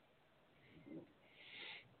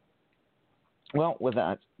 Well, with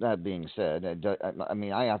that being said,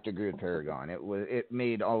 I have to agree with Paragon. It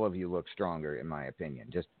made all of you look stronger, in my opinion.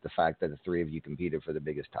 Just the fact that the three of you competed for the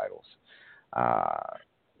biggest titles.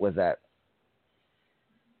 With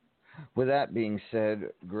that being said,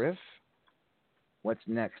 Griff, what's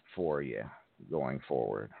next for you going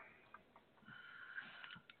forward?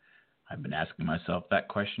 I've been asking myself that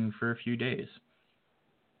question for a few days.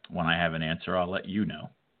 When I have an answer, I'll let you know.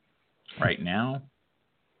 Right now,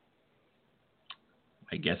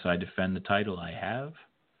 I guess I defend the title I have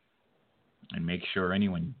and make sure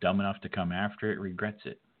anyone dumb enough to come after it regrets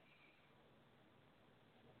it.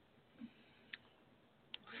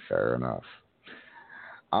 Fair enough.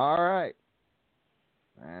 All right.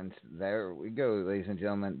 And there we go, ladies and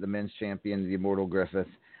gentlemen. The men's champion, the Immortal Griffith.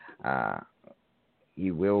 He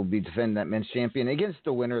will be defending that men's champion against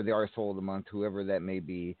the winner of the Arsehole of the Month, whoever that may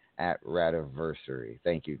be, at Radiversary.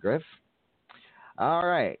 Thank you, Griff. All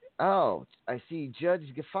right. Oh, I see Judge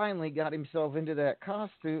finally got himself into that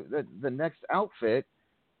costume, the next outfit.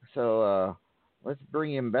 So let's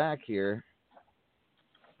bring him back here.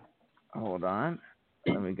 Hold on.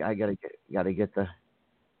 I gotta get the.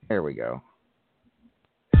 There we go.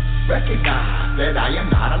 Recognize that I am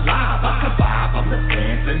not alive. I survive. I'm the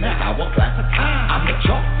sands in the hourglass of time. I'm the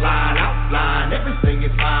chalk line, outline. Everything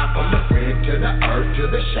is mine. From the grid to the earth to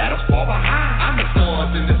the shadows far behind. I'm the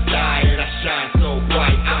stars in the sky and I shine so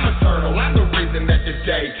bright. I'm eternal. I'm the reason that the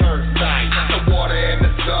day turns night. I'm the water and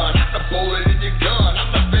the sun. I'm the bullet in your gun.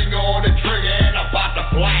 I'm the finger on the trigger and I'm about to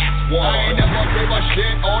blast one. I ain't never give a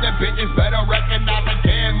shit. All the bitches better recognize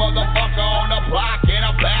again, motherfucker on the block. And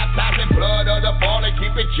I'm baptizing blood of the fallen.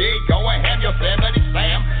 Keep it G. Go ahead, your family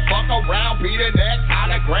slam. Fuck around, be the next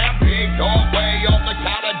hologram. Big dog way off the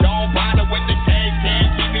collar. Don't bother with the cake.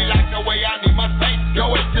 Can't keep me like the way I need my face.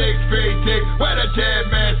 Going 6 feet deep where the dead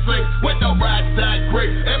man sleeps. With the rats that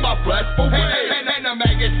creep in my flesh for weed. And the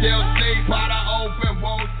maggots still sleep by the open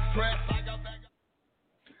wounds. Dressed like a bag of...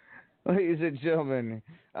 Ladies and gentlemen,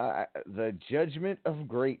 the Judgment of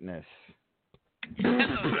Greatness. And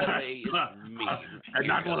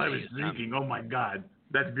not what I was thinking. Oh my God,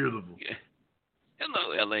 that's beautiful. Yeah.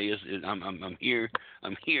 Hello, LA. I'm here.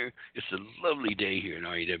 I'm here. It's a lovely day here in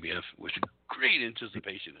RAWF with great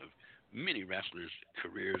anticipation of many wrestlers'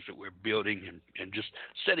 careers that we're building and just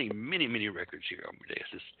setting many records here on the day.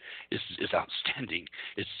 It's outstanding.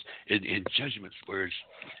 It's in Judgment's words,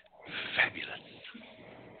 fabulous.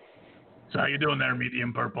 So how you doing there,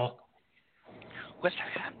 Medium Purple? What's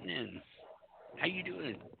happening? How you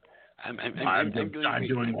doing? I'm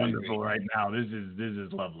doing wonderful right now. This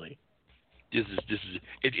is lovely.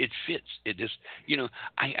 It fits. It just,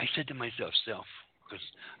 I said to myself, Self, because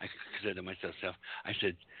I said to myself, Self, I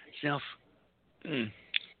said, Self,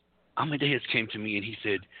 Amadeus came to me and he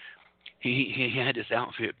said he had this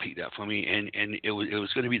outfit picked out for me and it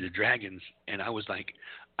was going to be the Dragons, and I was like,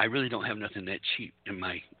 I really don't have nothing that cheap in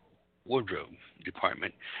my wardrobe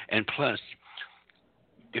department, and plus,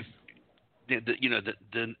 if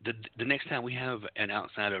the next time we have an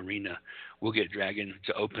outside arena, we'll get Dragon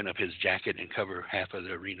to open up his jacket and cover half of the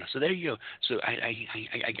arena. So there you go. So I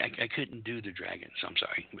couldn't do the Dragon, so I'm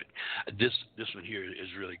sorry, but this one here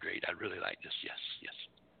is really great. I really like this. Yes.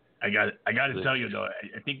 I got to tell you though,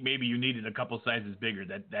 I think maybe you needed a couple sizes bigger.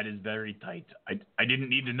 That is very tight. I didn't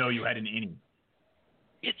need to know you had an innie.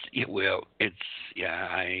 It's a little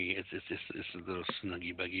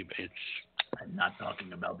snuggy buggy, but it's. I'm not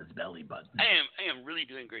talking about this belly button. I am really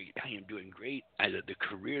doing great. I am doing great. The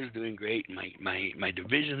career is doing great. My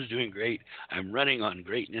division is doing great. I'm running on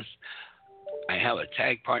greatness. I have a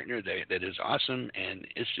tag partner that is awesome, and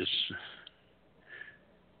it's just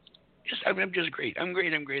I'm just great. I'm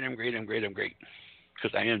great.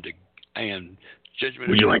 Because I am Judgment.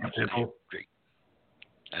 Would you like a pickle? Great.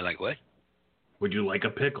 I like what? Would you like a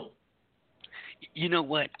pickle? You know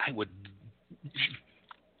what? I would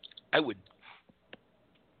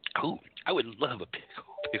love a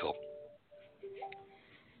pickle.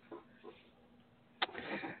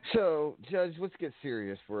 So, Judge, let's get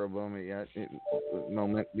serious for a moment,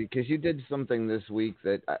 because you did something this week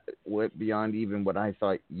that went beyond even what I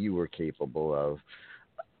thought you were capable of.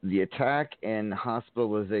 The attack and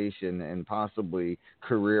hospitalization and possibly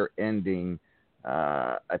career-ending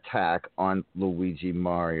attack on Luigi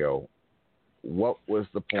Mario. What was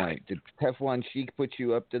the point? Did Teflon Sheik put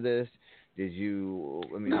you up to this? Did you?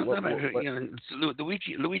 I mean, Luigi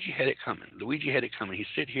had it coming. He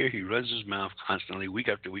sit here. He runs his mouth constantly, week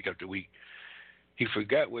after week after week. He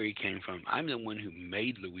forgot where he came from. I'm the one who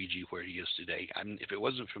made Luigi where he is today. If it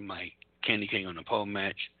wasn't for my Candy King on the pole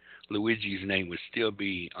match, Luigi's name would still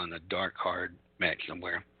be on a dark card match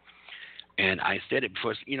somewhere. And I said it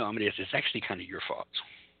before. It's actually kind of your fault.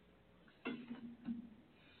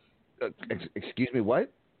 Excuse me, what?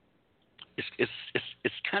 It's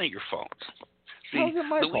kind of your fault. See, how's it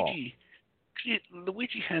my fault?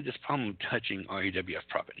 Luigi had this problem touching RAWF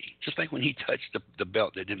property. Just like when he touched the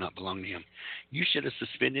belt that did not belong to him. You should have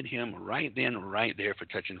suspended him right then, right there for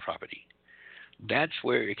touching property. That's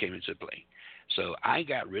where it came into play. So I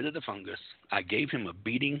got rid of the fungus. I gave him a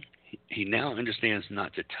beating. He now understands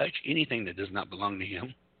not to touch anything that does not belong to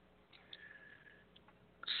him.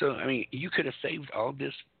 So, you could have saved all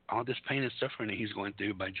this pain and suffering that he's going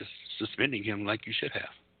through by just suspending him like you should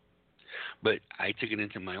have. But I took it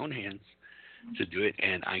into my own hands to do it,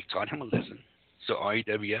 and I taught him a lesson. So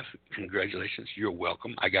RAWF, congratulations. You're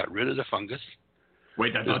welcome. I got rid of the fungus.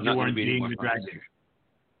 Wait, I thought you weren't beating the dragon.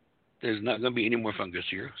 There's not going to be any more fungus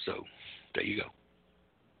here, so there you go.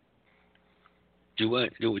 Do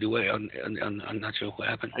what? I'm not sure what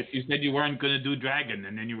happened. You said you weren't going to do dragon,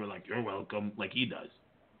 and then you were like, you're welcome, like he does.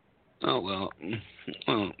 Oh well,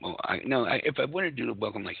 if I wanted to do the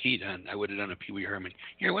welcome like he done, I would have done a Pee Wee Herman.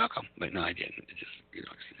 You're welcome, but no, I didn't. It just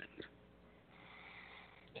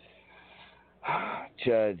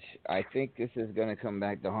Judge, I think this is going to come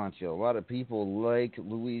back to haunt you. A lot of people like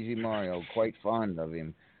Luigi Mario, quite fond of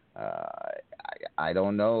him. I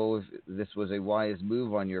don't know if this was a wise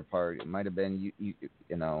move on your part. It might have been you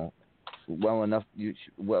know well enough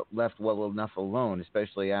left well enough alone,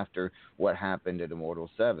 especially after what happened at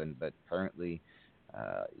Immortal VII. But apparently,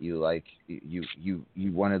 you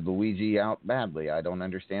wanted Luigi out badly. I don't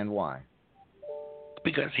understand why.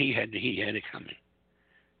 Because he had it coming.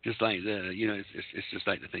 Just like it's just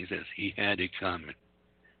like the thing says, he had it coming.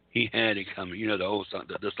 He had it coming. You know the old song,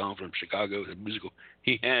 the song from Chicago, the musical.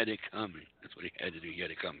 He had it coming. That's what he had to do. He had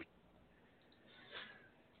it coming.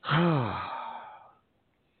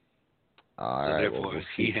 All so right. Therefore, well,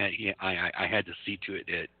 I had to see to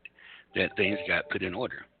it that things got put in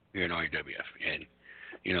order here in RWF, and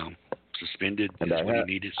suspended is what he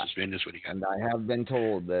needed. Suspended is what he got. And I have been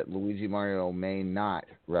told that Luigi Mario may not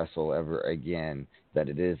wrestle ever again. That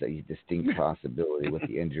it is a distinct possibility with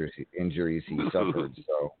the injuries he suffered.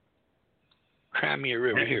 So, cry me a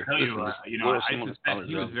river here. I suspect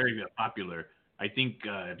he was very popular. I think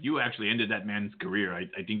if you actually ended that man's career, I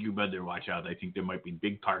think you better watch out. I think there might be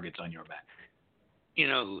big targets on your back.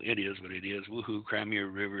 It is what it is. Woohoo, cry me a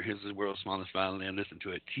river. Here's the world's smallest violin. Listen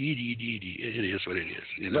to it. T-D-D-D. It is what it is.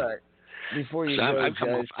 But before you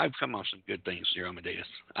I've come off some good things here, Amadeus.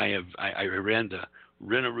 I ran the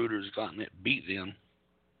Rent-A-Rooters Gauntlet, beat them.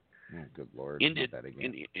 Oh, good Lord. Ended that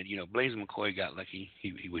again. And Blaze McCoy got lucky.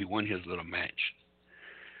 He won his little match.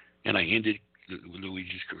 And I ended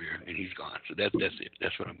Luigi's career, and he's gone. So that's it.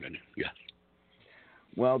 That's what I'm going to do. Yeah.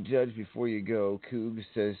 Well, Judge, before you go, Cougs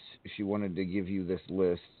says she wanted to give you this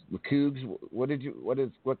list. Cougs, what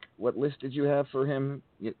list did you have for him?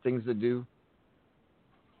 Things to do?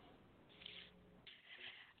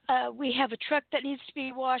 We have a truck that needs to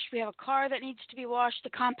be washed. We have a car that needs to be washed. The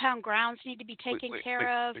compound grounds need to be taken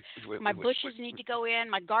care of. My bushes need to go in.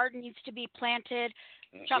 My garden needs to be planted.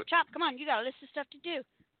 Chop, come on. You got a list of stuff to do.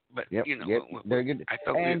 But, very good. I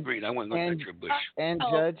thought we agreed. I wasn't going to touch your bush. And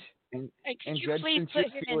Judge, could you please put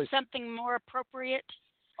him in something more appropriate?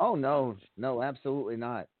 Oh, no, absolutely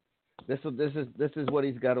not. This is what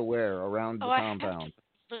he's got to wear around the compound. I have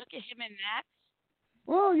to look at him in that?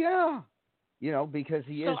 Well, yeah. Because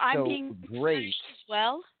he is I'm so being great as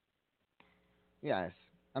well. Yes,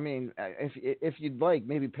 I mean, if you'd like,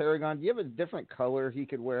 maybe Paragon. Do you have a different color he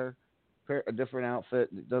could wear? A different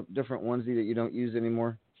outfit, different onesie that you don't use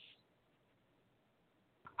anymore?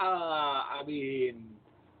 I mean,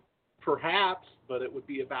 perhaps, but it would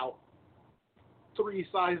be about 3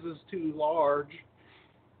 sizes too large.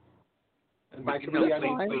 And by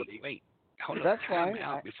wait. Hold on. That's fine.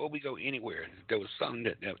 Before we go anywhere, there was something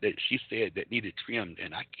that she said that needed trimmed,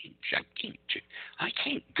 and I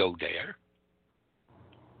can't go there.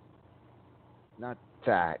 Not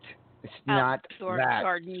that. It's not that.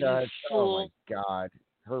 Garden, oh my God,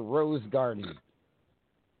 her rose garden.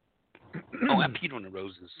 I peed on the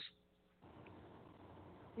roses.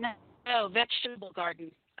 No, vegetable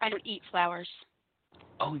garden. I don't eat flowers.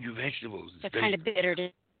 Oh, your vegetables. They're kind of bitter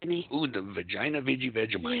to me. Ooh, the vagina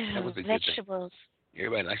Vegemite. Yeah, that was a vegetables. Good thing.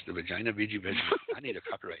 Everybody likes the vagina Vegemite. I need to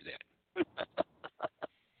copyright that.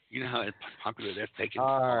 You know how popular that's taken.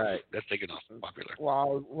 All right, that's taken off popular.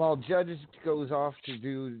 While Judge goes off to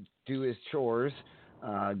do his chores,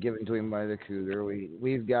 given to him by the Cougar,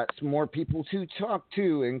 we've got some more people to talk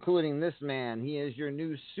to, including this man. He is your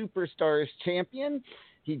new Superstars champion.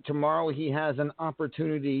 Tomorrow he has an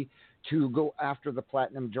opportunity to go after the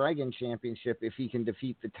Platinum Dragon Championship if he can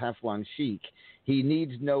defeat the Teflon Sheik. He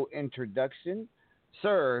needs no introduction.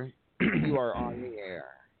 Sir, you are on the air.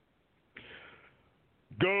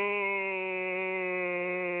 Good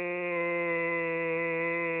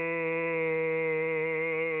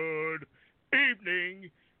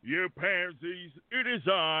evening, you pansies. It is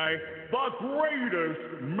I, the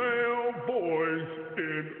greatest male voice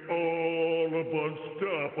in all of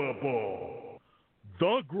Unstoppable,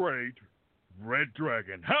 the Great Red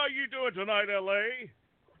Dragon. How you doing tonight, L.A.?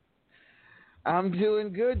 I'm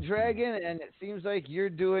doing good, Dragon, and it seems like you're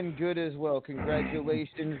doing good as well.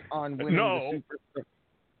 Congratulations on winning the Super.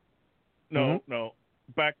 No.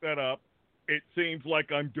 Back that up. It seems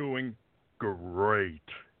like I'm doing great.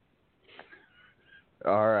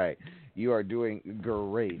 All right. You are doing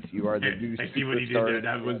great. You are the new I see what he did there.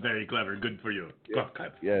 That was very clever. Good for you.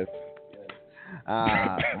 Yes.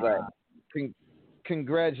 But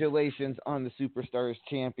congratulations on the Superstars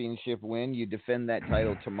Championship win. You defend that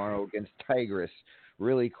title tomorrow against Tigress.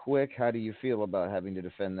 Really quick, how do you feel about having to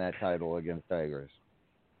defend that title against Tigress?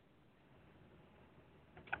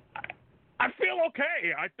 I feel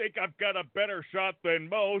okay. I think I've got a better shot than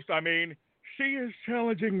most. I mean, she is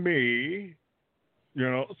challenging me,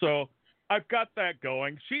 so I've got that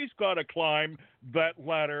going. She's got to climb that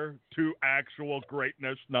ladder to actual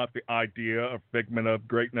greatness, not the idea or figment of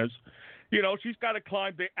greatness. She's got to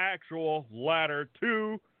climb the actual ladder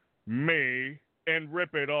to me and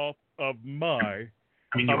rip it off of my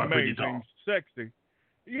amazing sexy.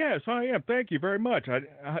 Yes, I am. Thank you very much.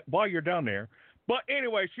 While you're down there. But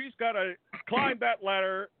anyway, she's got to climb that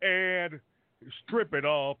ladder and strip it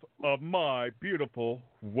off of my beautiful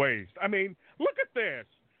waist. I mean, look at this.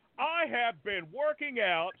 I have been working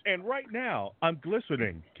out, and right now I'm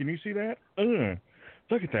glistening. Can you see that?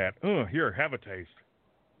 Look at that. Here, have a taste.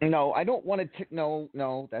 No, I don't want to. No,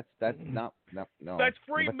 that's not. No. That's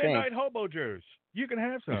free midnight hobo juice. You can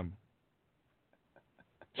have some.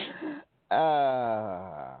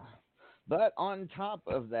 But on top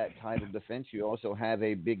of that title defense, you also have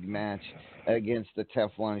a big match against the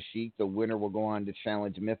Teflon Sheik. The winner will go on to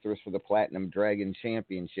challenge Mithras for the Platinum Dragon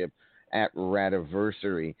Championship at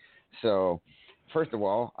Radiversary. So, first of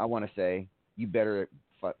all, I want to say you better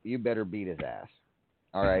beat his ass.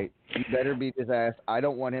 All right, you better beat his ass. I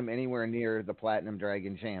don't want him anywhere near the Platinum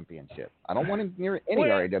Dragon Championship. I don't want him near any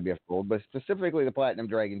RAWF gold, but specifically the Platinum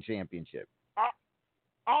Dragon Championship.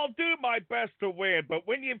 I'll do my best to win, but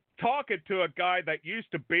when you're talking to a guy that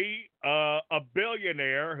used to be a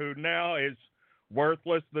billionaire who now is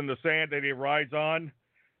worthless than the sand that he rides on,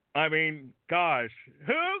 I mean, gosh,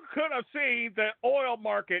 who could have seen the oil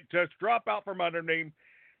market just drop out from underneath him?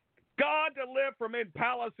 God to live from in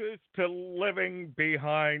palaces to living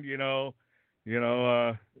behind,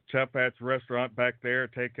 Chef Pat's restaurant back there,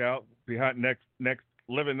 takeout behind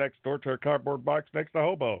living next door to a cardboard box next to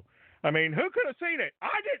Hobo. I mean, who could have seen it?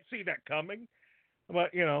 I didn't see that coming.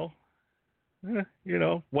 But,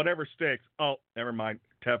 whatever sticks. Oh, never mind.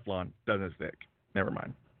 Teflon doesn't stick. Never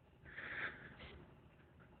mind.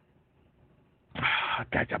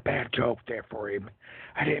 That's a bad joke there for him.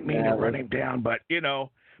 I didn't mean to run him down, but, he is.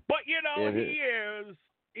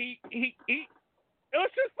 He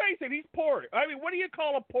let's just face it, he's poor. I mean, what do you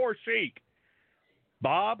call a poor sheik?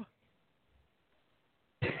 Bob?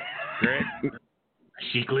 Greg?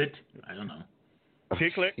 Sheiklet? I don't know.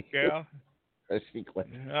 Sheiklet, yeah. A sheiklet.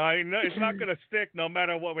 I know it's not going to stick no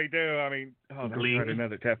matter what we do. I mean, that's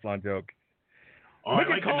another Teflon joke. Oh, We I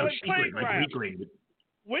like call it Sheiklet, cling wrap.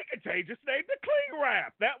 We could change his name to Cling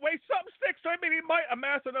Wrap. That way something sticks to him and he might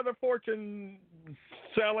amass another fortune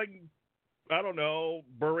selling, I don't know,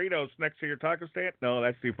 burritos next to your taco stand. No,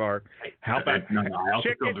 that's too far. How about I also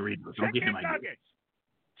feel Doritos. Don't give him nuggets.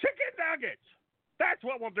 Chicken nuggets. That's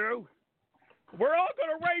what we'll do. We're all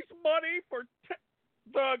going to raise money for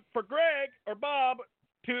Greg or Bob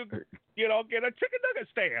to, get a chicken nugget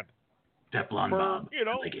stand. Teflon Bob.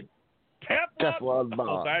 I like it. Teflon Bob.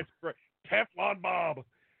 Oh, that's great. Teflon Bob.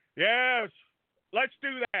 Yes. Let's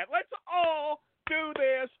do that. Let's all do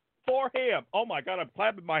this for him. Oh, my God. I'm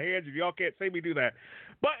clapping my hands if y'all can't see me do that.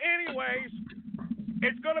 But anyways,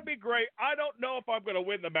 it's going to be great. I don't know if I'm going to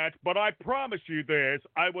win the match, but I promise you this.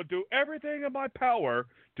 I will do everything in my power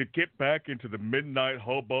to get back into the Midnight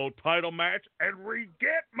Hobo title match and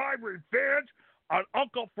get my revenge on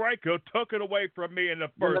Uncle Frank who took it away from me in the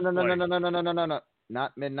first place. No.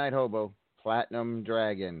 Not Midnight Hobo. Platinum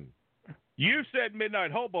Dragon. You said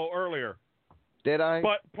Midnight Hobo earlier. Did I?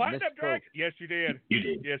 But Platinum Dragon? Yes, you did. You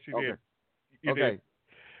did. Yes, you Okay. did. You did.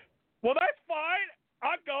 Well, that's fine.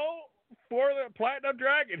 I'll go for the Platinum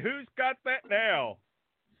Dragon. Who's got that now?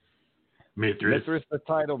 Mithras, the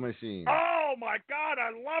title machine. Oh, my God. I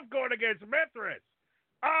love going against Mithras.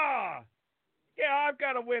 Yeah, I've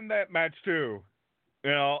got to win that match, too.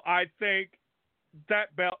 I think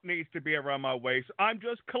that belt needs to be around my waist. I'm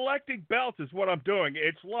just collecting belts is what I'm doing.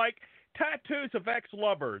 It's like tattoos of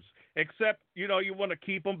ex-lovers, except, you want to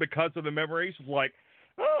keep them because of the memories. Like,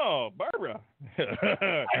 oh, Barbara.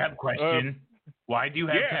 I have a question. Why do you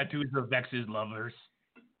have tattoos of ex's lovers?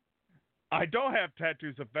 I don't have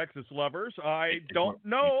tattoos of ex's lovers. I don't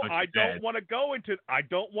know. I don't want to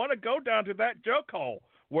go down to that joke hole.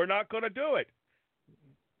 We're not going to do it.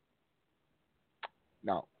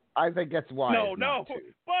 No, I think that's why. No.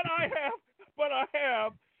 But I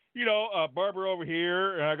have, Barbara over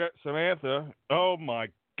here, and I got Samantha. Oh my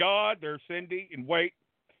God, there's Cindy. And wait,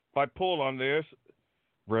 if I pull on this,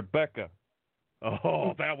 Rebecca.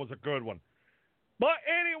 Oh, that was a good one. But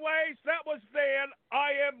anyways, that was then.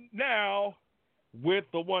 I am now with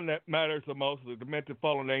the one that matters the most, the Demented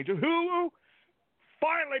Fallen Angel, who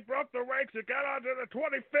finally broke the ranks and got onto the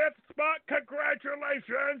 25th spot.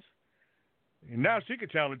 Congratulations! And now she can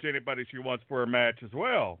challenge anybody she wants for a match as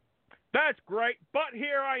well. That's great, but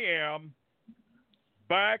here I am,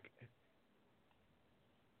 back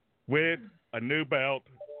with a new belt.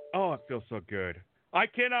 Oh, it feels so good. I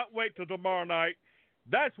cannot wait till tomorrow night.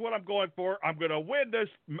 That's what I'm going for. I'm going to win this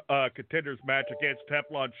contenders match against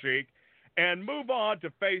Teflon Sheik and move on to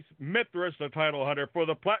face Mithras, the title hunter, for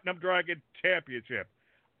the Platinum Dragon Championship.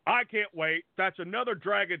 I can't wait. That's another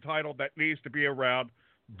dragon title that needs to be around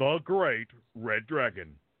the Great Red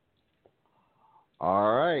Dragon.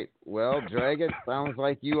 All right. Well, Dragon, sounds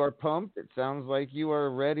like you are pumped. It sounds like you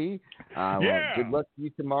are ready. Well, good luck to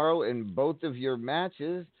you tomorrow in both of your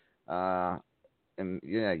matches. And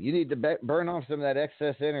yeah, you need to burn off some of that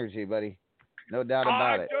excess energy, buddy. No doubt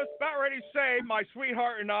about it. I'm just about ready to say my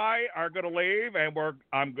sweetheart and I are going to leave, and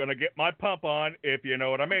I'm going to get my pump on, if you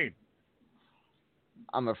know what I mean.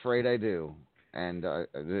 I'm afraid I do. And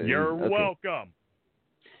you're welcome.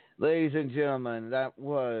 Ladies and gentlemen, that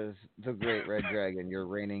was the Great Red Dragon, your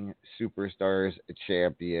reigning Superstars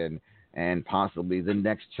champion and possibly the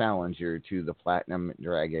next challenger to the Platinum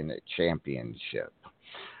Dragon Championship.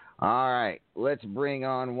 All right, let's bring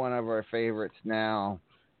on one of our favorites now.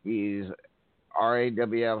 He's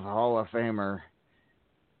RAWF Hall of Famer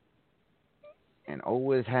and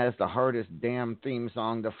always has the hardest damn theme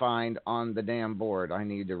song to find on the damn board. I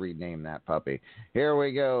need to rename that puppy. Here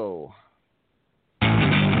we go.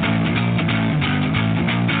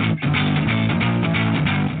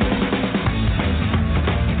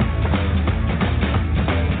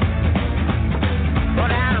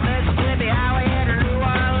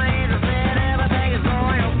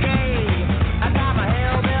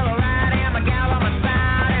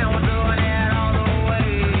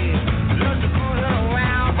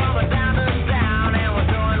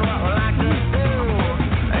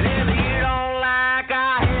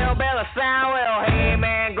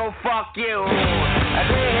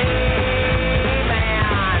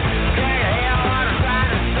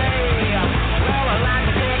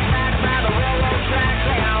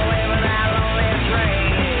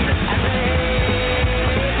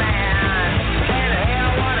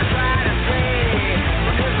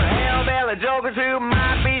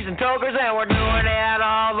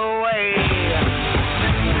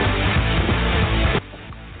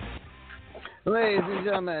 Ladies and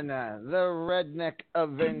gentlemen, the Redneck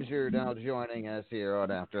Avenger now joining us here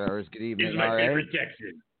on After Hours. Good evening. This is my favorite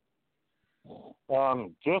Texan.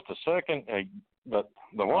 Just a second. But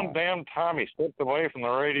the one damn time he stepped away from the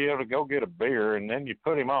radio to go get a beer, and then you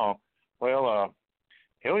put him on. Well,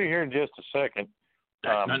 he'll be here in just a second.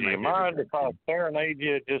 Do you mind if I serenade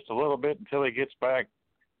you just a little bit until he gets back?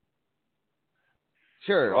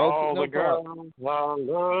 Sure. All no the girls I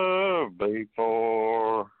loved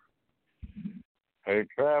before. Who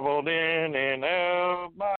traveled in and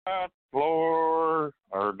out my floor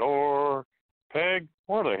or door. Peg,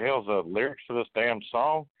 what the hell's the lyrics to this damn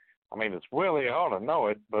song? I mean, it's Willie, I ought to know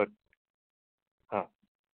it, but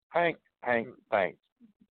Hank, thanks.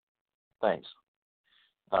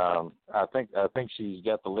 I think she's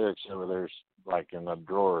got the lyrics over there, like in a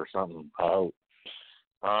drawer or something. I hope.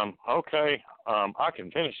 Okay. I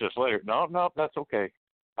can finish this later. No, that's okay.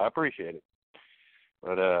 I appreciate it.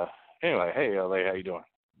 But anyway, hey, LA, how you doing?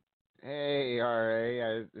 Hey,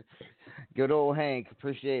 R.A. Good old Hank.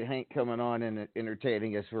 Appreciate Hank coming on and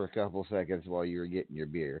entertaining us for a couple seconds while you were getting your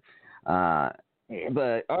beer.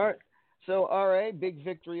 But all right. So, R.A., big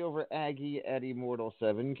victory over Aggie at Immortal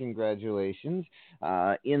VII. Congratulations.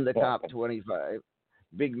 In the top 25.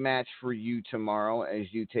 Big match for you tomorrow as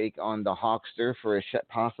you take on the Hawkster for a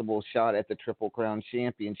possible shot at the Triple Crown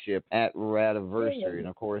Championship at Radiversary. And,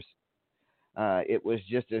 of course, it was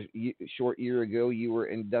just a short year ago you were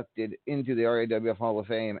inducted into the RAWF Hall of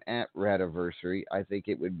Fame at Radiversary. I think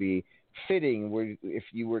it would be fitting if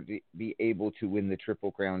you were to be able to win the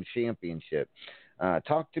Triple Crown Championship.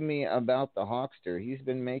 Talk to me about the Hawkster. He's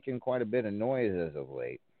been making quite a bit of noise as of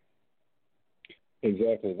late.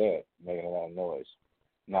 Exactly that. Making a lot of noise.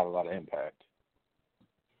 Not a lot of impact.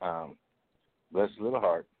 Bless his little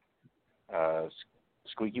heart.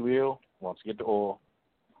 Squeaky wheel wants to get the oil.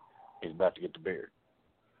 He's about to get the beard.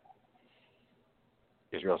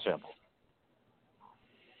 It's real simple.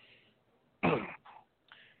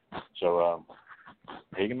 So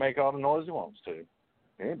he can make all the noise he wants to.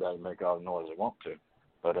 Anybody can make all the noise they want to.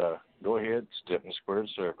 But go ahead, step in the squared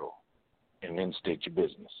circle, and then state your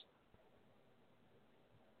business.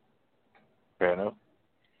 Fair enough?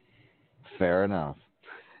 Fair enough.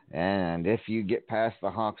 And if you get past the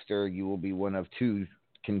Hawkster, you will be one of 2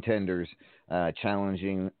 contenders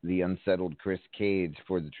challenging the unsettled Chris Cage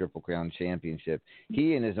for the Triple Crown Championship.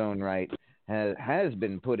 He, in his own right, has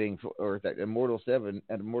been putting, or at Immortal 7,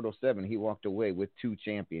 he walked away with 2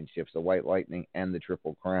 championships, the White Lightning and the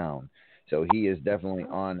Triple Crown. So he is definitely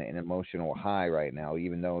on an emotional high right now,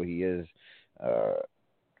 even though he is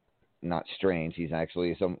not strange. He's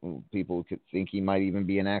actually, some people could think he might even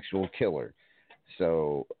be an actual killer.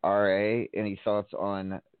 So, R.A., any thoughts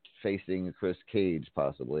on facing Chris Cage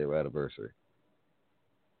possibly at Radiversary?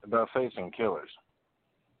 About facing killers?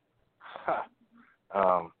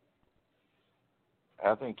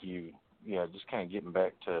 I think just kind of getting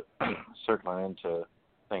back to circling into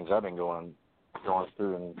things I've been going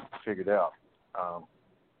through and figured out.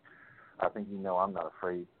 I think I'm not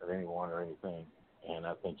afraid of anyone or anything, and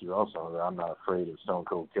I think you also know that I'm not afraid of Stone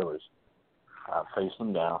Cold Killers. I face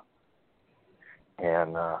them down,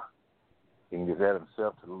 and he can just add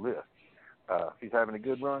himself to the list. If he's having a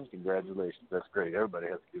good run, congratulations. That's great. Everybody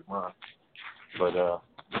has a good run, but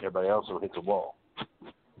everybody also hits a wall.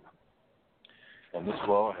 And this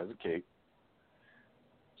wall has a cake,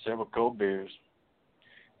 several cold beers,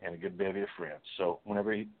 and a good bevy of friends. So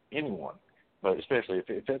whenever anyone, but especially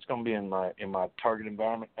if that's going to be in my target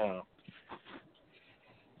environment,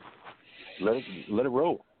 let it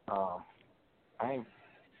roll.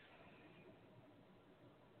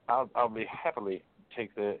 I'll be happily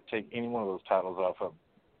take any one of those titles off of.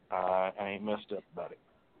 I ain't messed up about it.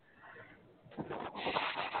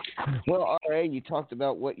 Well, R.A., you talked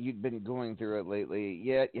about what you'd been going through it lately.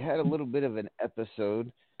 Yeah, you had a little bit of an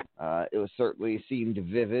episode. It was certainly seemed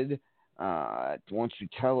vivid. Won't you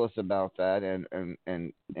tell us about that?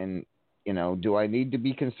 And do I need to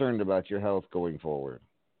be concerned about your health going forward?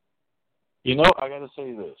 I got to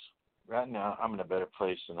say this. Right now, I'm in a better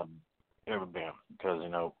place than I've ever been because,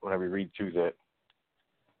 whenever you read through that,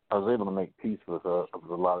 I was able to make peace with a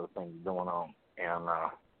lot of the things going on. And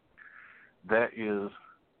that is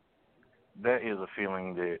a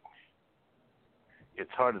feeling that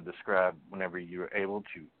it's hard to describe whenever you're able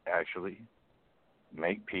to actually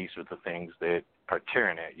make peace with the things that are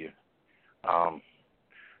tearing at you.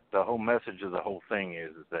 The whole message of the whole thing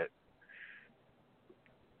is that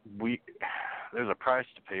there's a price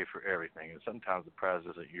to pay for everything, and sometimes the price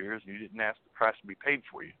isn't yours. You didn't ask the price to be paid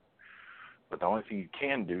for you. But the only thing you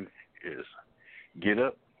can do is get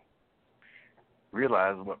up,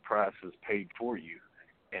 realize what price is paid for you,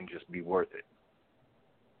 and just be worth it.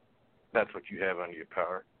 That's what you have under your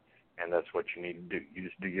power, and that's what you need to do. You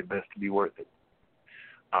just do your best to be worth it.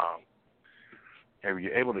 If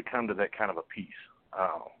you're able to come to that kind of a peace,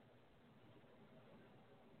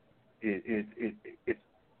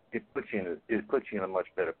 it puts you in a much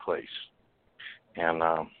better place. And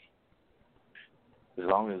as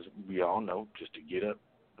long as we all know just to get up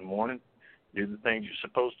in the morning, do the things you're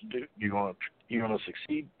supposed to do, you're gonna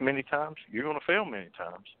succeed many times. You're gonna fail many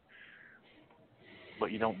times,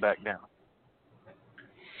 but you don't back down.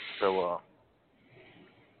 So,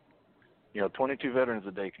 22 veterans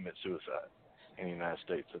a day commit suicide in the United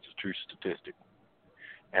States. That's a true statistic,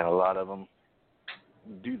 and a lot of them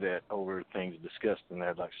do that over things discussed in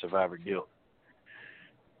there like survivor guilt.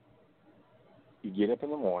 You get up in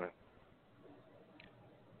the morning,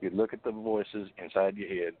 you look at the voices inside your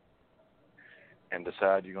head, and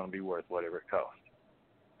decide you're going to be worth whatever it costs.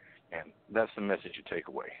 And that's the message you take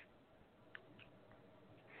away.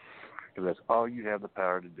 Because that's all you have the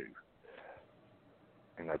power to do.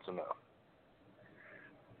 And that's enough.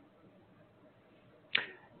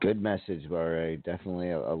 Good message, R.A. Definitely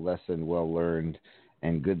a lesson well learned.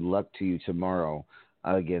 And good luck to you tomorrow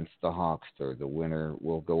against the Hawkster. The winner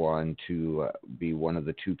will go on to be one of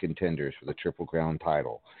the 2 contenders for the Triple Crown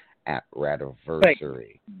title at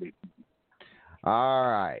Radiversary. All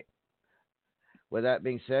right. With that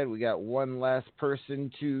being said, we got one last person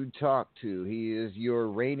to talk to. He is your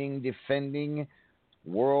reigning, defending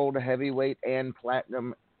World Heavyweight and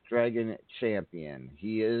Platinum Dragon Champion.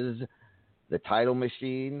 He is the Title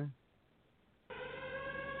Machine.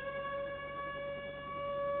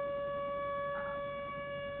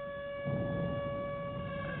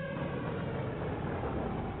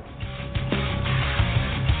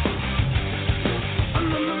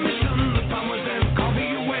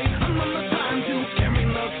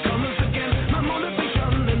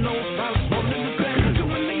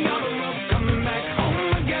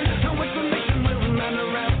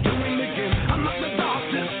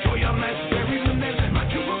 Destroy your mass, bury the net. My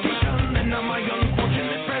true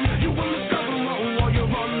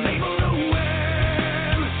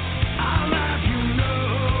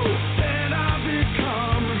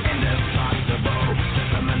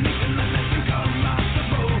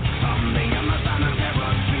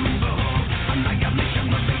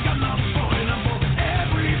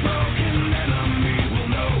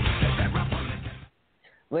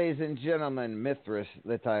Ladies and gentlemen, Mithras,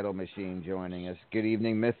 the title machine, joining us. Good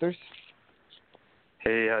evening, Mithras.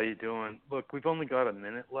 Hey, how you doing? Look, we've only got a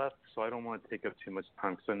minute left, so I don't want to take up too much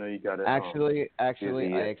time because I know you got to. Actually,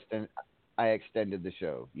 I extended the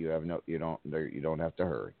show. You don't have to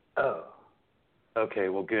hurry. Oh, okay.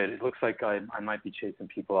 Well, good. It looks like I might be chasing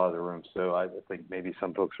people out of the room, so I think maybe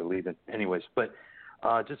some folks are leaving. Anyways, but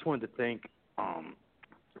just wanted to thank.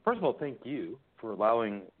 First of all, thank you for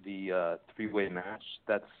allowing the three-way match.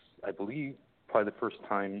 That's, I believe, probably the first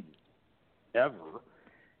time ever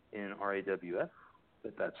in RAWF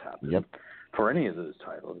that's happened for any of those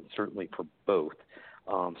titles, and certainly for both.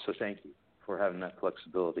 So thank you for having that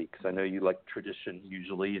flexibility, because I know you like tradition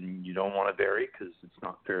usually, and you don't want to vary because it's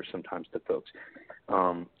not fair sometimes to folks.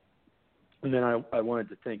 And then I wanted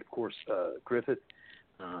to thank, of course, Griffith,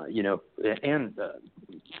 and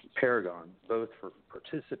Paragon, both for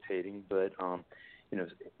participating, but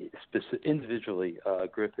individually,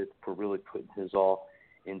 Griffith for really putting his all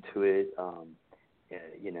into it.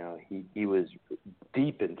 He was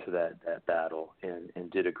deep into that battle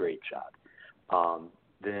and did a great job.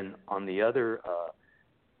 Then on the other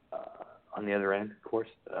end, of course,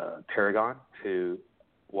 Paragon, who,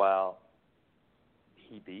 while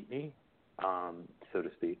he beat me, so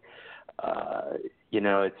to speak,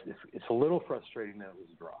 it's a little frustrating that it was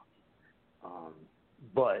a draw.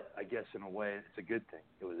 But I guess in a way it's a good thing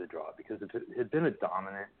it was a draw, because if it had been a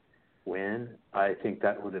dominant win, I think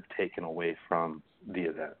that would have taken away from the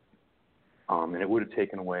event. And it would have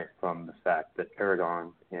taken away from the fact that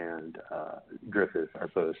Paragon and Griffith are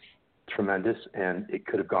both tremendous, and it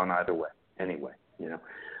could have gone either way anyway.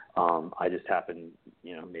 I just happened,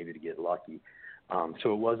 maybe to get lucky.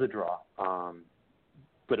 So it was a draw.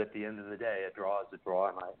 But at the end of the day, a draw is a draw,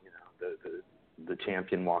 and the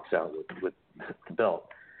champion walks out with the belt,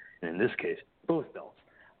 and in this case, both belts.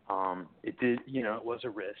 It did, it was a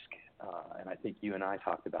risk, and I think you and I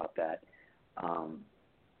talked about that.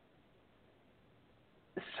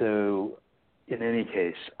 So, in any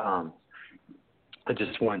case, I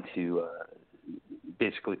just want to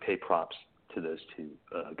basically pay props to those two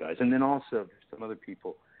guys, and then also some other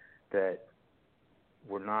people that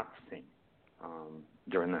were not seen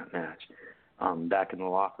during that match. Back in the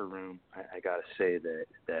locker room, I got to say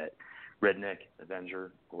that Redneck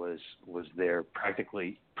Avenger was there,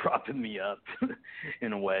 practically propping me up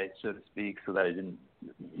in a way, so to speak, so that I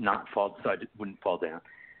wouldn't fall down.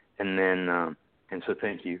 And then, and so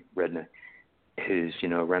thank you, Redneck, his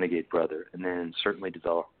renegade brother, and then certainly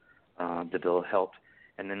Deville helped,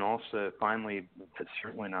 and then also finally, but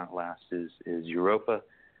certainly not last, is Europa,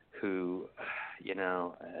 who,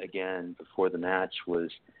 again before the match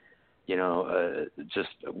was, just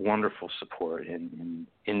a wonderful support and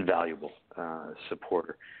invaluable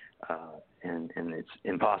supporter, and it's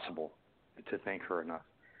impossible to thank her enough.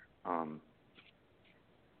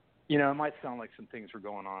 It might sound like some things were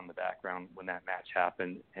going on in the background when that match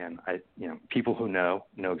happened, and people who know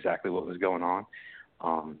exactly what was going on.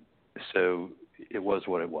 So it was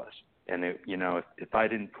what it was, and if I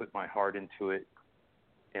didn't put my heart into it,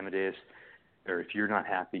 Amadeus, or if you're not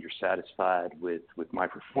happy, you're satisfied with my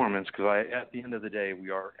performance, because at the end of the day, we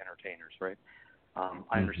are entertainers, right?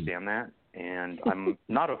 I understand that, and I'm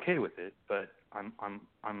not okay with it, but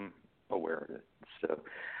I'm aware of it. So,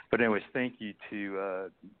 but anyways, thank you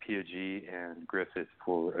to POG and Griffith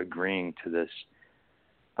for agreeing to this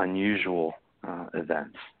unusual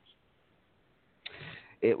event.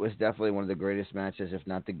 It was definitely one of the greatest matches, if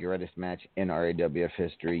not the greatest match in RAWF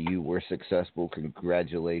history. You were successful.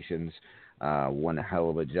 Congratulations. One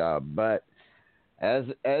hell of a job. But as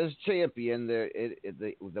champion,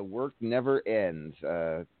 the work never ends.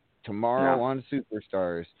 Tomorrow on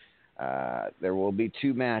Superstars, there will be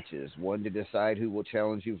two matches. One to decide who will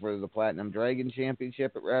challenge you for the Platinum Dragon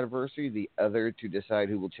Championship at Radiversary. The other to decide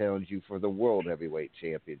who will challenge you for the World Heavyweight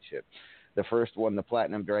Championship. The first one, the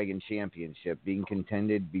Platinum Dragon Championship, being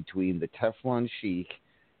contended between the Teflon Sheik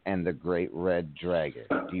and the Great Red Dragon.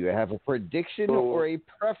 Do you have a prediction or a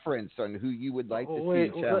preference on who you would like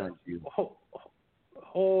to see challenge you?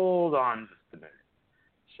 Hold on just a minute.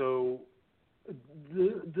 So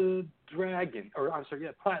the Dragon, or I'm sorry,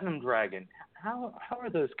 Platinum Dragon. How are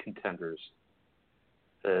those contenders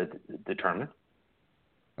determined?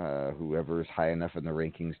 Whoever's high enough in the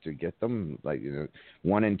rankings to get them,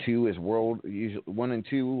 1 and 2 is world. Usually 1 and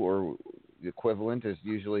 2 or the equivalent is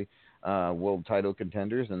usually world title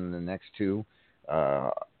contenders, and the next two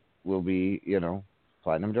will be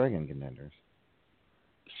Platinum Dragon contenders.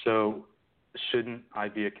 So shouldn't I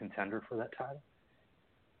be a contender for that title?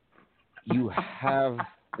 You have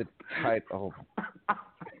the title.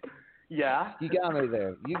 Yeah. You got me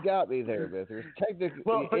there. Bithers. Technically,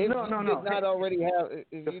 well, but if no.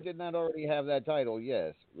 you did not already have that title,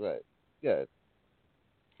 yes, right, yes.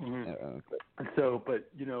 Mm-hmm. So, but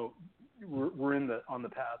we're on the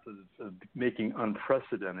path of making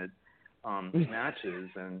unprecedented matches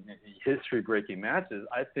and history-breaking matches.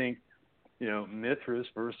 I think Mithras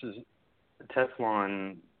versus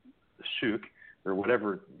Teflon Sheik, or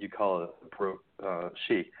whatever you call it,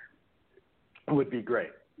 Sheik, would be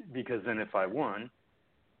great, because then if I won,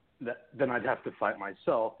 then I'd have to fight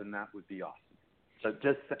myself, and that would be awesome. So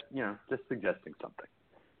just suggesting something.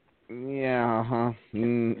 Yeah,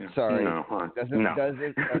 sorry. No,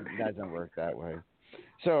 doesn't work that way.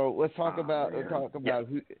 So let's talk about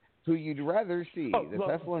who you'd rather see, the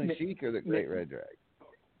Teflon Sheik or the Great Red Dragon.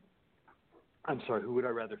 I'm sorry, who would I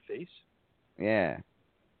rather face? Yeah.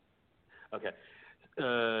 Okay.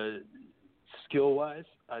 Skill-wise,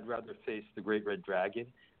 I'd rather face the Great Red Dragon.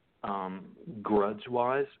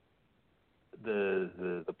 Grudge-wise,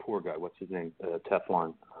 the poor guy, what's his name?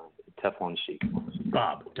 Teflon Sheik.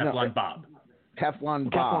 Bob. Teflon Bob. Teflon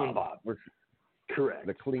Bob. Correct.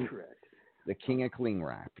 Correct. The king of cling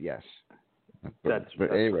wrap. Yes. That's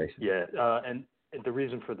anyway. Right. Yeah. And the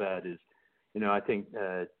reason for that is, I think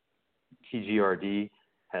TGRD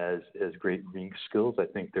has great ring skills. I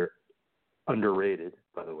think they're underrated,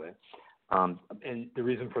 by the way. And the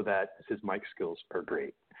reason for that is his mic skills are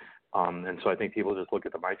great. And so I think people just look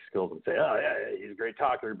at the mic skills and say, oh, yeah, he's a great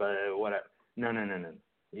talker, but whatever. No.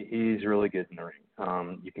 He's really good in the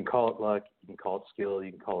ring. You can call it luck, you can call it skill,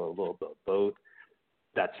 you can call it a little bit of both.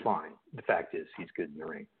 That's fine. The fact is, he's good in the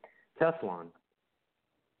ring. Teflon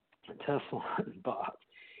Bob,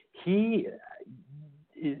 he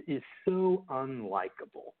is so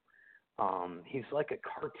unlikable. He's like a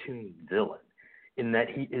cartoon villain in that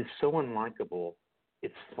he is so unlikable,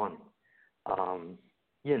 it's funny. And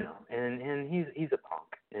he's a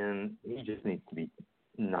punk, and he just needs to be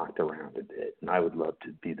knocked around a bit, and I would love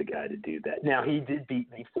to be the guy to do that. Now, he did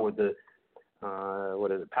beat me for the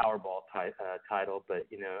Powerball title, but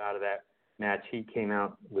out of that match, he came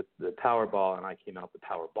out with the Powerball, and I came out with the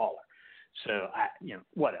Powerballer. So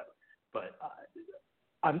whatever. But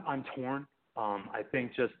I'm torn. I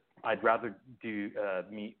think I'd rather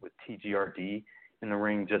meet with TGRD in the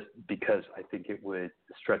ring, just because I think it would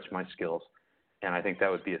stretch my skills, and I think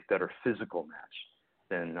that would be a better physical match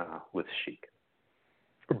than with Sheik.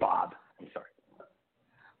 Or Bob, I'm sorry.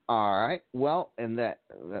 All right. Well, and there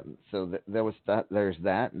was that. There's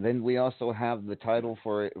that. And then we also have the title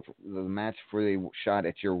for the match for the shot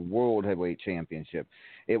at your World Heavyweight Championship.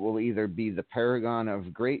 It will either be the Paragon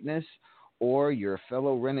of Greatness or your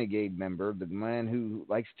fellow Renegade member, the man who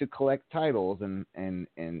likes to collect titles and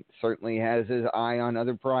certainly has his eye on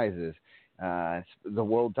other prizes. The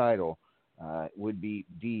world title. Would be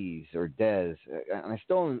Deez or Dez. And I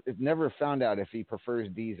still have never found out if he prefers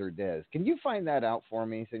Deez or Dez. Can you find that out for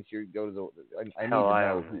me, since you go to the... I need to know. I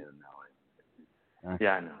don't know.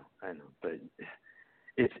 Yeah, I know. But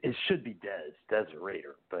it should be Dez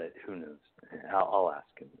Raider, but who knows? I'll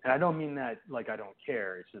ask him. And I don't mean that like I don't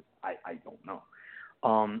care. It's just I don't know.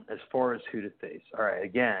 As far as who to face. All right,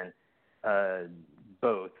 again,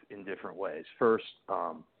 both in different ways. First,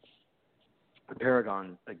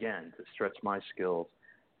 Paragon, again, to stretch my skills,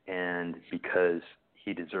 and because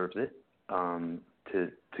he deserves it,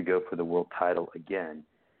 to go for the world title again,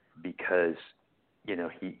 because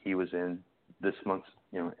he was in this month's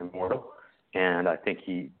Immortal, and I think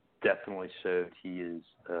he definitely showed he is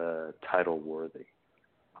title worthy.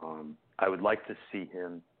 I would like to see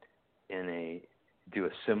him do a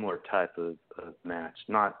similar type of match,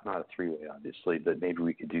 not a three-way obviously, but maybe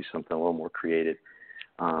we could do something a little more creative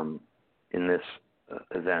in this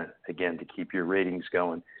event, again, to keep your ratings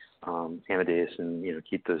going, Amadeus, and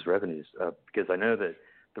keep those revenues up, because I know that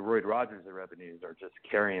the Royd Rogers revenues are just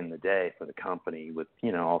carrying the day for the company with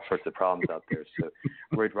all sorts of problems out there. So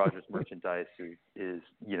Royd Rogers merchandise is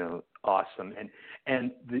awesome,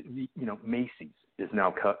 and the Macy's is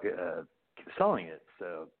now selling it,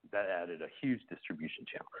 so that added a huge distribution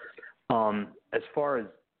channel. As far as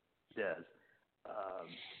Dez,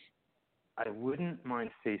 I wouldn't mind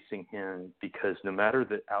facing him, because no matter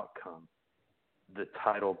the outcome, the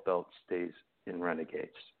title belt stays in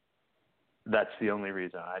Renegades. That's the only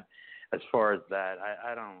reason. As far as that,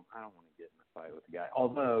 I don't want to get in a fight with the guy.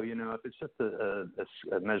 Although, if it's just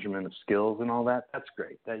a measurement of skills and all that, that's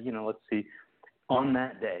great. That let's see, on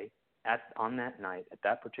that day, on that night, at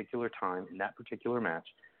that particular time, in that particular match,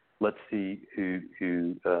 let's see who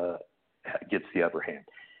gets the upper hand.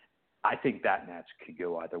 I think that match could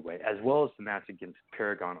go either way, as well as the match against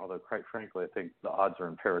Paragon, although quite frankly, I think the odds are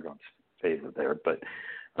in Paragon's favor there. But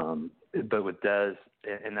But with Dez,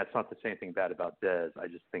 and that's not to say anything bad about Dez, I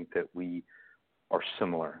just think that we are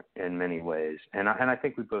similar in many ways. And I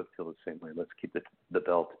think we both feel the same way. Let's keep the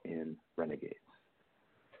belt in Renegades.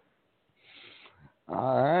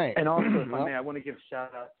 All right. And also, if I may, I want to give a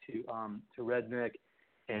shout out to Redneck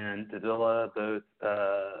and Davila, both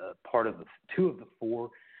part of two of the four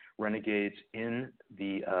Renegades in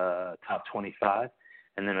the top 25,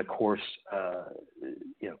 and then of course,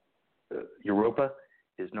 Europa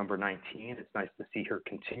is number 19. It's nice to see her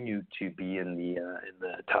continue to be in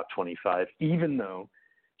the top 25, even though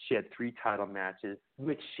she had 3 title matches,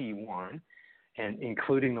 which she won, and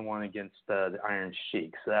including the one against the Iron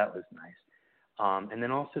Sheik. So that was nice. And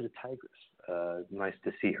then also the Tigress. Nice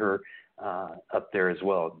to see her up there as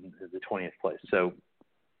well, the 20th place. So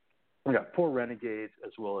we got 4 Renegades,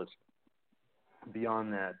 as well as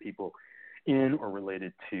beyond that, people in or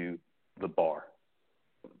related to the bar.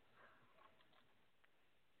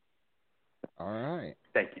 All right.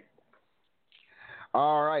 Thank you.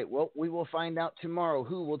 All right. Well, we will find out tomorrow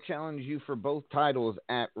who will challenge you for both titles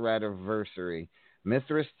at Radiversary.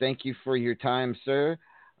 Mithras, thank you for your time, sir.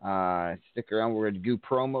 Stick around. We're going to do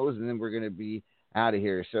promos, and then we're going to be out of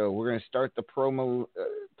here. So we're going to start the promo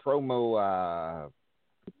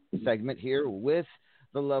segment here with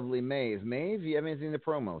the lovely Maeve. Maeve, you have anything to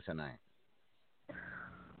promo tonight?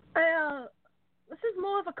 This is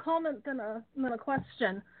more of a comment than a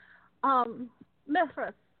question.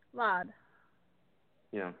 Mithras, lad.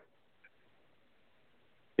 Yeah.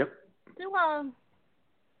 Yep. Do you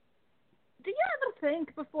ever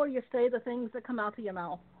think before you say the things that come out of your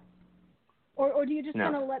mouth? Or do you just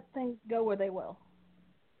kind of let things go where they will?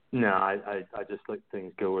 No, I just let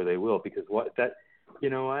things go where they will, because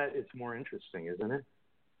it's more interesting, isn't it?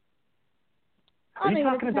 Are you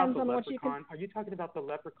talking about the leprechaun? Are you talking about the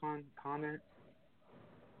leprechaun comment?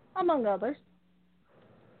 Among others.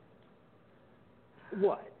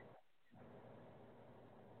 What?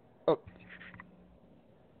 Oh.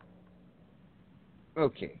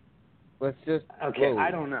 Okay. Let's just. Okay,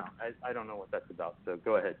 I don't know. I don't know what that's about. So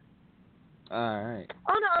go ahead. All right.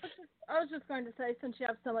 Oh no, I was just going to say, since you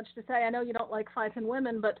have so much to say, I know you don't like fighting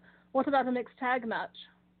women, but what about a mixed tag match?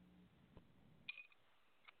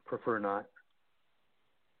 Prefer not.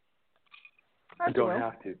 I don't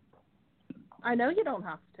have to. I know you don't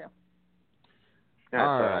have to.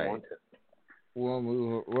 All right. I want to. We'll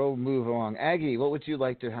move along. Aggie, what would you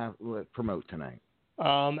like to promote tonight?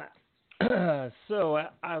 So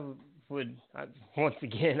I would once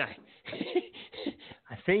again I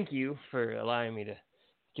thank you for allowing me to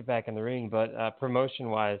get back in the ring. But promotion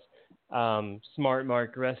wise, Smart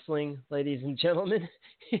Mark Wrestling, ladies and gentlemen,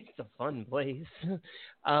 it's a fun place.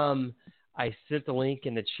 I sent the link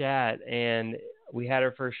in the chat, and we had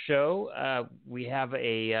our first show. We have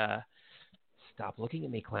a stop looking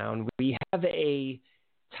at me, clown. We have a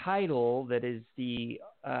title that is the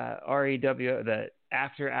RAW, the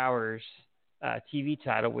After Hours TV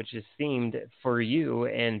title, which is themed for you,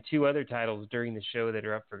 and 2 other titles during the show that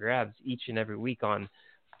are up for grabs each and every week on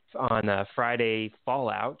Friday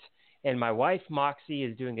Fallout. And my wife Moxie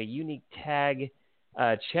is doing a unique tag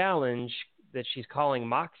challenge that she's calling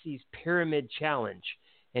Moxie's Pyramid Challenge.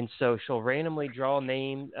 And so she'll randomly draw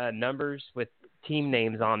numbers with team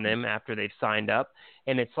names on them after they've signed up,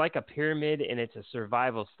 and it's like a pyramid, and it's a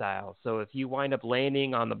survival style. So if you wind up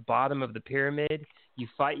landing on the bottom of the pyramid, you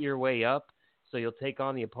fight your way up. So you'll take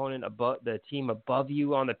on the opponent above the team above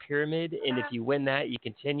you on the pyramid, and if you win that, you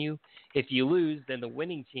continue. If you lose, then the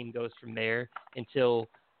winning team goes from there until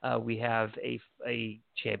we have a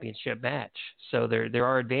championship match. So there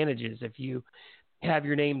are advantages. If you have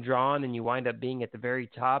your name drawn and you wind up being at the very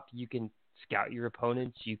top, you can scout your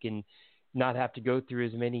opponents. You can not have to go through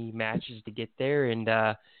as many matches to get there, and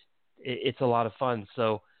it's a lot of fun.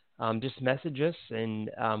 So just message us, and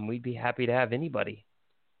we'd be happy to have anybody.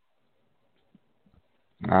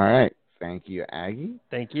 All right. Thank you, Aggie.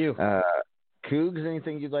 Thank you. Cougs,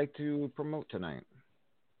 anything you'd like to promote tonight?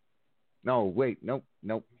 No, wait. Nope.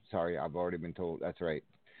 Sorry, I've already been told. That's right.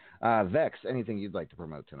 Vex, anything you'd like to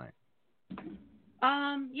promote tonight?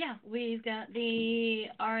 Yeah, we've got the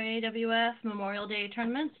RAWF Memorial Day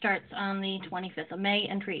tournament. Starts on the 25th of May.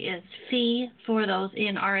 Entry is fee for those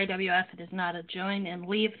in RAWF. It is not a join and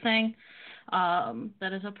leave thing.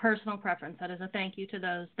 That is a personal preference. That is a thank you to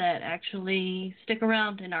those that actually stick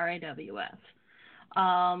around in RAWF.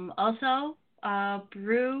 Also,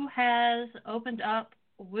 Brew has opened up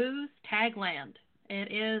Woo's Tagland.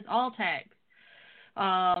 It is all tags.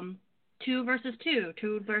 2 versus 2,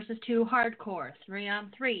 2 versus 2 hardcore,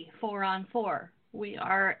 3-on-3, 4-on-4. We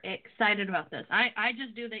are excited about this. I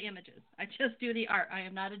just do the images. I just do the art. I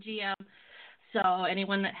am not a GM. So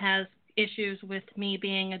anyone that has issues with me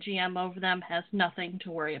being a GM over them has nothing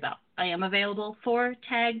to worry about. I am available for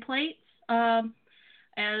tag plates,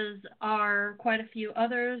 as are quite a few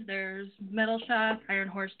others. There's Metal Shock, Iron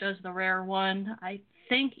Horse does the rare one. I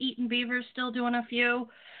think Eaton Beaver's still doing a few.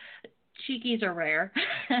 Cheekies are rare.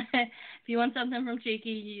 If you want something from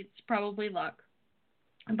Cheeky, it's probably luck.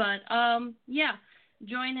 But yeah,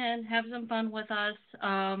 join in, have some fun with us.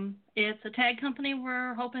 It's a tag company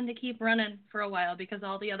we're hoping to keep running for a while because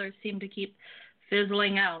all the others seem to keep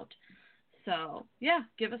fizzling out. So yeah,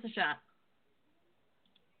 give us a shot.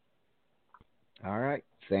 All right.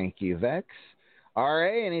 Thank you, Vex.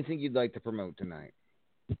 RA, anything you'd like to promote tonight?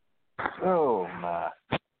 Oh, my.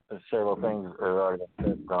 There's several things that have already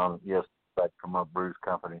been said on. Yes, I'd like to promote Bruce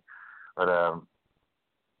Company. But,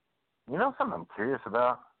 you know something I'm curious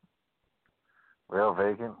about? Well,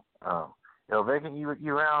 Vacant. Vacant, you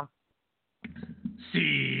around?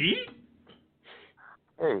 See?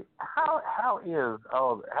 Hey, how's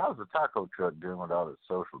the taco truck doing with all the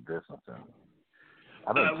social distancing?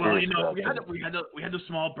 Well, you know, we had a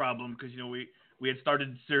small problem because, you know, we had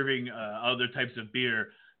started serving other types of beer,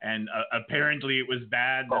 and apparently it was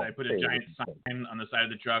bad that I put a giant sign on the side of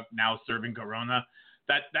the truck, now serving Corona.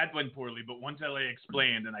 That went poorly, but once LA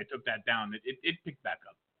explained and I took that down, it picked back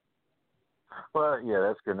up. Well, yeah,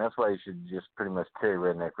 that's good. And that's why you should just pretty much carry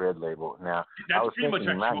Redneck Red Label. Now, That's pretty much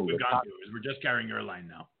actually what we've gone to, is we're just carrying your line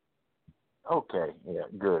now. Okay, yeah,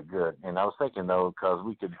 good. And I was thinking, though, because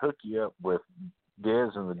we could hook you up with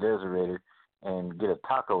Dez and the Deserated and get a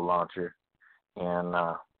taco launcher and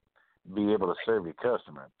be able to serve your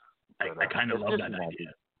customers. I kind of love that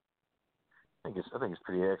idea. I think it's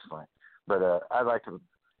pretty excellent. But I'd like to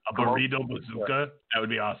a burrito bazooka. That would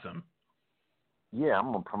be awesome. Yeah,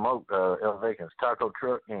 I'm gonna promote El Vacant's taco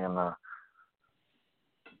truck and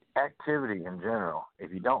activity in general.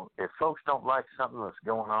 If folks don't like something that's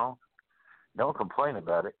going on, don't complain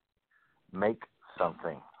about it. Make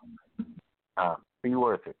something. Be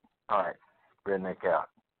worth it. All right, Redneck out.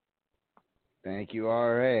 Thank you,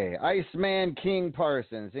 R.A. Iceman King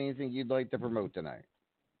Parsons, anything you'd like to promote tonight?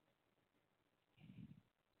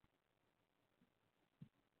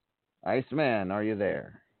 Iceman, are you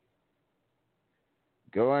there?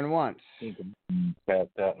 Going once. Passed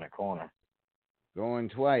out in the corner. Going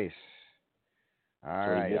twice. All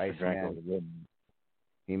right, Iceman.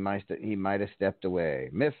 He might have stepped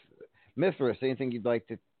away. Mithras, anything you'd like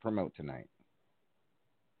to promote tonight?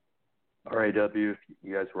 RAW, you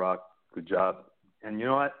guys rock. Good job. And you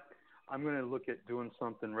know what? I'm going to look at doing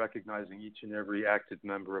something recognizing each and every active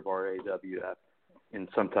member of RAWF in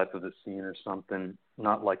some type of a scene or something.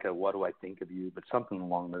 Not like a what do I think of you, but something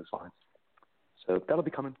along those lines. So that'll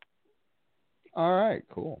be coming. All right,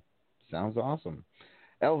 cool. Sounds awesome.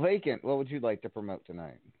 El Vacant, what would you like to promote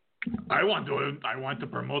tonight? I want to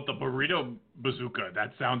promote the burrito bazooka.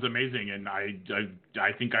 That sounds amazing, and I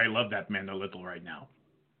think I love that man a little right now.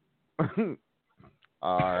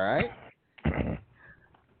 All right.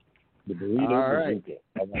 The burrito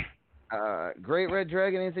bazooka. Great Red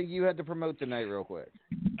Dragon, anything you had to promote tonight real quick?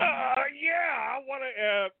 Yeah, I want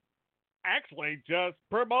to actually just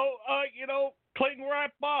promote, Cling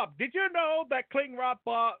Rap Bob. Did you know that Cling Rap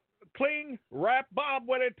Bob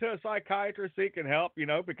went into a psychiatrist seeking help,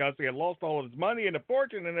 because he had lost all of his money and a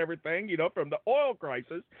fortune and everything, from the oil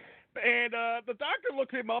crisis. And the doctor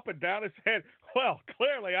looked him up and down and said, well,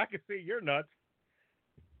 clearly I can see you're nuts.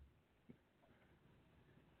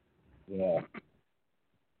 Yeah.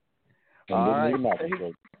 All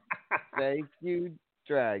right. Thank you,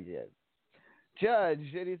 Dragon.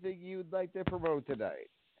 Judge, anything you'd like to promote tonight?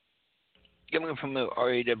 Yeah, I'm going to promote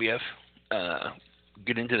RAWF.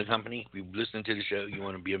 Get into the company. If you've listened to the show, you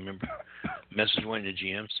want to be a member, message one of the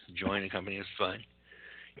GMs. Join the company. It's fun.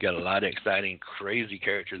 You got a lot of exciting, crazy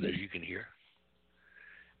characters that you can hear.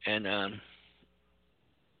 And,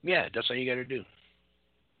 yeah, that's all you got to do.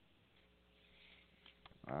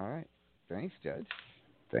 All right. Thanks, Judge.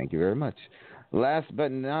 Thank you very much. Last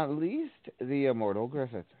but not least, the Immortal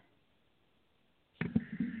Griffith.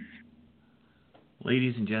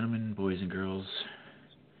 Ladies and gentlemen, boys and girls,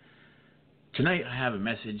 tonight I have a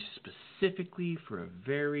message specifically for a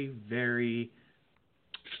very, very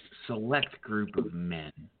select group of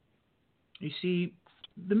men. You see,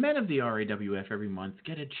 the men of the RAWF every month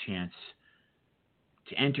get a chance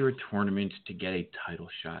to enter a tournament to get a title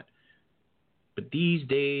shot. But these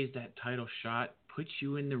days, that title shot puts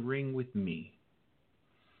you in the ring with me.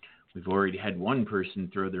 We've already had one person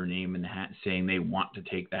throw their name in the hat saying they want to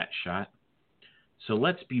take that shot. So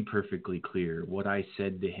let's be perfectly clear. What I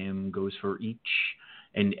said to him goes for each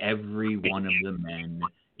and every one of the men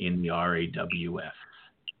in the RAWF.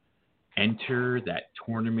 enter that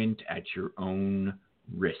tournament at your own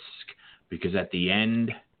risk, because at the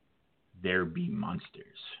end, there be monsters.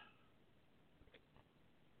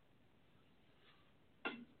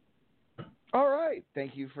 All right.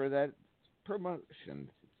 Thank you for that promotion.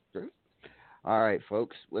 All right,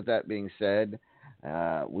 folks. With that being said,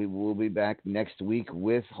 we will be back next week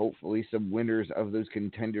with hopefully some winners of those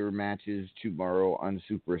contender matches tomorrow on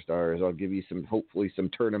Superstars. I'll give you hopefully some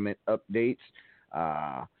tournament updates.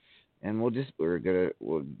 And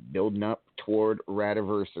we're building up toward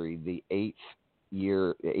Radiversary, the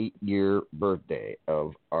 8-year birthday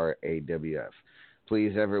of RAWF.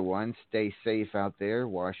 Please, everyone, stay safe out there.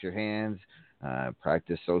 Wash your hands,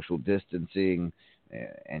 practice social distancing,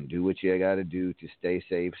 and do what you got to do to stay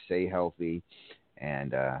safe, stay healthy,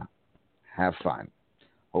 and have fun.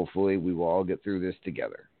 Hopefully, we will all get through this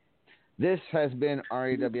together. This has been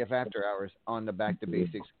RAWF After Hours on the Back to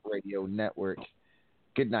Basics Radio Network.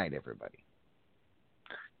 Good night, everybody.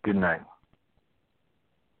 Good night.